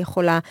קמחים שאני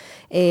יכולה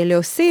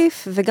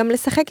להוסיף, וגם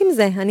לשחק עם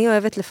זה. אני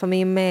אוהבת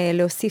לפעמים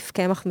להוסיף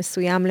קמח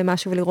מסוים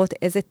למשהו, ולראות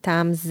איזה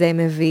טעם זה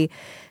מביא.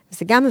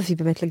 זה גם מביא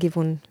באמת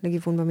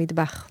לגיוון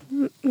במטבח.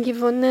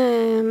 גיוון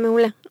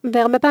מעולה.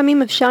 והרבה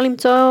פעמים אפשר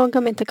למצוא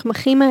גם את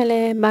הקמחים האלה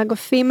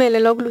באגפים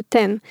ללא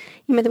גלוטן.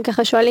 אם אתם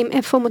ככה שואלים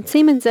איפה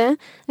מוצאים את זה,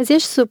 אז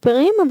יש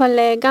סופרים, אבל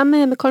גם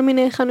בכל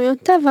מיני חנויות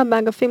טבע,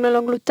 באגפים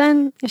ללא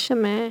גלוטן, יש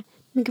שם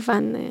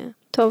מגוון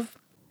טוב.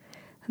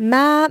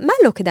 מה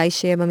לא כדאי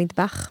שיהיה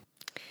במטבח?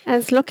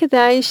 אז לא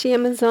כדאי שיהיה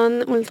מזון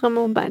אולטרה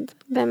מעובד,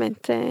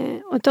 באמת.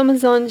 אותו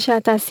מזון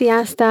שהתעשייה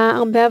עשתה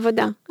הרבה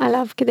עבודה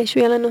עליו, כדי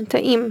שהוא יהיה לנו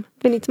טעים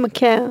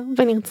ונתמכר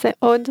ונרצה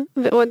עוד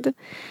ועוד.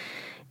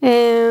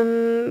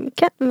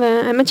 כן,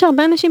 והאמת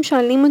שהרבה אנשים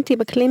שואלים אותי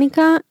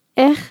בקליניקה,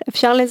 איך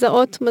אפשר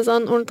לזהות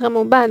מזון אולטרה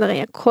מעובד,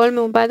 הרי הכל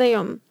מעובד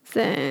היום.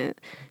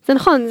 זה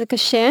נכון, זה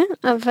קשה,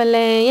 אבל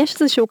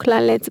יש איזשהו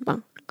כלל אצבע.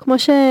 כמו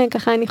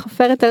שככה אני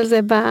חופרת על זה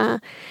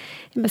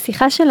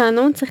בשיחה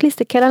שלנו, צריך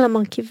להסתכל על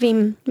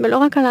המרכיבים, ולא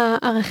רק על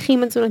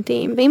הערכים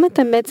התזונתיים. ואם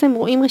אתם בעצם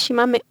רואים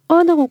רשימה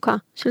מאוד ארוכה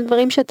של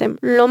דברים שאתם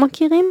לא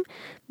מכירים,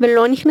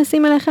 ולא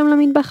נכנסים אליכם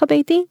למטבח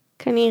הביתי,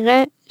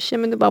 כנראה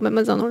שמדובר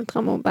במזון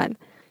אולטרה מעובד.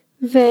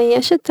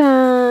 ויש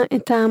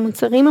את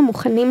המוצרים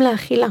המוכנים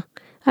לאכילה,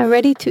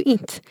 ה-ready to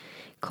eat.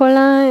 כל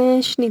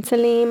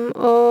השניצלים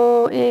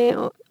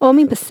או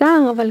מבשר,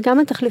 אבל גם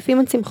התחליפים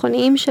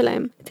הצמחוניים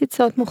שלהם,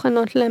 ציצות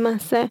מוכנות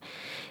למעשה.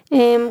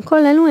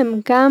 כל אלו הם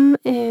גם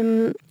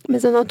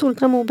מזונות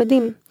אולטרה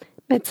מעובדים.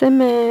 בעצם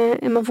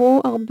הם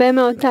עברו הרבה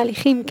מאוד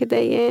תהליכים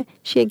כדי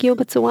שיגיעו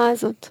בצורה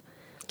הזאת.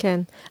 כן.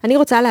 אני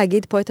רוצה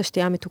להגיד פה את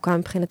השתייה המתוקה,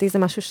 מבחינתי זה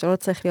משהו שלא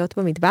צריך להיות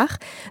במטבח,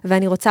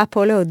 ואני רוצה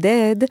פה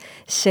לעודד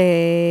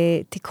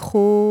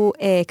שתיקחו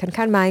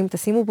קנקן מים,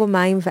 תשימו בו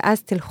מים,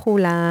 ואז תלכו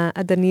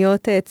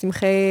לעדניות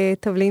צמחי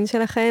תבלין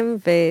שלכם,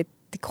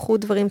 ותיקחו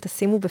דברים,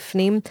 תשימו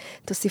בפנים,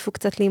 תוסיפו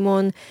קצת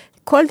לימון,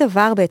 כל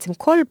דבר בעצם,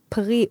 כל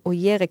פרי או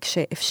ירק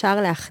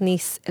שאפשר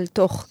להכניס אל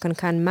תוך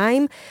קנקן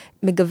מים,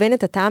 מגוון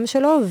את הטעם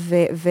שלו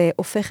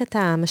והופך את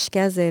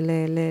המשקה הזה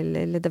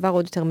לדבר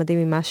עוד יותר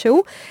מדהים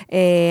ממשהו.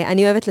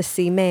 אני אוהבת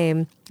לשים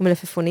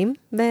מלפפונים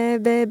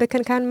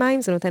בקנקן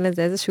מים, זה נותן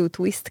לזה איזשהו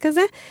טוויסט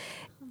כזה.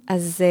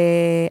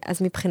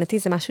 אז מבחינתי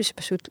זה משהו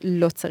שפשוט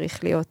לא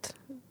צריך להיות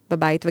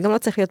בבית, וגם לא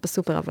צריך להיות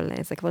בסופר, אבל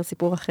זה כבר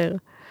סיפור אחר.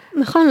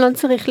 נכון, לא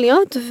צריך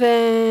להיות,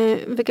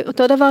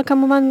 ואותו דבר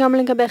כמובן גם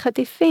לגבי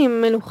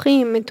חטיפים,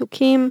 מלוחים,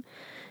 מתוקים,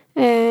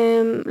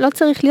 לא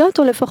צריך להיות,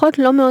 או לפחות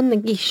לא מאוד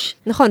נגיש.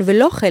 נכון,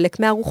 ולא חלק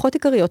מהארוחות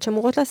עיקריות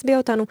שאמורות להשביע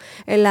אותנו,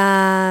 אלא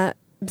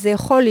זה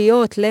יכול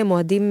להיות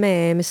למועדים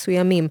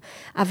מסוימים.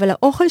 אבל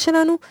האוכל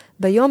שלנו,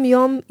 ביום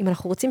יום, אם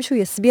אנחנו רוצים שהוא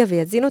ישביע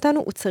ויזין אותנו,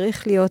 הוא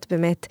צריך להיות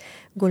באמת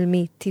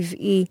גולמי,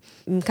 טבעי,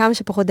 עם כמה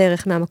שפחות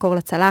דרך מהמקור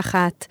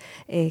לצלחת,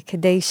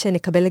 כדי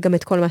שנקבל גם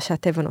את כל מה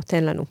שהטבע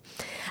נותן לנו.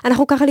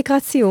 אנחנו ככה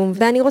לקראת סיום,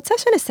 ואני רוצה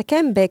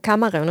שנסכם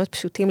בכמה רעיונות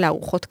פשוטים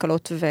לארוחות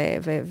קלות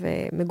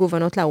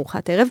ומגוונות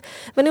לארוחת ערב,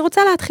 ואני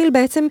רוצה להתחיל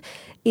בעצם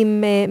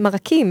עם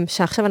מרקים,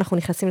 שעכשיו אנחנו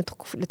נכנסים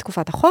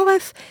לתקופת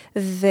החורף,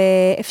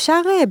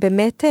 ואפשר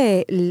באמת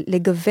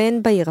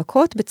לגוון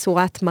בירקות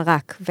בצורת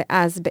מרק,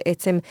 ואז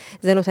בעצם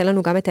זה נותן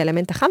לנו גם את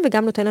האלמנט החם,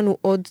 וגם נותן לנו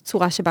עוד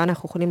צורה שבה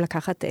אנחנו יכולים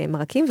לקחת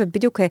מרקים,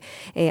 ובדיוק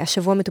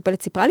השבוע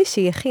מטופלת סיפרה לי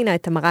שהיא הכינה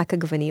את המרק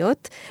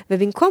עגבניות,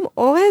 ובמקום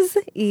אורז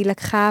היא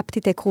לקחה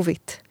פתיתי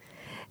כרובית.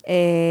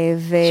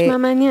 נשמע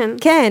מעניין.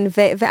 כן,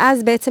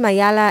 ואז בעצם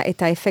היה לה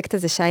את האפקט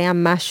הזה שהיה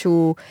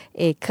משהו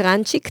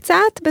קרנצ'י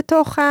קצת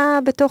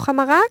בתוך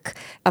המרק,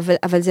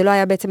 אבל זה לא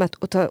היה בעצם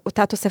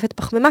אותה תוספת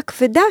פחמימה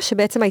כבדה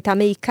שבעצם הייתה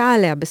מעיקה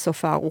עליה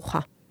בסוף הארוחה.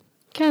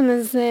 כן,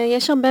 אז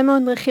יש הרבה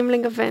מאוד דרכים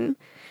לגוון.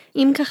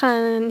 אם ככה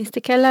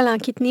נסתכל על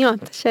הקטניות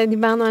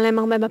שדיברנו עליהן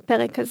הרבה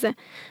בפרק הזה,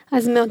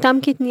 אז מאותן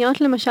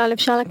קטניות למשל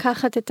אפשר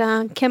לקחת את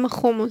הקמח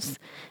חומוס,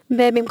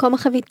 ובמקום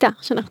החביתה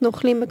שאנחנו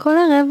אוכלים בכל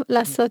ערב,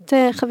 לעשות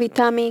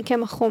חביתה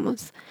מקמח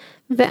חומוס.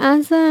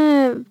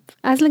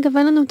 ואז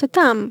לגוון לנו את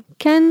הטעם.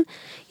 כן,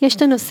 יש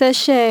את הנושא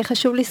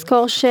שחשוב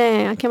לזכור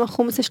שהקמח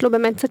חומוס יש לו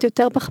באמת קצת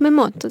יותר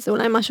פחמימות, אז זה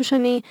אולי משהו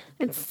שאני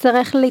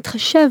אצטרך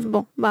להתחשב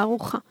בו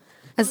בארוחה.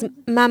 אז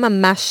מה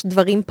ממש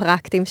דברים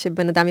פרקטיים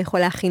שבן אדם יכול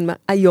להכין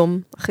היום,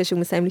 אחרי שהוא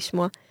מסיים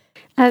לשמוע?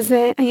 אז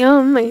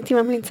היום הייתי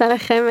ממליצה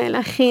לכם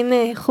להכין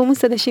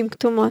חומוס עדשים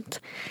כתומות.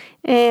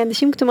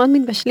 עדשים כתומות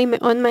מתבשלים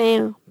מאוד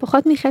מהר,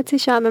 פחות מחצי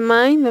שעה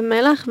במים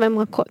ומלח והן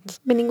רכות,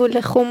 בניגוד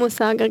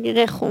לחומוס,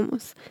 הגרגירי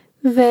חומוס.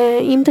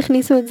 ואם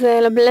תכניסו את זה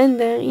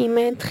לבלנדר עם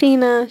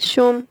טחינה,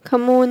 שום,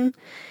 כמון,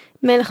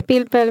 מלח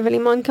פלפל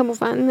ולימון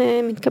כמובן,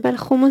 מתקבל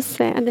חומוס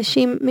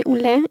עדשים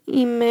מעולה,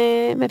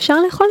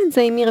 ואפשר לאכול את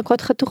זה עם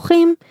ירקות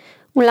חתוכים,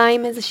 אולי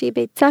עם איזושהי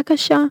ביצה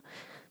קשה,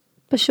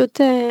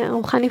 פשוט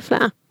ארוחה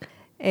נפלאה.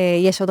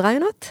 יש עוד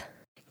רעיונות?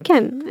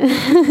 כן.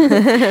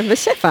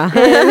 בשפע.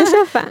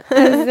 בשפע.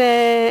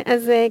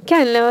 אז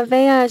כן,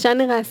 לאוהבי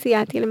הז'אנר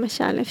האסייתי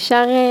למשל,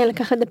 אפשר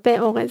לקחת דפי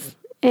אורז,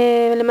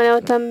 למלא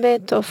אותם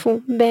בטופו,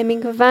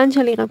 במגוון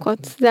של ירקות.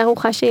 זה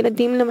ארוחה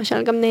שילדים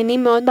למשל גם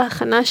נהנים מאוד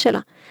בהכנה שלה.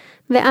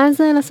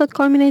 ואז לעשות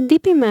כל מיני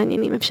דיפים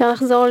מעניינים. אפשר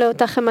לחזור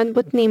לאותה חמת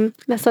בוטנים,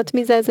 לעשות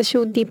מזה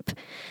איזשהו דיפ,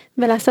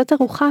 ולעשות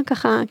ארוחה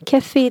ככה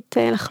כיפית,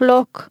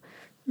 לחלוק.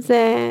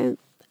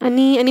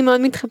 אני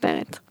מאוד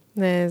מתחברת.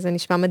 זה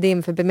נשמע מדהים,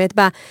 ובאמת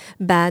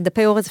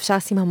בדפי אורז אפשר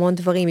לשים המון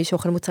דברים, מי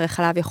שאוכל מוצרי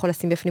חלב יכול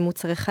לשים בפנים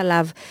מוצרי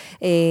חלב,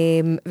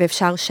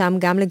 ואפשר שם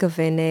גם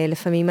לגוון,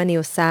 לפעמים אני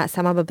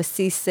שמה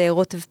בבסיס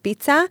רוטב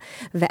פיצה,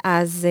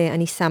 ואז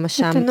אני שמה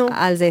שם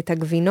על זה את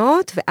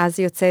הגבינות, ואז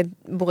יוצא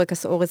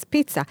בורקס אורז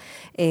פיצה,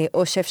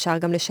 או שאפשר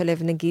גם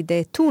לשלב נגיד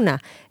טונה,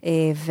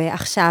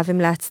 ועכשיו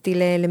המלצתי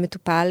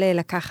למטופל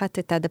לקחת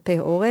את הדפי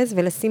אורז,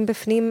 ולשים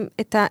בפנים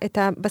את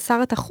הבשר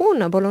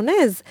התחון,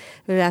 הבולונז,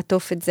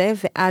 ולעטוף את זה,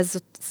 ואז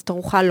זאת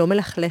ארוחה לא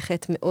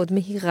מלכלכת, מאוד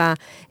מהירה,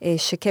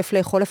 שכיף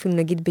לאכול אפילו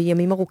נגיד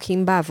בימים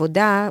ארוכים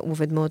בעבודה, הוא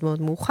עובד מאוד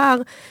מאוד מאוחר,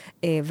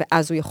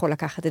 ואז הוא יכול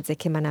לקחת את זה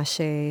כמנה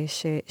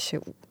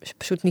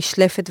שפשוט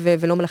נשלפת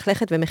ולא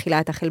מלכלכת, ומכילה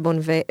את החלבון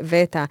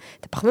ואת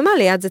הפחמימה,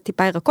 ליד זה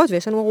טיפה ירקות,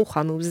 ויש לנו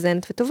ארוחה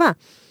מאוזנת וטובה.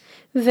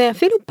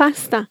 ואפילו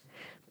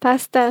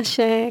פסטה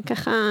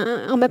שככה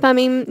הרבה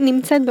פעמים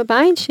נמצאת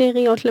בבית,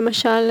 שאריות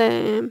למשל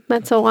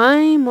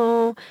מהצהריים,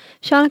 או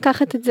אפשר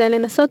לקחת את זה,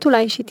 לנסות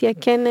אולי שתהיה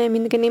כן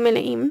מנגנים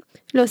מלאים,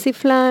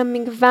 להוסיף לה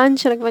מגוון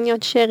של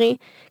עגבניות שרי,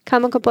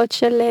 כמה כפות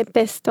של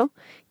פסטו,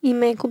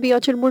 עם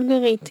קוביות של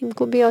בולגרית, עם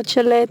קוביות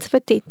של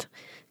צוותית,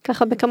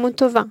 ככה בכמות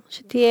טובה,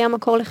 שתהיה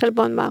המקור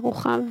לחלבון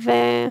בארוחה,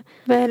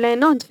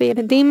 וליהנות,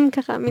 וילדים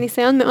ככה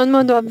מניסיון מאוד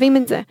מאוד אוהבים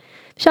את זה.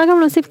 אפשר גם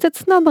להוסיף קצת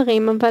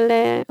סנוברים,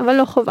 אבל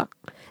לא חובה.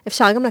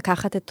 אפשר גם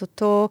לקחת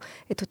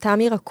את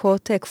אותם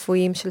ירקות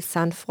קפואים של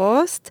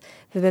סנפרוסט,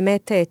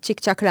 ובאמת צ'יק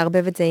צ'ק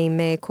לערבב את זה עם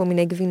כל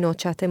מיני גבינות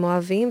שאתם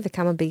אוהבים,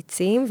 וכמה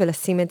ביצים,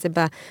 ולשים את זה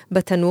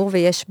בתנור,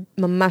 ויש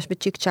ממש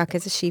בצ'יק צ'ק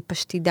איזושהי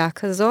פשטידה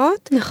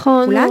כזאת.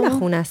 נכון. אולי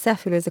אנחנו נעשה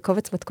אפילו איזה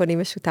קובץ מתכונים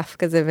משותף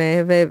כזה,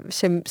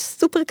 שהם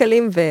סופר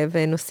קלים,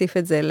 ונוסיף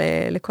את זה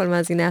לכל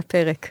מאזיני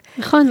הפרק.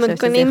 נכון,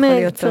 מתכונים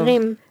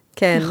קצרים.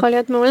 כן. יכול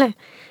להיות מעולה.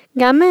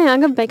 גם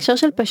אגב בהקשר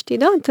של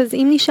פשטידות, אז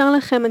אם נשאר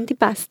לכם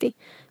אנטיפסטי,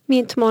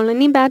 מאתמול,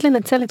 אני בעד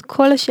לנצל את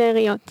כל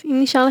השאריות. אם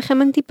נשאר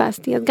לכם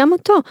אנטיפסטי, אז גם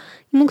אותו,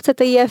 אם הוא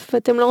קצת עייף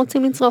ואתם לא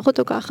רוצים לצרוך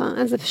אותו ככה,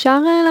 אז אפשר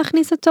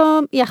להכניס אותו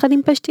יחד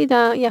עם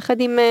פשטידה,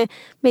 יחד עם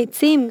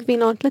ביצים,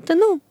 גבינות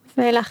לתנור,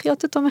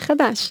 ולהחיות אותו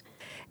מחדש.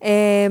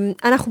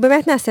 אנחנו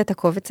באמת נעשה את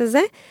הקובץ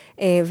הזה,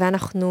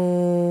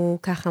 ואנחנו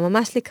ככה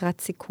ממש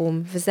לקראת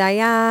סיכום, וזה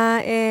היה,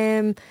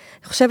 אני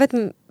חושבת,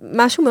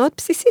 משהו מאוד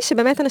בסיסי,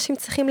 שבאמת אנשים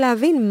צריכים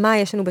להבין מה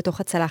יש לנו בתוך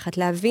הצלחת,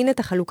 להבין את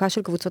החלוקה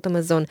של קבוצות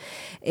המזון,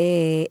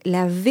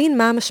 להבין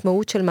מה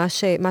המשמעות של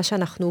מה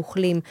שאנחנו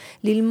אוכלים,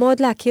 ללמוד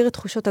להכיר את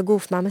תחושות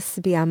הגוף, מה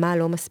משביע, מה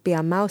לא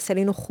משביע, מה עושה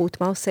לי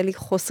נוחות, מה עושה לי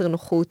חוסר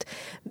נוחות.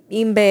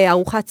 אם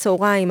בארוחת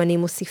צהריים אני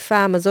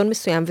מוסיפה מזון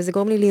מסוים, וזה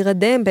גורם לי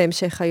להירדם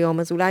בהמשך היום,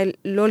 אז אולי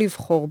לא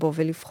לבחור בו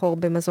ולבחור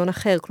במזון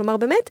אחר. כלומר,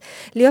 באמת,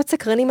 להיות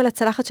סקרנים על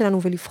הצלחת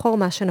שלנו ולבחור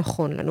מה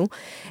שנכון לנו.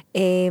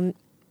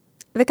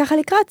 וככה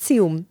לקראת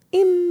סיום,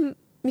 אם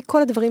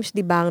מכל הדברים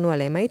שדיברנו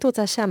עליהם, היית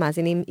רוצה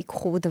שהמאזינים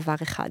ייקחו דבר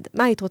אחד?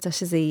 מה היית רוצה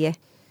שזה יהיה?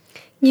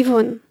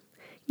 גיוון.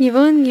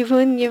 גיוון,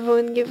 גיוון,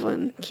 גיוון,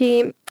 גיוון.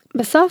 כי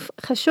בסוף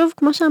חשוב,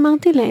 כמו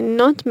שאמרתי,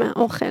 ליהנות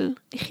מהאוכל,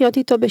 לחיות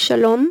איתו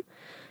בשלום,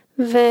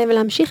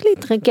 ולהמשיך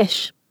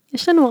להתרגש.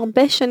 יש לנו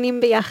הרבה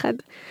שנים ביחד,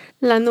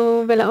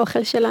 לנו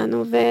ולאוכל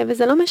שלנו,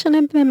 וזה לא משנה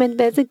באמת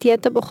באיזה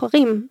דיאטה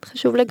בוחרים.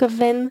 חשוב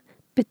לגוון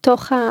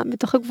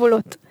בתוך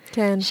הגבולות.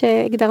 כן.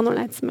 שהגדרנו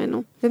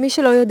לעצמנו. ומי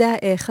שלא יודע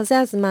איך, אז זה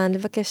הזמן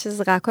לבקש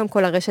עזרה, קודם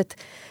כל הרשת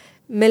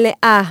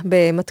מלאה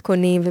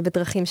במתכונים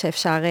ובדרכים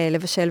שאפשר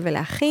לבשל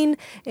ולהכין,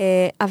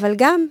 אבל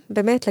גם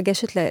באמת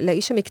לגשת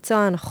לאיש המקצוע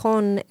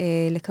הנכון,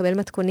 לקבל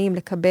מתכונים,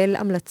 לקבל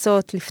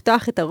המלצות,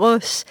 לפתוח את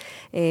הראש,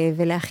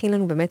 ולהכין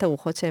לנו באמת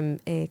ארוחות שהן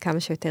כמה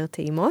שיותר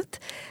טעימות.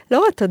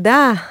 לורה,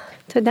 תודה.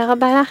 תודה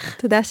רבה לך.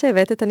 תודה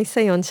שהבאת את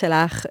הניסיון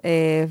שלך,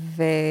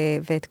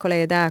 ואת כל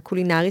הידע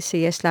הקולינרי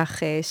שיש לך,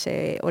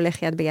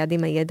 שהולך יד ביד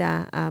עם הידע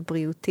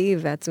הבריאותי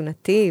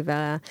והתזונתי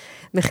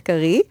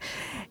והמחקרי.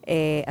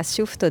 אז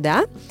שוב תודה.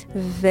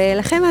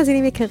 ולכם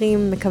מאזינים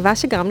יקרים, מקווה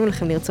שגרמנו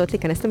לכם לרצות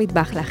להיכנס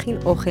למטבח, להכין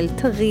אוכל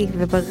טרי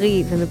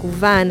ובריא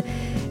ומגוון,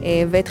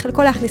 ואת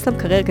חלקו להכניס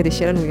למקרר כדי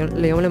שיהיה לנו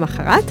ליום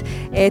למחרת.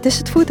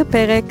 תשתפו את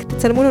הפרק,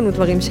 תצלמו לנו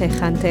דברים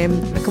שהכנתם,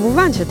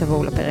 וכמובן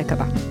שתבואו לפרק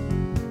הבא.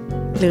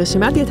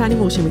 לרשימת דיאטנים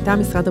מורשים מטעם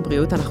משרד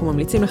הבריאות, אנחנו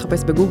ממליצים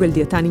לחפש בגוגל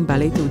דיאטנים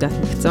בעלי תעודת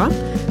מקצוע,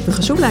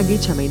 וחשוב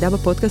להגיד שהמידע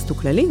בפודקאסט הוא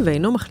כללי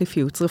ואינו מחליף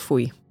ייעוץ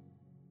רפואי.